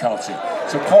Geechee culture,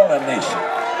 Chicora Nation.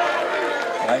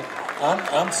 Right?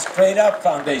 I'm straight up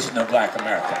foundational Black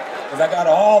American, because I got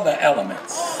all the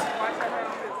elements.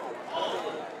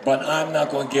 But I'm not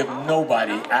going to give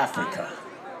nobody Africa.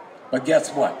 But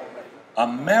guess what?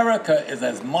 America is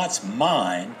as much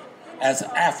mine as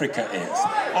Africa is.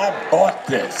 I bought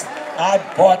this. I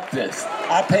bought this.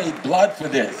 I paid blood for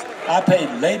this. I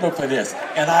paid labor for this.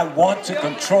 And I want to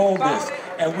control this.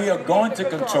 And we are going to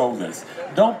control this.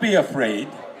 Don't be afraid.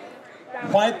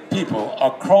 White people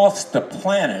across the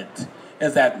planet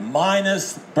is at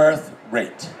minus birth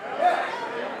rate.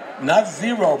 Not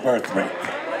zero birth rate.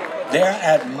 They're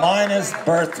at minus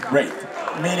birth rate,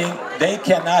 meaning they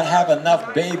cannot have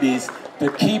enough babies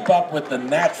to keep up with the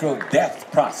natural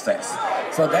death process.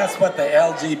 So that's what the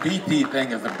LGBT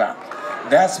thing is about.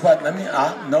 That's what,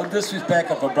 no disrespect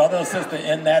if a brother or sister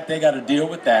in that, they got to deal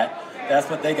with that. That's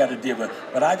what they got to deal with.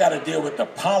 But I got to deal with the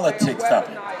politics of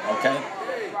it, okay?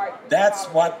 That's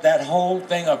what that whole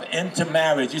thing of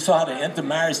intermarriage, you saw how the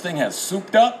intermarriage thing has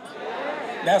souped up?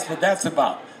 That's what that's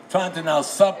about. Trying to now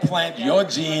supplant your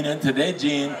gene into their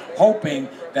gene, hoping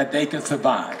that they can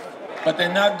survive. But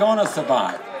they're not going to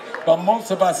survive. But most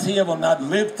of us here will not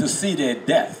live to see their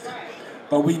death.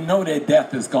 But we know their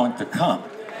death is going to come.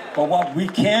 But what we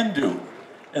can do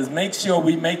is make sure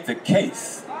we make the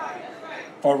case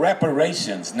for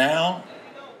reparations now.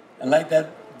 And like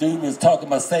that dude was talking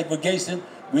about segregation,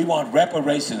 we want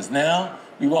reparations now.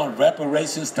 We want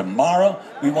reparations tomorrow.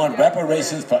 We want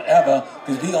reparations forever,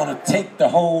 because we're going to take the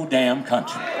whole damn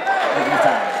country.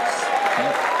 Okay?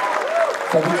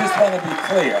 So we just want to be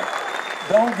clear.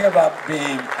 Don't give up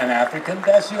being an African.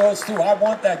 That's yours too. I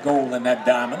want that gold and that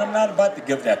diamond. I'm not about to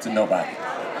give that to nobody.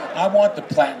 I want the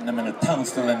platinum and the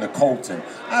tungsten and the coltan.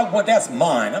 That's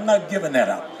mine. I'm not giving that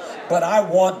up. But I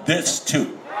want this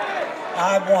too.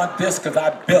 I want this because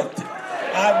I built it.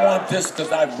 I want this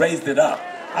because I raised it up.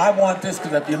 I want this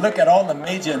because if you look at all the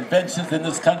major inventions in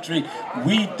this country,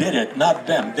 we did it, not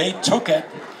them. They took it,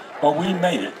 but we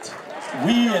made it.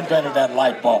 We invented that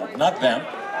light bulb, not them.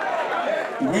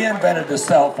 We invented the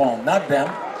cell phone, not them.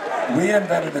 We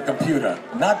invented the computer,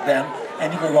 not them.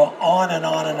 And you can go on and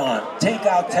on and on. Take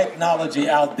our technology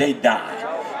out, they die.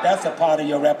 That's a part of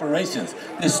your reparations.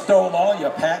 They stole all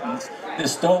your patents. They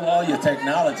stole all your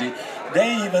technology.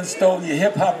 They even stole your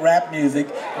hip-hop rap music,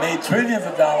 made trillions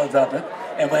of dollars of it.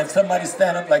 And when somebody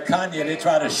stand up like Kanye, they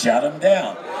try to shut him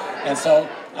down. And so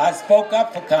I spoke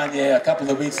up for Kanye a couple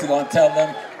of weeks ago and tell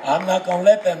them, I'm not going to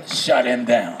let them shut him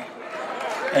down.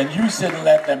 And you shouldn't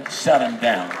let them shut him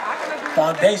down.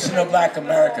 Foundation of Black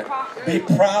America, be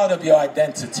proud of your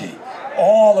identity,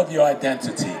 all of your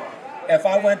identity. If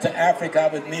I went to Africa, I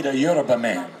would meet a Yoruba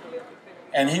man,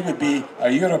 and he would be a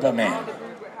Yoruba man,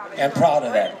 and proud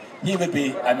of that. He would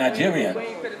be a Nigerian,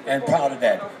 and proud of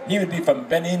that. He would be from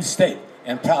Benin State,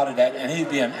 and proud of that, and he'd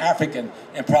be an African,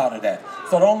 and proud of that.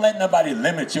 So don't let nobody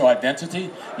limit your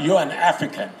identity. You're an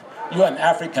African. You're an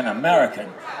African American.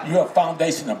 You're a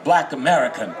foundation of Black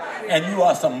American, and you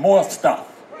are some more stuff.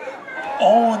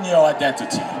 Own your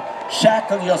identity.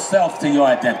 Shackle yourself to your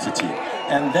identity.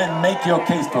 And then make your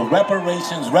case for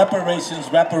reparations, reparations,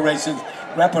 reparations,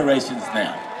 reparations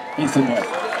now. Peace and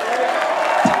blessings.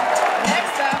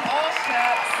 Next up, all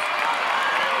shucks.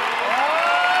 All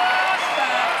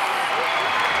shucks.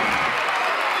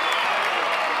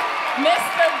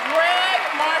 Mr. Greg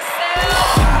Marcel.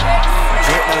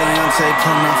 Drip Eliante,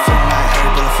 putting up feeling like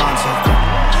Harry Belafonte.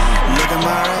 Look at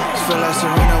my racks, feel like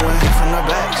Serena went hit from the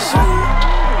back.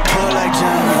 Pull like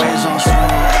John, waves on swing,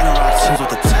 and a rock teams with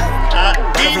the tap.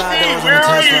 DC, where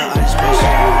are you?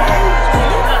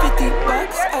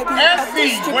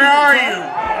 SC, where are you?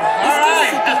 All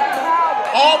right.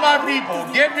 All my people,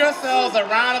 give yourselves a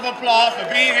round of applause for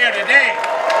being here today.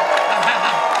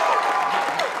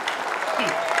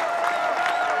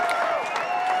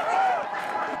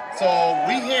 So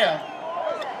we here,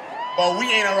 but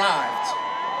we ain't arrived.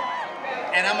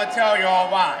 And I'm gonna tell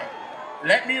y'all why.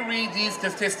 Let me read these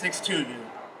statistics to you.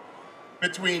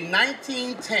 Between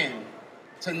 1910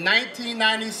 to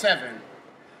 1997,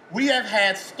 we have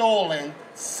had stolen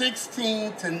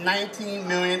 16 to 19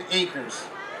 million acres.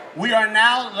 We are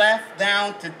now left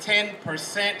down to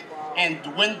 10% and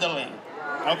dwindling,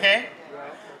 okay?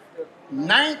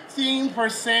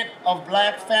 19% of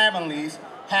Black families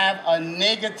have a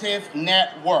negative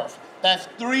net worth. That's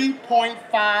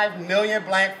 3.5 million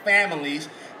Black families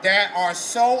that are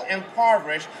so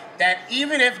impoverished that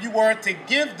even if you were to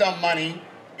give them money,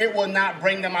 it will not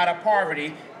bring them out of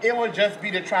poverty. It will just be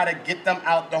to try to get them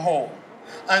out the hole.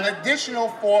 An additional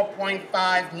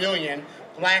 4.5 million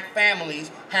Black families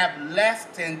have less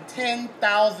than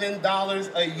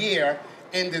 $10,000 a year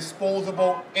in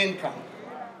disposable income,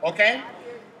 okay?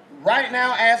 Right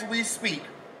now, as we speak,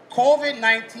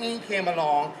 COVID-19 came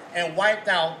along and wiped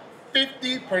out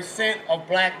 50% of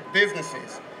Black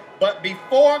businesses. But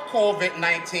before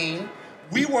COVID-19,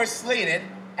 we were slated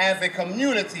as a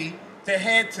community to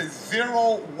head to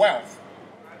zero wealth.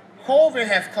 COVID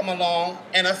has come along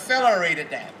and accelerated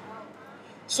that.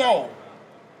 So,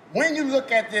 when you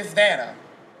look at this data,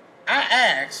 I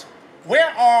ask, where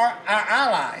are our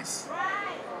allies?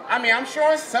 I mean, I'm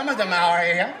sure some of them are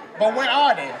here, but where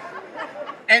are they?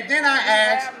 And then I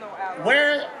ask,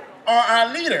 where are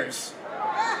our leaders?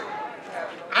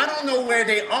 I don't know where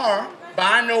they are, but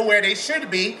I know where they should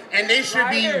be, and they should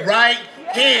be right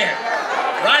here.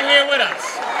 Right here with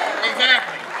us.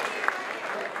 Exactly.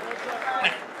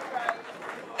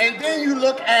 And then you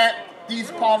look at these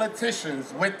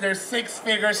politicians with their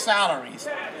six-figure salaries.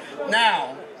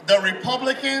 Now, the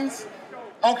Republicans,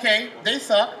 okay, they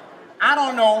suck. I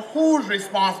don't know who's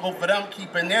responsible for them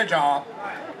keeping their job,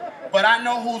 but I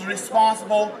know who's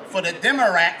responsible for the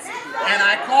Democrats, and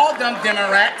I call them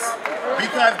Democrats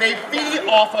because they feed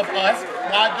off of us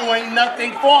while doing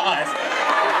nothing for us.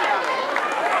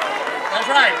 That's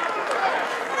right.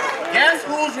 Guess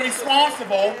who's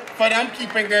responsible for them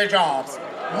keeping their jobs?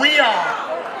 We are.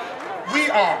 We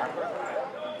are.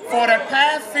 For the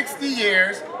past 60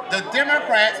 years, the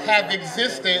Democrats have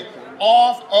existed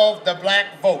off of the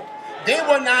black vote. They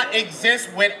will not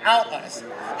exist without us.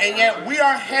 And yet we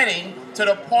are heading to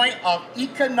the point of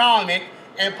economic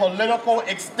and political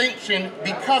extinction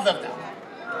because of them.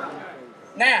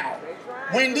 Now,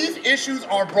 when these issues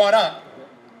are brought up,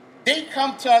 they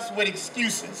come to us with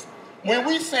excuses. When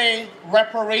we say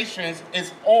reparations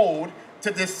is owed to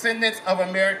descendants of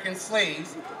American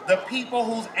slaves, the people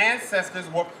whose ancestors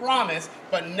were promised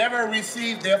but never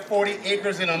received their 40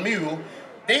 acres and a mule,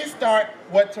 they start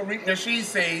what Tariq Nasheed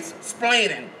says,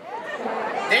 splaining.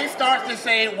 They start to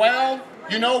say, well,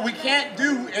 you know, we can't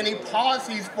do any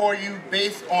policies for you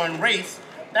based on race.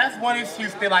 That's one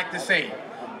excuse they like to say.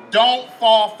 Don't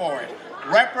fall for it.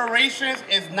 Reparations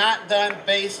is not done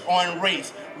based on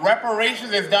race.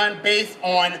 Reparations is done based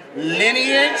on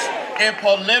lineage and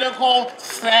political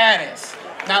status.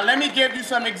 Now let me give you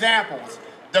some examples.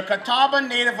 The Catawba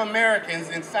Native Americans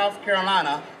in South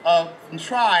Carolina, a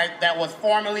tribe that was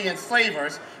formerly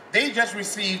enslavers, they just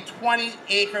received 20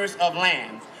 acres of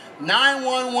land.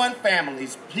 911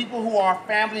 families, people who are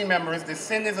family members,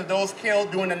 descendants of those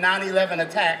killed during the 9/11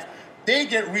 attacks, they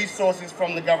get resources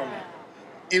from the government.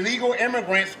 Illegal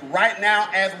immigrants, right now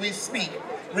as we speak,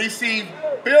 receive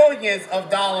billions of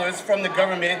dollars from the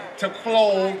government to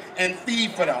clothe and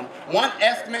feed for them. One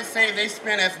estimate says they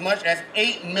spend as much as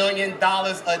 $8 million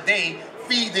a day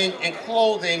feeding and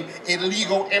clothing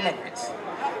illegal immigrants.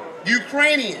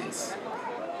 Ukrainians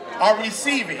have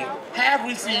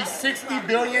received $60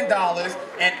 billion,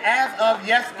 and as of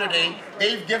yesterday,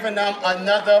 they've given them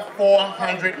another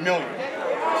 $400 million.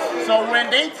 So when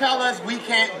they tell us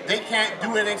they can't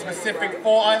do anything specific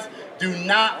for us, do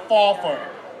not fall for it.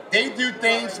 They do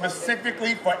things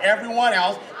specifically for everyone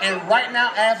else, and right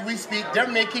now as we speak, they're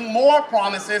making more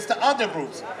promises to other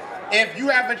groups. If you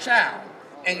have a child,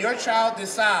 and your child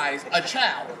decides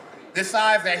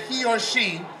that he or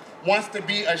she wants to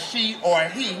be a she or a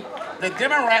he, the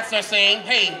Democrats are saying,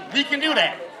 hey, we can do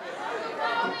that.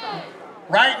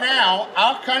 Right now,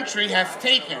 our country has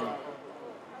taken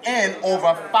in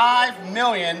over 5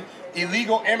 million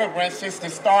illegal immigrants since the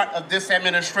start of this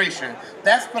administration.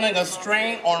 That's putting a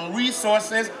strain on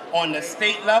resources on the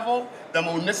state level, the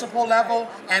municipal level,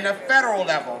 and the federal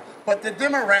level. But the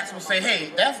Democrats will say,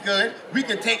 hey, that's good, we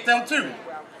can take them too.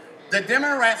 The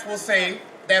Democrats will say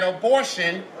that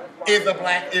abortion is a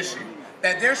black issue,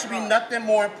 that there should be nothing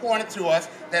more important to us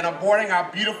than aborting our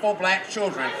beautiful black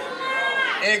children.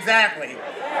 Exactly.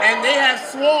 And they have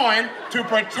sworn to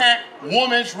protect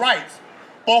women's rights.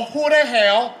 But who the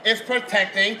hell is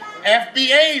protecting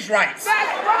FBA's rights?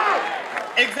 That's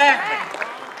right. Exactly.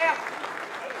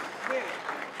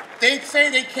 They say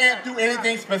they can't do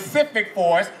anything specific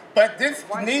for us, but this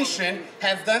nation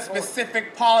has done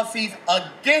specific policies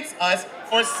against us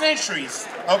for centuries,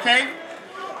 okay?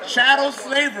 Chattel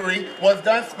slavery was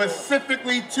done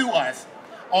specifically to us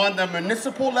on the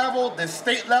municipal level, the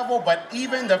state level, but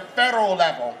even the federal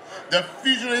level. The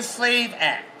Fugitive Slave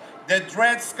Act, the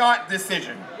Dred Scott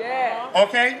decision,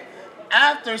 okay?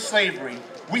 After slavery,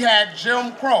 we had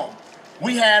Jim Crow,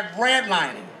 we had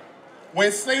redlining.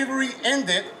 When slavery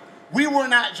ended, we were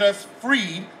not just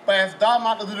freed, but as Dr.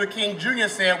 Martin Luther King Jr.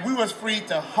 said, we was freed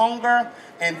to hunger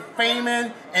and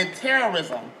famine and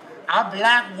terrorism. Our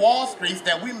black Wall Streets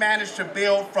that we managed to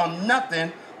build from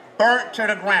nothing burnt to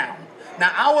the ground.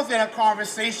 Now, I was in a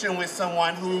conversation with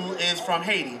someone who is from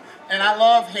Haiti, and I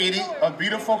love Haiti, a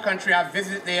beautiful country. I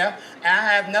visited there, and I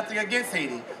have nothing against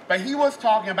Haiti. But he was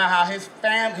talking about how his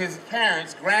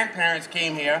parents, grandparents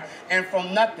came here, and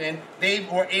from nothing, they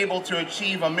were able to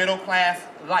achieve a middle-class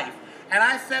life. And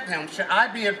I said to him, should I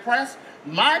be impressed?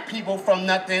 My people from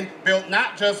nothing built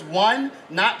not just one,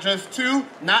 not just two,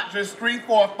 not just 3,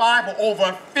 4, 5, but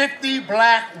over 50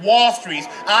 black Wall Streets.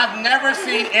 I've never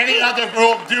seen any other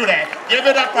group do that. Give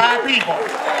it up for our people.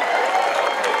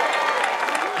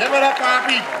 Give it up for our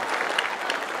people.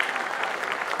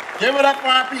 Give it up for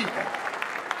our people.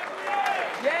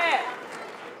 Yeah.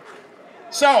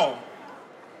 So,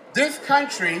 this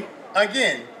country,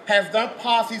 again, has done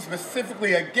policies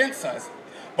specifically against us.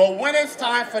 But when it's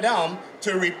time for them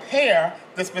to repair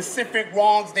the specific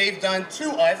wrongs they've done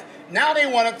to us, now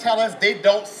they want to tell us they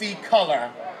don't see color.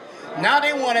 Now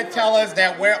they want to tell us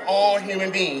that we're all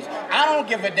human beings. I don't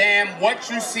give a damn what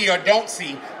you see or don't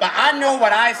see, but I know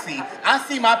what I see. I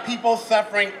see my people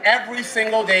suffering every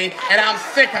single day, and I'm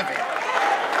sick of it.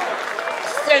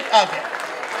 Sick of it.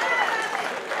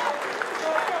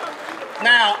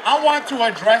 Now, I want to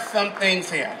address some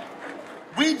things here.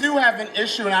 We do have an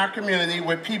issue in our community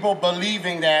with people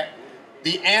believing that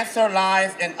the answer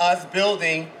lies in us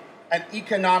building an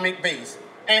economic base.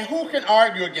 And who can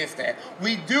argue against that?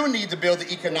 We do need to build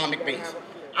the economic base.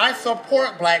 I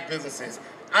support black businesses.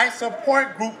 I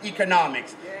support group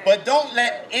economics. But don't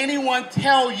let anyone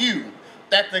tell you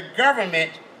that the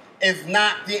government is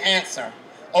not the answer,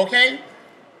 okay?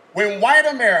 When white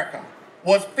America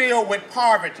was filled with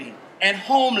poverty and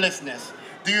homelessness,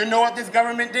 do you know what this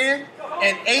government did?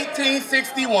 In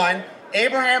 1861,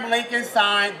 Abraham Lincoln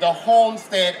signed the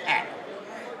Homestead Act.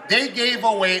 They gave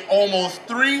away almost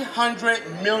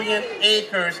 300 million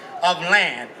acres of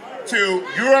land to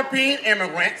European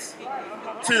immigrants,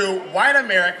 to white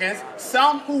Americans,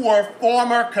 some who were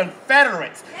former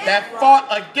Confederates that fought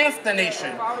against the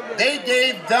nation. They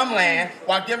gave them land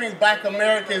while giving black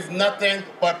Americans nothing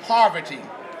but poverty,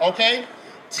 okay?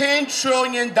 $10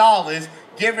 trillion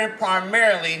given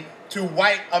primarily to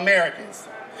white Americans.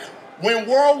 When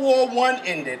World War I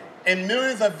ended and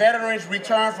millions of veterans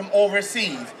returned from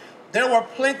overseas, there were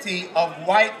plenty of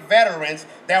white veterans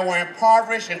that were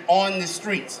impoverished and on the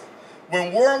streets.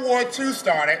 When World War II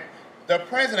started, the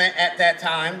president at that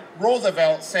time,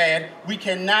 Roosevelt, said, we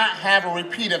cannot have a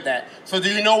repeat of that. So do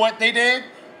you know what they did?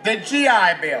 The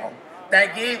GI Bill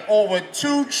that gave over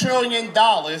 $2 trillion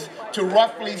to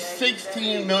roughly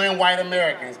 16 million white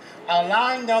Americans,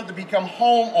 allowing them to become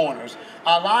homeowners,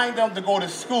 allowing them to go to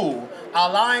school,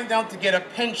 allowing them to get a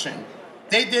pension.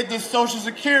 They did the Social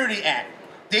Security Act.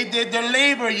 They did the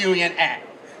Labor Union Act.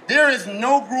 There is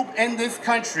no group in this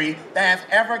country that has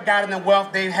ever gotten the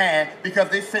wealth they've had because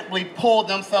they simply pulled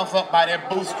themselves up by their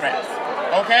bootstraps,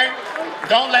 okay?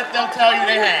 Don't let them tell you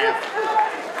they have.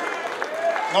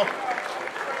 No.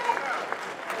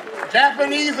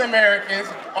 Japanese Americans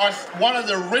are one of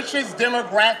the richest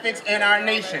demographics in our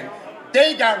nation.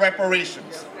 They got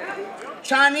reparations.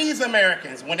 Chinese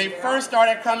Americans, when they first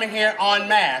started coming here en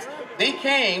masse, they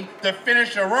came to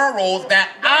finish the railroads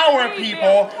that our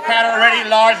people had already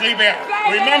largely built.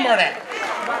 Remember that.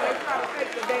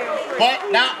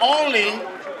 But not only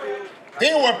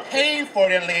they were paid for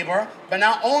their labor, but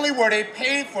not only were they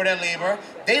paid for their labor,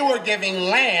 they were giving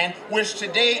land, which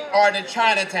today are the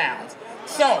Chinatowns.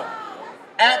 So,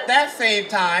 at that same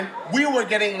time, we were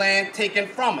getting land taken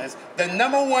from us. The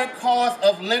number one cause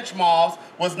of lynch mobs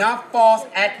was not false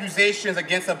accusations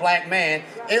against a black man,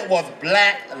 it was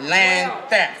black land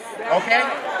theft, okay?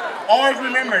 Always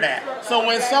remember that. So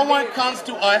when someone comes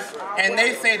to us and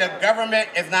they say the government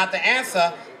is not the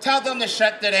answer, tell them to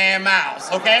shut their damn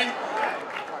mouths, okay?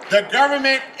 The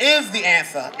government is the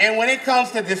answer. And when it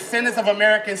comes to descendants of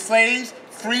American slaves,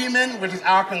 freemen, which is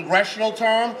our congressional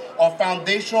term, or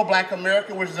foundational black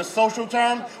American, which is a social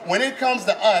term, when it comes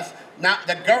to us, now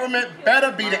the government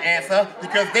better be the answer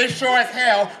because they sure as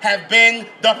hell have been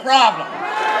the problem.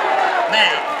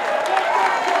 Now,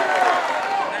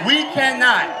 we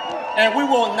cannot and we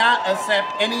will not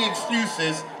accept any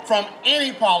excuses from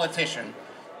any politician.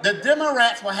 The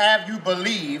Democrats will have you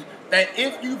believe that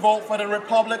if you vote for the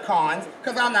Republicans,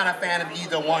 because I'm not a fan of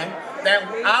either one, that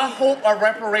our hope of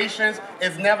reparations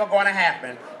is never going to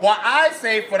happen. Well, I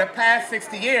say for the past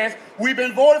 60 years, we've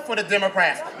been voting for the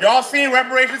Democrats. Y'all seen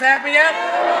reparations happen yet?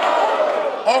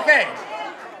 Okay.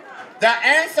 The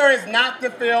answer is not to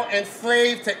feel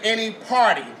enslaved to any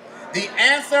party. The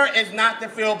answer is not to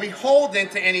feel beholden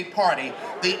to any party.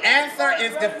 The answer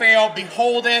is to feel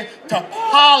beholden to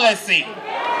policy.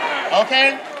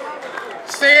 Okay?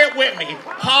 Say it with me.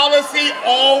 Policy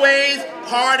always,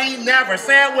 party never.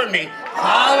 Say it with me.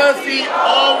 Policy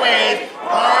always,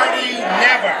 party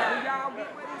never.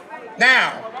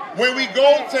 Now, when we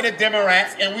go to the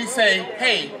Democrats and we say,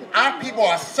 hey, our people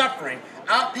are suffering,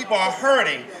 our people are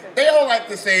hurting, they all like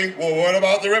to say, well, what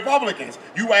about the Republicans?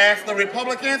 You ask the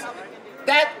Republicans?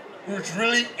 That was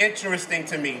really interesting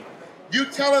to me. You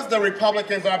tell us the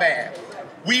Republicans are bad.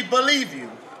 We believe you.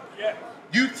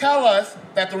 You tell us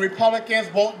that the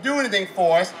Republicans won't do anything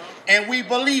for us, and we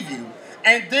believe you.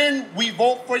 And then we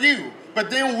vote for you. But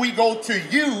then when we go to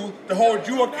you to hold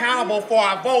you accountable for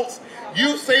our votes,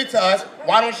 you say to us,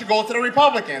 why don't you go to the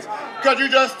Republicans? Because you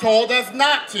just told us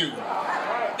not to.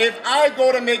 If I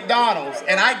go to McDonald's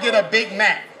and I get a Big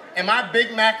Mac, and my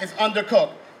Big Mac is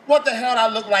undercooked, what the hell I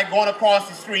look like going across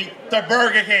the street to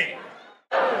Burger King?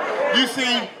 You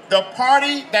see, the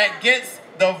party that gets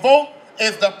the vote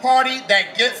is the party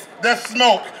that gets the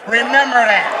smoke. Remember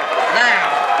that.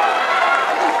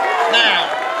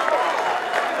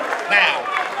 Now.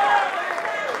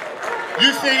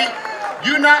 You see,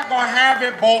 you're not going to have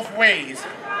it both ways.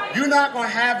 You're not going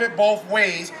to have it both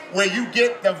ways where you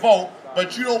get the vote,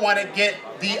 but you don't want to get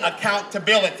the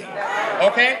accountability.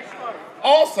 Okay?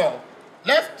 Also,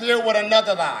 let's deal with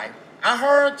another lie. I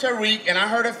heard Tariq and I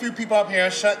heard a few people up here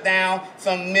shut down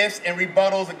some myths and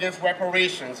rebuttals against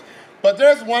reparations. But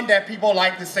there's one that people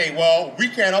like to say, well, we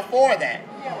can't afford that.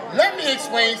 Let me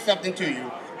explain something to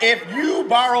you. If you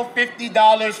borrow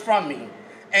 $50 from me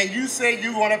and you say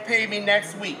you're going to pay me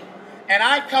next week, and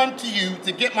I come to you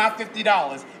to get my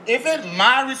 $50, is it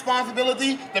my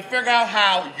responsibility to figure out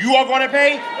how you are going to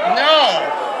pay? No.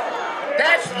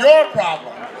 That's your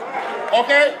problem.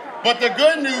 Okay? But the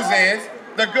good news is,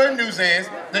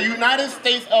 the United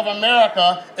States of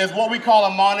America is what we call a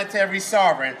monetary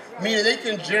sovereign, meaning they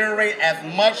can generate as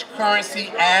much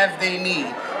currency as they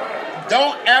need.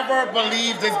 Don't ever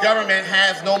believe this government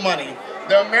has no money.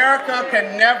 The America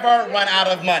can never run out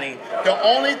of money. The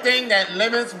only thing that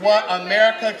limits what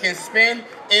America can spend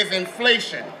is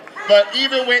inflation. But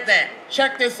even with that,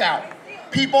 check this out.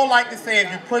 People like to say if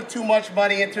you put too much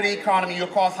money into the economy, you'll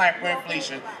cause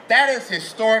hyperinflation. That is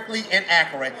historically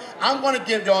inaccurate. I'm going to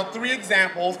give y'all 3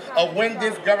 examples of when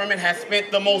this government has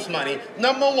spent the most money.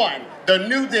 Number 1, the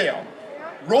New Deal.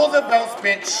 Roosevelt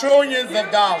spent trillions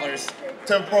of dollars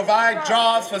to provide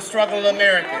jobs for struggling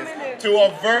Americans, to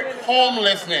avert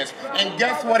homelessness. And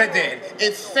guess what it did?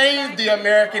 It saved the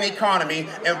American economy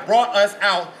and brought us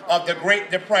out of the Great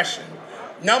Depression.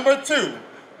 Number 2,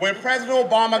 when President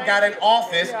Obama got in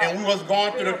office and we was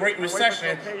going through the Great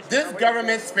Recession, this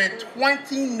government spent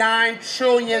 $29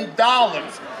 trillion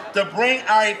to bring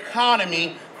our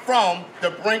economy from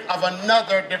the brink of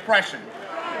another depression.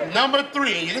 Number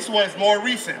 3, this was more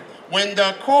recent, when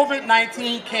the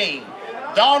COVID-19 came,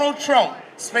 Donald Trump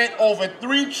spent over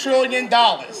 $3 trillion.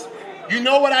 You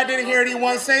know what I didn't hear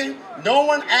anyone say? No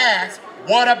one asked,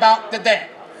 what about the debt?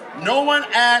 No one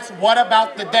asked what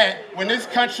about the debt when this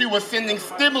country was sending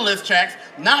stimulus checks,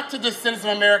 not to descendants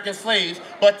of American slaves,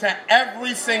 but to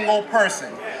every single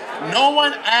person. No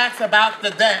one asked about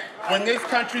the debt when this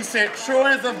country sent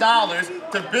trillions of dollars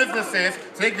to businesses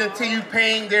so they continue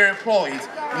paying their employees.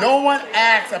 No one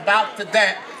asked about the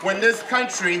debt when this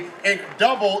country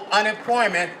doubled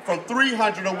unemployment from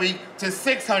 300 a week to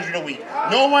 600 a week.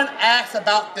 No one asks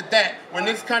about the debt when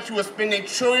this country was spending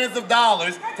trillions of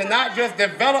dollars to not just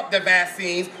develop the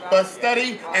vaccines, but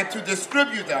study and to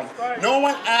distribute them. No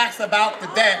one asks about the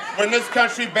debt when this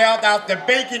country bailed out the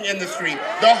banking industry,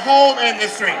 the home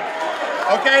industry,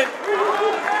 okay?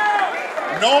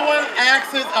 No one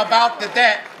asks about the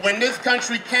debt when this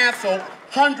country canceled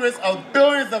hundreds of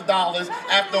billions of dollars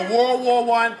after World War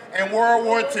I and World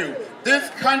War II. This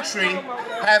country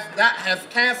has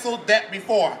canceled debt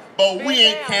before, but we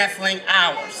ain't canceling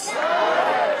ours.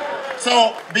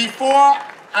 So before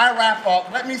I wrap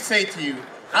up, let me say to you,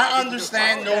 I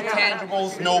understand no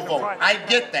tangibles, no vote. I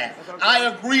get that. I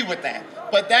agree with that.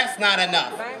 But that's not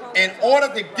enough. In order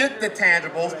to get the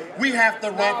tangibles, we have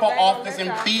to run for office and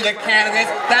be the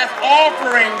candidates that's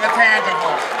offering the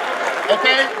tangibles.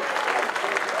 Okay?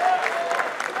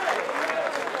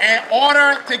 In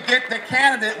order to get the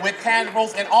candidate with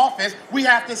tangibles in office, we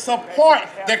have to support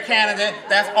the candidate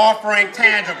that's offering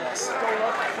tangibles.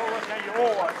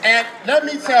 And let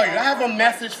me tell you, I have a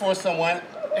message for someone.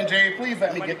 And Jerry, please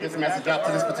let me get this message out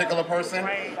to this particular person.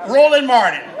 Roland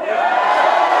Martin.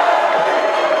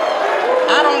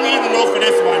 I don't need to know for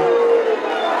this one.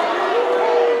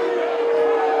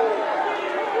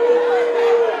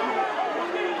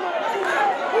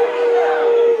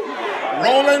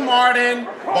 Roland Martin,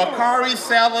 Bakari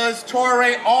Sellers,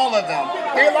 Torre, all of them.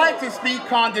 They like to speak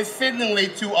condescendingly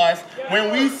to us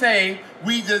when we say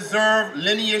we deserve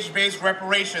lineage-based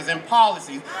reparations and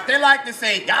policies. They like to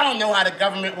say, I don't know how the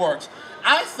government works.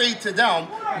 I say to them,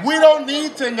 we don't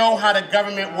need to know how the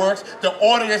government works in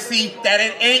order to see that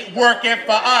it ain't working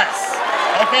for us,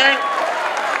 okay?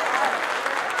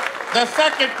 The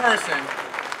second person,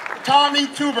 Tommy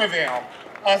Tuberville,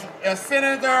 a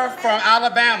senator from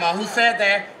Alabama who said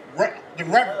that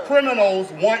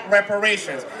criminals want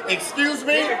reparations. Excuse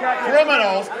me?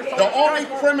 Criminals? The only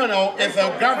criminal is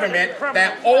a government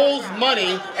that owes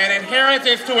money and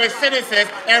inheritance to its citizens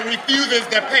and refuses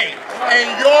to pay. And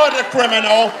you're the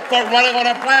criminal for running on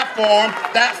a platform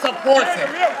that supports it.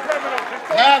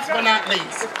 Last but not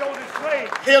least,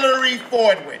 Hillary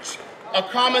Fordwich. a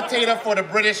commentator for the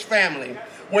British family.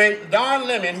 When Don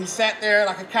Lemon, who sat there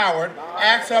like a coward,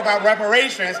 asked her about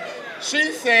reparations,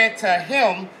 she said to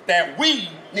him that we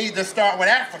need to start with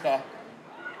Africa.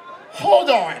 Hold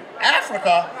on,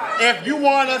 Africa? If you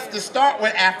want us to start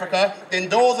with Africa, then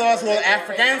those of us who have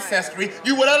African ancestry,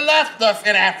 you would have left us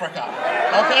in Africa,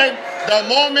 okay? The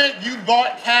moment you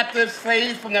bought captive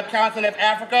slaves from the continent of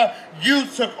Africa, you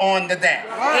took on the debt.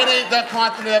 It ain't the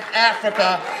continent of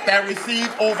Africa that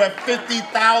received over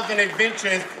 50,000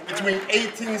 inventions between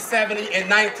 1870 and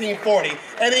 1940.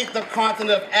 It ain't the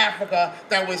continent of Africa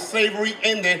that, when slavery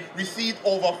ended, received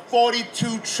over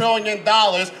 $42 trillion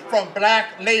from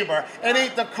black labor. It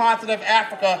ain't the continent of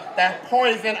Africa that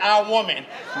poisoned our women,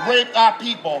 raped our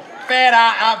people, fed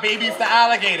our babies to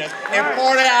alligators,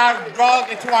 imported our drugs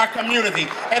into our community.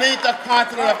 It ain't the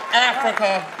continent of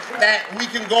Africa that we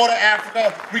can go to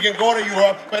Africa, we can go to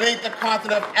Europe, but it ain't the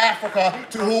continent of Africa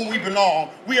to whom we belong.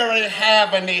 We already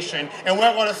have a nation, and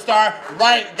we're going to start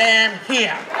right damn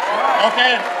here,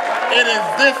 okay? It is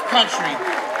this country.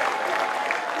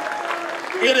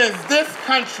 It is this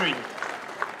country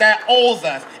that owes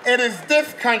us. It is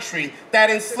this country that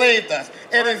enslaved us.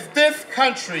 It is this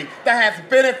country that has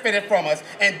benefited from us.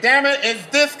 And damn it, it's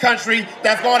this country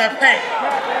that's going to pay.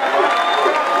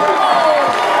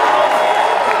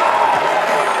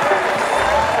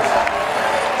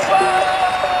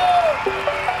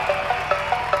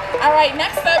 All right,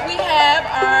 next up we have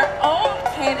our own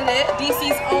candidate,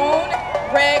 DC's own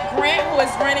Red Grant, who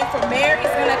is running for mayor. He's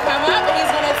going to come up and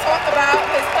he's going to talk about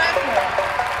his platform.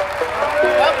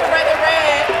 Welcome, Brother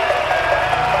Red.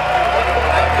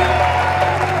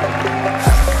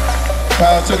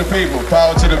 Power to the people,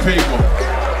 power to the people.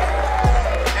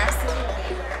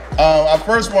 I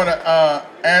first want to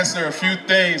answer a few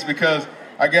things because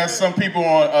I guess some people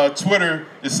on Twitter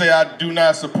that say I do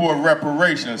not support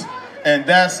reparations, and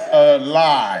that's a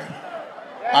lie.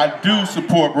 I do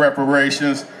support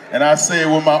reparations, and I say it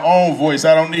with my own voice.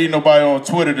 I don't need nobody on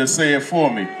Twitter to say it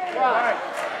for me.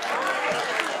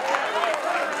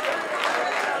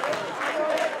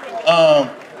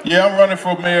 Yeah, I'm running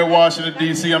for mayor of Washington,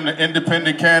 D.C. I'm the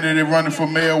independent candidate running for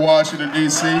mayor of Washington,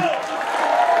 D.C.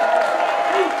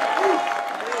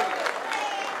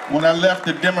 When I left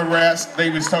the Democrats,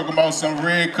 they was talking about some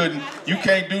red couldn't, you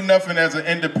can't do nothing as an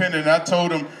independent. And I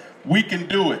told them, we can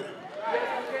do it.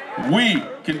 We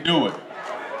can do it.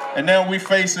 And now we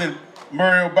facing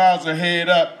Muriel Bowser head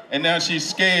up, and now she's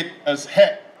scared as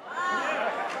heck.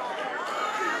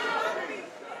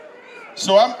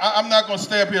 So I'm not going to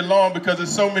stay up here long because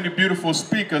there's so many beautiful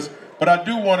speakers, but I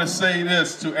do want to say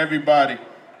this to everybody.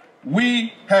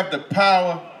 We have the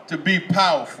power to be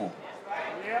powerful.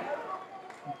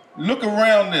 Look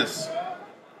around this.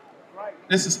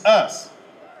 This is us.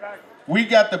 We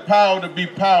got the power to be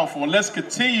powerful. Let's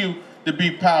continue to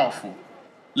be powerful.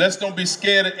 Let's don't be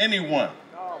scared of anyone.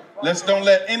 Let's don't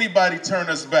let anybody turn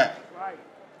us back.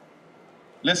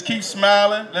 Let's keep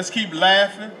smiling. Let's keep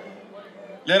laughing.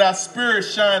 Let our spirit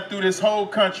shine through this whole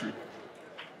country.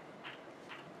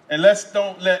 And let's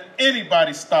don't let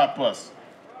anybody stop us.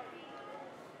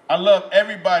 I love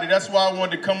everybody. That's why I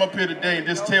wanted to come up here today and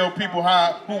just tell people who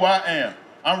I am.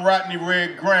 I'm Rodney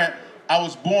Red Grant. I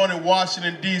was born in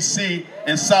Washington, D.C.,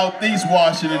 in Southeast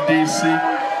Washington, D.C.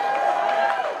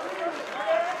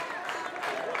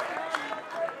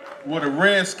 with a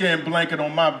redskin blanket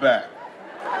on my back.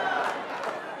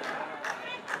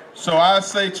 So I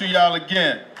say to y'all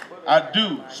again, I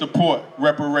do support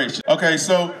reparations. Okay,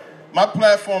 so my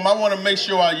platform, I want to make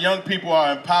sure our young people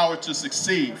are empowered to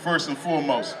succeed, first and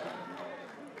foremost.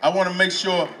 I want to make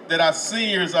sure that our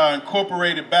seniors are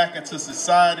incorporated back into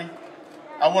society.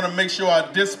 I want to make sure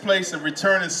our displaced and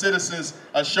returning citizens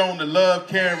are shown the love,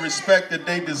 care, and respect that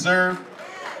they deserve.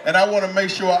 And I want to make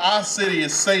sure our city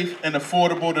is safe and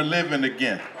affordable to live in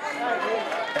again.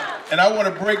 And I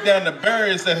want to break down the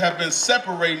barriers that have been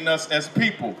separating us as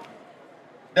people.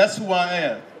 That's who I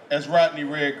am as Rodney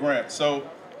Red Grant. So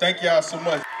thank y'all so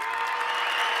much.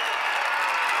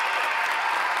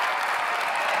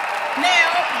 Now,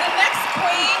 the next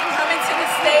queen coming to the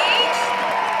stage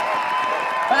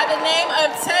by the name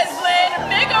of Teslyn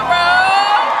Figaro.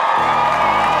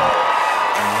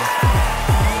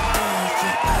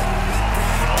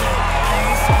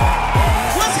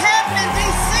 What's happening,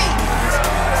 DC?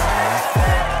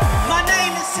 My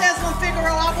name is Teslyn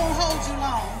Figaro. I won't hold you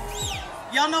long.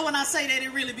 Y'all know when I say that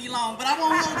it really be long, but I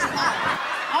won't hold you long.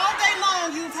 All day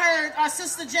long, you've heard our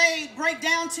sister Jade break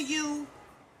down to you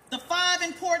the 5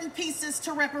 important pieces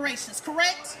to reparations,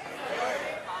 correct?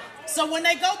 So when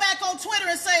they go back on Twitter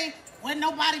and say, wasn't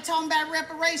nobody talking about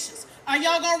reparations, are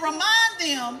y'all gonna remind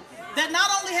them that not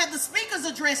only have the speakers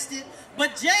addressed it,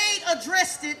 but Jade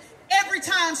addressed it every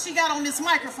time she got on this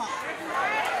microphone.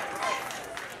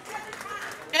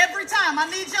 Every time. I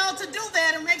need y'all to do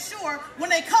that and make sure when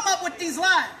they come up with these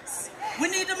lines, we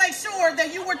need to make sure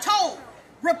that you were told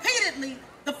repeatedly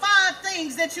the 5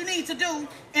 things that you need to do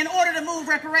in order to move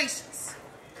reparations.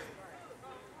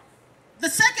 The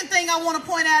second thing I want to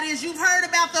point out is you've heard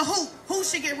about the who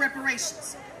should get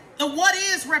reparations, the what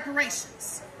is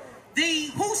reparations, the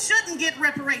who shouldn't get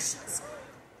reparations,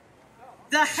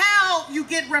 the how you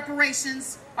get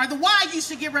reparations, or the why you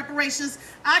should get reparations.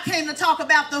 I came to talk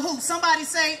about the who. Somebody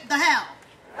say the how.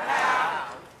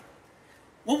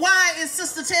 Well, why is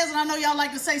Sister Tesla, I know y'all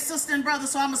like to say sister and brother,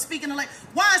 so I'm speaking to like,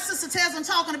 why is Sister Tesla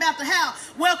talking about the how?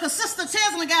 Well, because Sister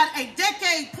Tesla got a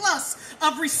decade plus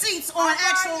of receipts on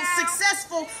actual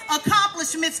successful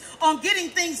accomplishments on getting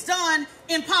things done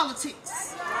in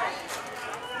politics.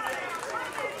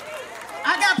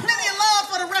 I got plenty of love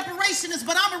for the reparationists,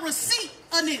 but I'm a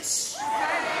receipt-anish.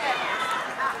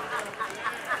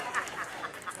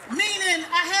 Meaning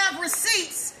I have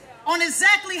receipts on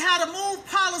exactly how to move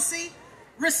policy,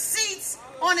 receipts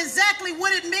on exactly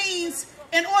what it means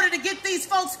in order to get these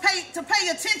folks to pay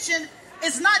attention.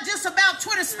 It's not just about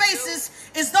Twitter Spaces,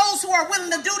 it's those who are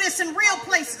willing to do this in real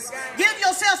places. Give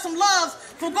yourself some love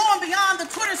for going beyond the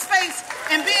Twitter space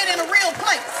and being in a real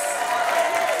place.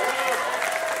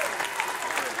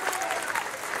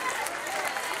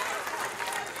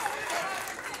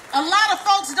 A lot of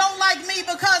folks don't like me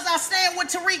because I stand with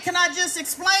Tariq. Can I just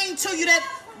explain to you that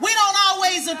we don't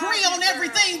always agree on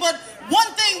everything, but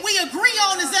one thing we agree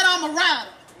on is that I'm a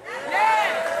rider.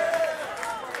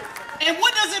 And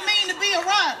what does it mean to be a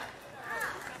rider?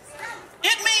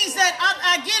 It means that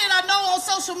I get it. I know on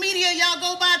social media y'all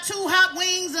go buy 2 hot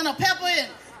wings and a pepper and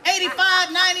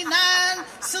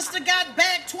 $85.99. Sister got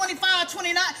back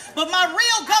 $25.29. But my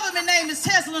real government name is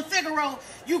Tesla and Figaro.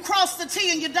 You cross the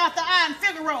T and you dot the I in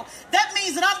Figaro. That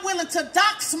means that I'm willing to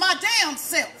dox my damn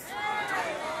self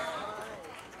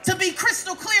to be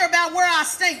crystal clear about where I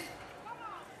stand.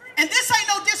 And this ain't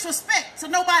no disrespect to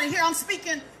nobody here. I'm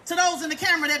speaking to those in the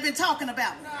camera that have been talking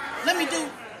about me. Let me do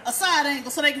a side angle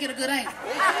so they can get a good angle.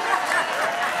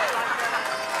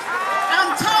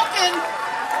 I'm talking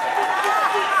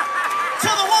to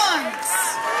the ones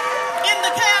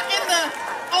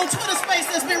on Twitter Space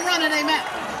that's been running their mouth.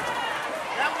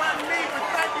 That wasn't me, but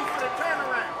thank you for the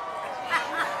turnaround.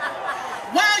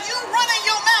 While you running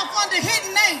your mouth under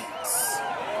hidden names,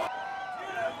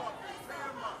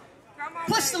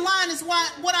 push the line is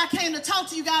what I came to talk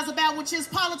to you guys about, which is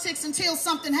politics until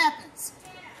something happens.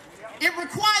 It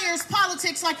requires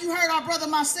politics like you heard our brother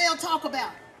Marcel talk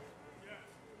about.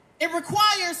 It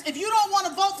requires, if you don't want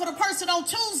to vote for the person on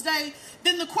Tuesday,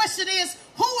 then the question is,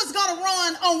 who is going to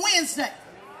run on Wednesday?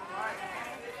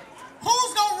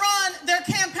 Who's going to run their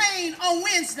campaign on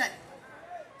Wednesday?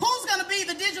 Who's going to be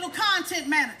the digital content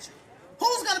manager?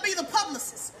 Who's going to be the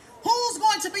publicist? Who's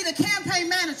going to be the campaign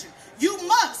manager? You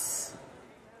must,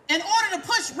 in order to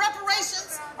push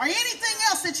reparations or anything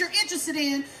else that you're interested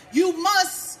in, you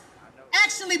must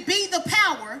actually be the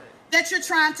power that you're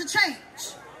trying to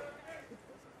change.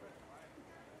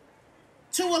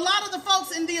 To a lot of the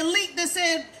folks in the elite that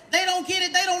said they don't get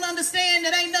it, they don't understand,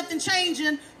 that ain't nothing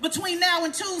changing between now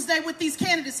and Tuesday with these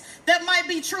candidates. That might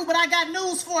be true, but I got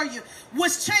news for you.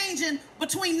 What's changing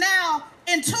between now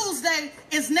and Tuesday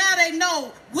is now they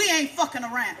know we ain't fucking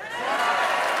around.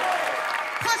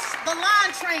 Push the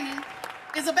line training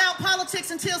is about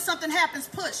politics until something happens.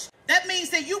 Push. That means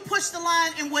that you push the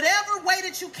line in whatever way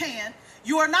that you can.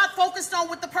 You are not focused on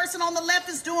what the person on the left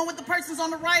is doing, what the person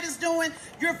on the right is doing.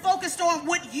 You're focused on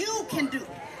what you can do.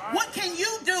 What can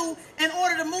you do in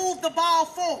order to move the ball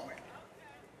forward?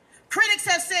 Critics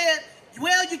have said,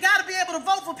 well, you got to be able to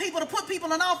vote for people, to put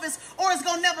people in office, or it's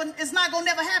not going to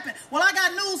never happen. Well, I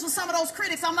got news for some of those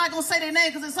critics. I'm not going to say their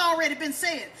name because it's already been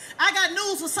said. I got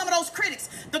news for some of those critics.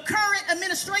 The current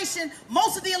administration,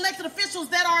 most of the elected officials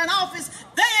that are in office,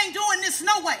 they ain't doing this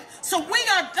no way. So we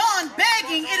are done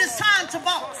begging. It is time to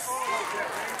vote.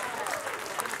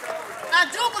 I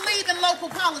do believe in local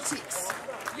politics.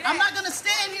 I'm not going to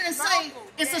stand here and say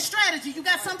it's a strategy. You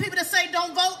got some people that say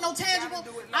don't vote, no tangible.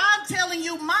 I'm telling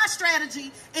you my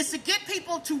strategy is to get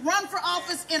people to run for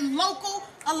office in local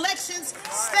elections,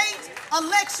 state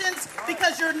elections,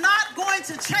 because you're not going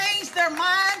to change their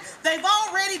mind. They've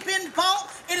already been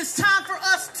bought. It is time for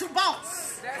us to vote.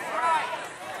 That's right.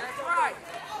 That's right.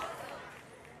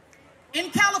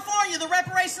 In California, the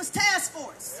Reparations Task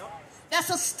Force, that's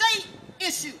a state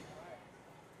issue.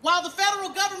 While the federal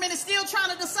government is still trying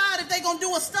to decide if they're going to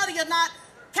do a study or not,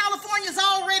 California's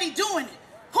already doing it.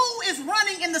 Who who is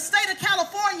running in the state of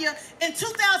California in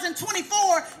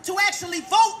 2024 to actually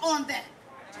vote on that.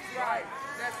 That's right.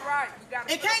 That's right.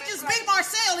 It can't just be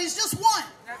Marcel. He's just one.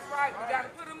 That's right. We got to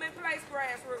put them in place,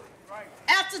 grassroots. Right.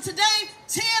 After today,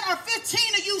 10 or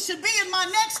 15 of you should be in my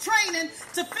next training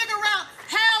to figure out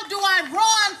how do I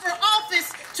run for office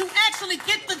to actually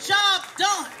get the job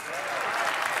done.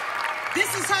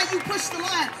 This is how you push the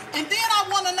line. And then I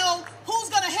want to know who's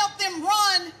going to help them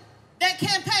run that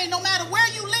campaign. No matter where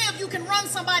you live, you can run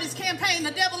somebody's campaign.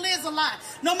 The devil is a lie.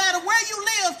 No matter where you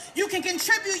live, you can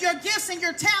contribute your gifts and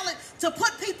your talent to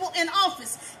put people in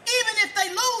office. Even if they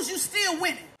lose, you still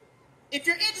winning. If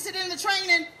you're interested in the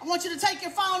training, I want you to take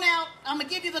your phone out. I'm going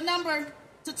to give you the number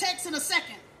to text in a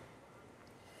second.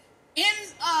 In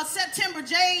September,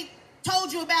 Jade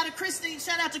told you about it. Christy,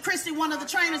 shout out to Christy, one of the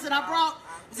trainers that I brought.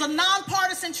 It's a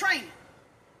nonpartisan training.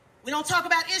 We don't talk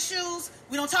about issues.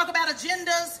 We don't talk about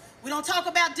agendas. We don't talk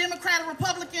about Democrat or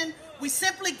Republican. We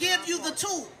simply give you the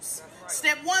tools.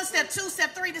 Step 1, step 2,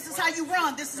 step 3, this is how you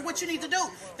run. This is what you need to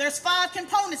do. There's 5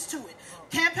 components to it.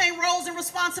 Campaign roles and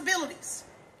responsibilities.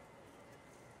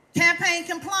 Campaign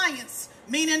compliance,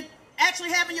 meaning actually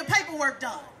having your paperwork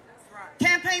done.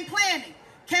 Campaign planning,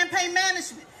 campaign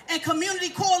management, and community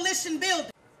coalition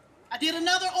building. I did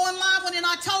another online one in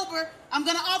October. I'm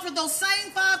going to offer those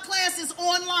same 5 classes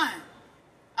online.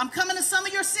 I'm coming to some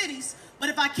of your cities, but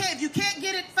if you can't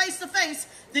get it face to face,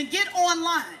 then get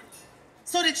online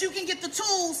so that you can get the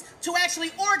tools to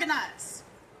actually organize.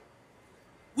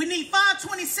 We need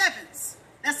 527s.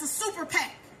 That's a super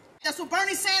PAC. That's what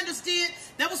Bernie Sanders did.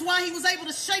 That was why he was able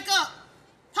to shake up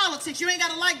politics. You ain't got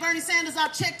to like Bernie Sanders. I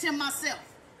checked him myself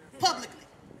publicly.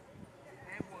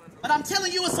 But I'm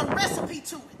telling you, it's a recipe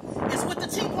to it. It's what the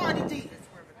Tea Party did.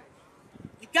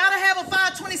 You got to have a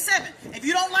 527. If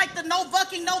you don't like the no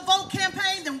bucking, no vote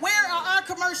campaign, then where are our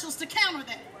commercials to counter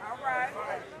that? All right.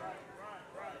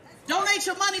 Donate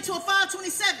your money to a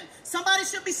 527. Somebody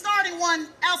should be starting one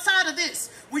outside of this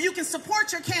where you can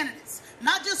support your candidates.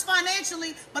 Not just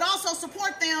financially, but also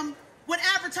support them with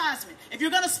advertisement. If you're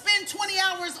going to spend 20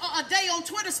 hours a day on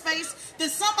Twitter Space, then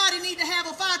somebody need to have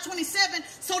a 527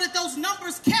 so that those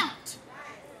numbers count.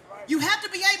 You have to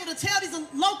be able to tell these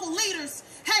local leaders,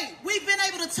 hey, we've been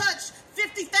able to touch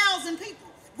 50,000 people.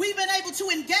 We've been able to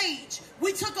engage.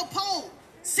 We took a poll.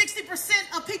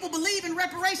 60% of people believe in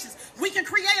reparations. We can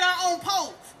create our own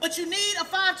poll, but you need a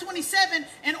 527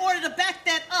 in order to back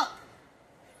that up.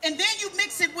 And then you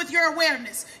mix it with your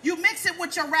awareness. You mix it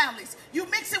with your rallies. You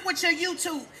mix it with your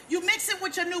YouTube. You mix it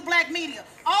with your new black media.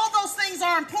 All those things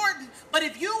are important, but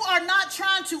if you are not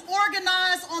trying to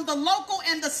organize on the local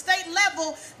and the state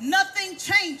level, nothing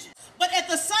changes. But at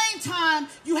the same time,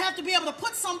 you have to be able to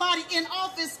put somebody in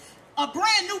office, a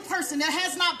brand new person that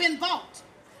has not been bought.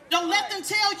 Don't let them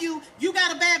tell you, you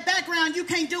got a bad background, you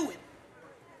can't do it.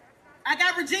 I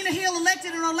got Regina Hill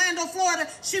elected in Orlando, Florida.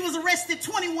 She was arrested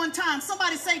 21 times.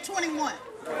 Somebody say 21.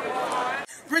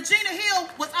 Regina Hill,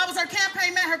 I was her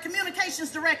campaign man, her communications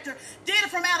director, did it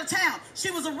from out of town. She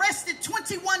was arrested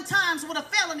 21 times with a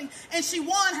felony, and she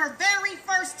won her very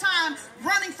first time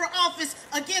running for office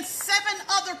against 7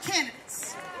 other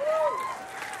candidates.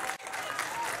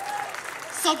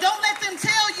 So don't let them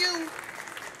tell you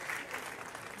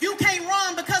you can't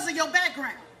run because of your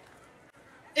background.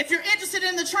 If you're interested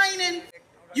in the training,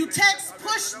 you text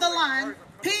push the line,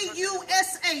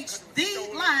 P-U-S-H, the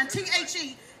line,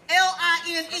 T-H-E-L-I-N-E,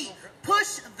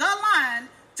 push the line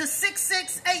to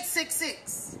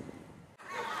 66866.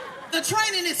 The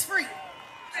training is free.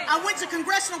 I went to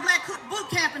Congressional Black Boot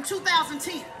Camp in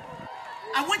 2010.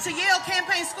 I went to Yale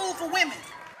Campaign School for Women.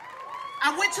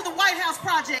 I went to the White House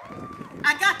Project.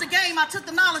 I got the game, I took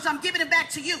the knowledge, I'm giving it back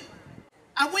to you.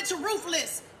 I went to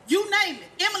Ruthless, you name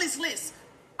it, Emily's List.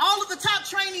 All of the top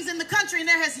trainings in the country, and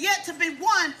there has yet to be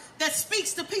one that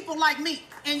speaks to people like me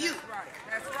and you. That's right.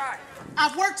 That's right.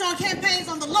 I've worked on campaigns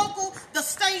on the local, the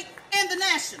state, and the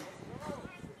national.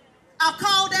 I've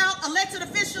called out elected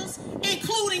officials,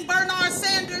 including Bernard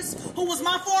Sanders, who was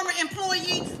my former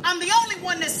employee. I'm the only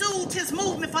one that sued his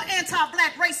movement for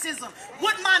anti-black racism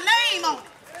with my name on it.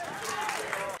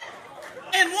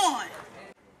 And won.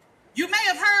 You may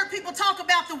have heard people talk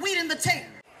about the wheat and the tare.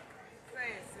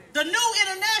 The new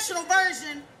international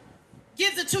version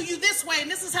gives it to you this way,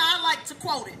 and this is how I like to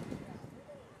quote it.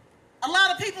 A lot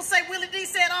of people say, Willie D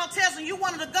said, all Tesla, you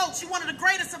one of the GOATs, you one of the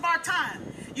greatest of our time.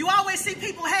 You always see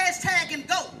people hashtagging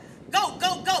GOAT, GOAT,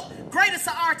 GOAT, GOAT, greatest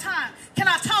of our time. Can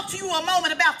I talk to you a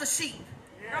moment about the sheep?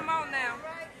 Come on now.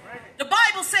 The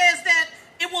Bible says that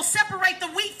it will separate the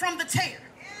wheat from the tare.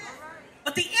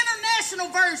 But the international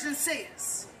version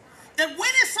says that when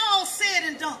it's all said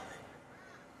and done,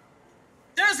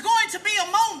 there's going to be a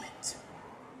moment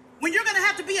when you're going to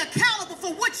have to be accountable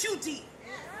for what you did.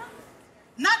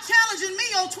 Not challenging me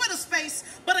on Twitter space,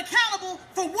 but accountable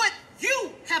for what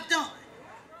you have done.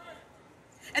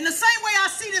 And the same way I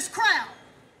see this crowd,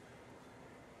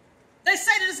 they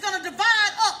say that it's going to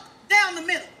divide up down the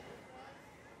middle.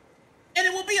 And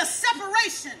it will be a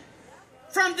separation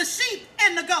from the sheep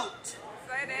and the goat.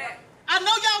 Say that. I know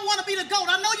y'all want to be the GOAT.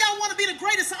 I know y'all want to be the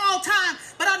greatest of all time,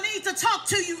 but I need to talk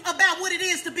to you about what it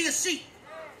is to be a sheep.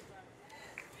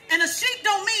 And a sheep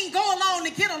don't mean go along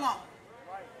to get along.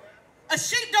 A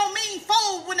sheep don't mean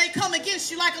fold when they come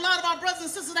against you like a lot of our brothers and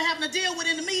sisters are having to deal with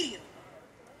in the media.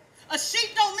 A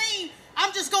sheep don't mean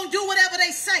I'm just going to do whatever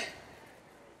they say.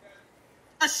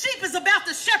 A sheep is about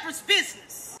the shepherd's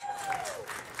business.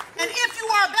 And if you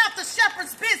are about the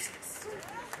shepherd's business,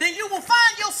 then you will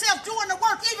find yourself doing the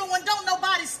work even when don't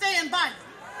nobody stand by you.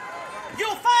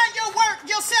 You'll find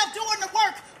yourself doing the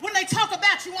work when they talk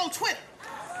about you on Twitter.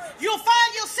 You'll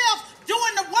find yourself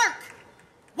doing the work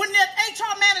when that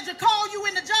HR manager call you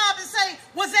in the job and say,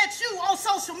 was that you on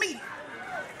social media?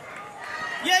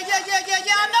 Yeah.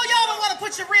 I know y'all don't want to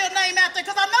put your real name out there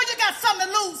because I know you got something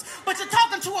to lose, but you're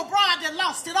talking to a bride that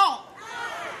lost it all.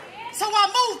 So I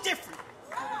move different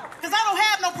because I don't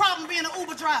have no problem being an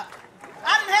Uber driver.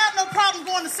 I didn't have no problem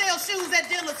going to sell shoes at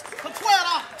dealers for $12.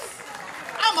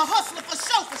 I'm a hustler for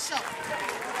sure.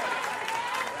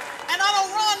 And I don't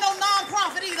run no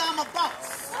non-profit either. I'm a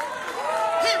boss.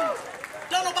 Period.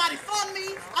 Don't nobody fund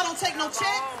me. I don't take no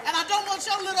check. And I don't want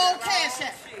your little old cash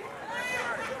app.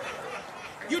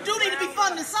 You do need to be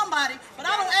funding somebody, but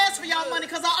I don't ask for y'all money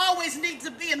because I always need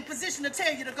to be in a position to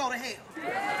tell you to go to hell.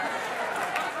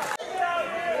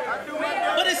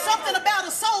 But it's something about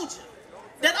a soldier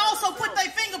that also put their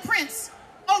fingerprints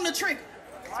on the trigger.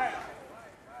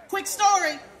 Quick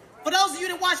story, for those of you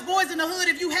that watch Boys in the Hood,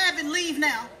 if you haven't, leave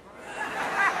now.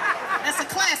 That's a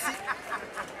classic.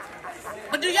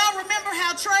 But do y'all remember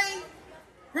how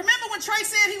remember when Trey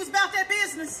said he was about that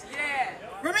business? Yeah.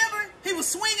 Remember? He was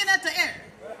swinging at the air.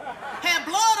 Had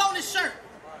blood on his shirt.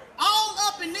 All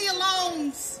up in Nia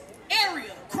Long's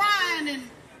area, crying and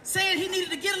saying he needed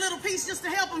to get a little piece just to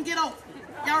help him get over.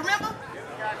 Y'all remember?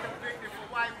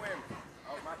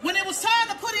 When it was time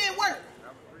to put in work,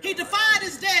 he defied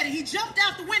his daddy. He jumped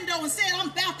out the window and said, I'm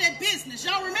about that business.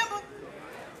 Y'all remember?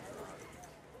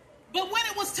 But when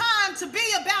it was time to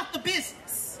be about the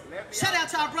business, shout out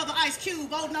to our brother Ice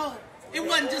Cube. Oh no, it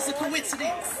wasn't just a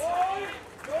coincidence.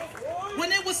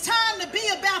 When it was time to be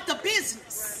about the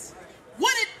business,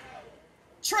 what did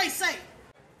Trey say?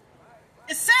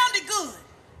 It sounded good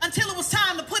until it was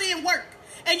time to put in work.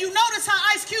 And you notice how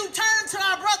Ice Cube turned to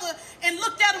our brother and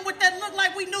looked at him with that look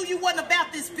like we knew you wasn't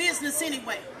about this business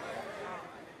anyway.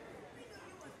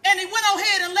 And he went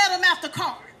ahead and let him out the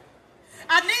car.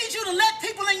 I need you to let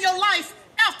people in your life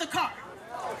out the car.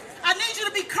 I need you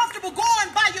to be comfortable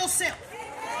going by yourself.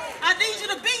 I need you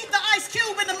to be the Ice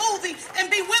Cube in the movie and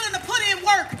be willing to put in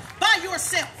work by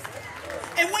yourself.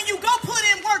 And when you go put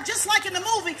in work, just like in the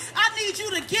movie, I need you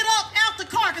to get up out the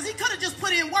car, because he could have just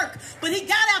put in work, but he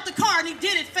got out the car and he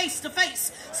did it face to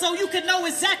face so you can know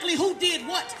exactly who did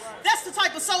what. That's the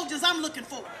type of soldiers I'm looking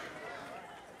for.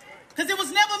 Because it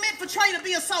was never meant for Trey to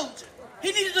be a soldier.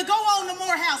 He needed to go on to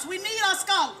Morehouse. We need our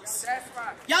scholars. That's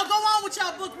right. Y'all go on with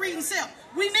y'all book reading self.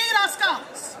 We need our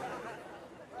scholars.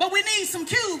 But we need some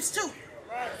cubes too.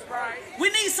 That's right. We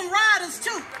need some riders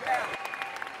too.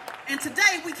 And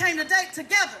today we came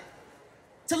together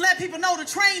to let people know the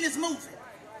train is moving.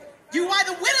 You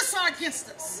either with us or against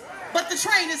us, but the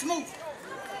train is moving.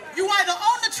 You either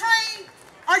on the train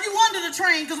or you under the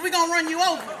train, because we're going to run you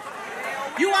over.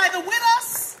 You either with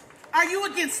us or you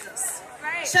against us.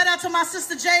 Shout out to my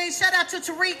sister Jade. Shout out to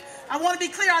Tariq. I want to be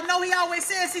clear. I know he always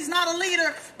says he's not a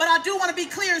leader, but I do want to be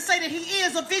clear and say that he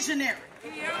is a visionary. He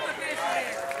is a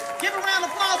visionary. Give a round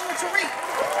of applause for Tariq.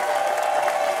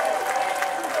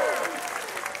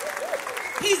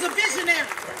 He's a visionary.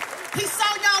 He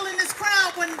saw y'all in this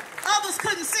crowd when others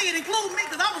couldn't see it, including me,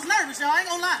 because I was nervous, y'all. I ain't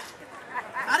gonna lie.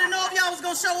 I didn't know if y'all was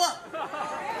gonna show up.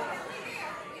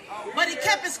 But he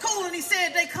kept his cool and he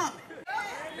said they coming.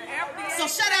 So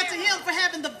shout out to him for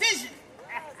having the vision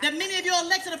that many of your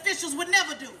elected officials would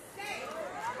never do.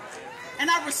 And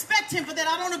I respect him for that.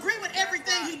 I don't agree with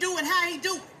everything he do and how he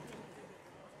do it.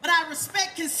 But I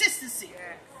respect consistency.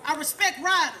 I respect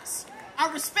riders. I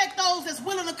respect those that's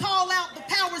willing to call out the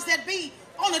powers that be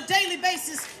on a daily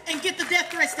basis and get the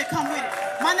death threats that come with it.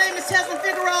 My name is Tesla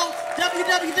Figueroa,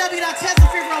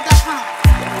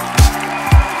 www.teslafigueroa.com.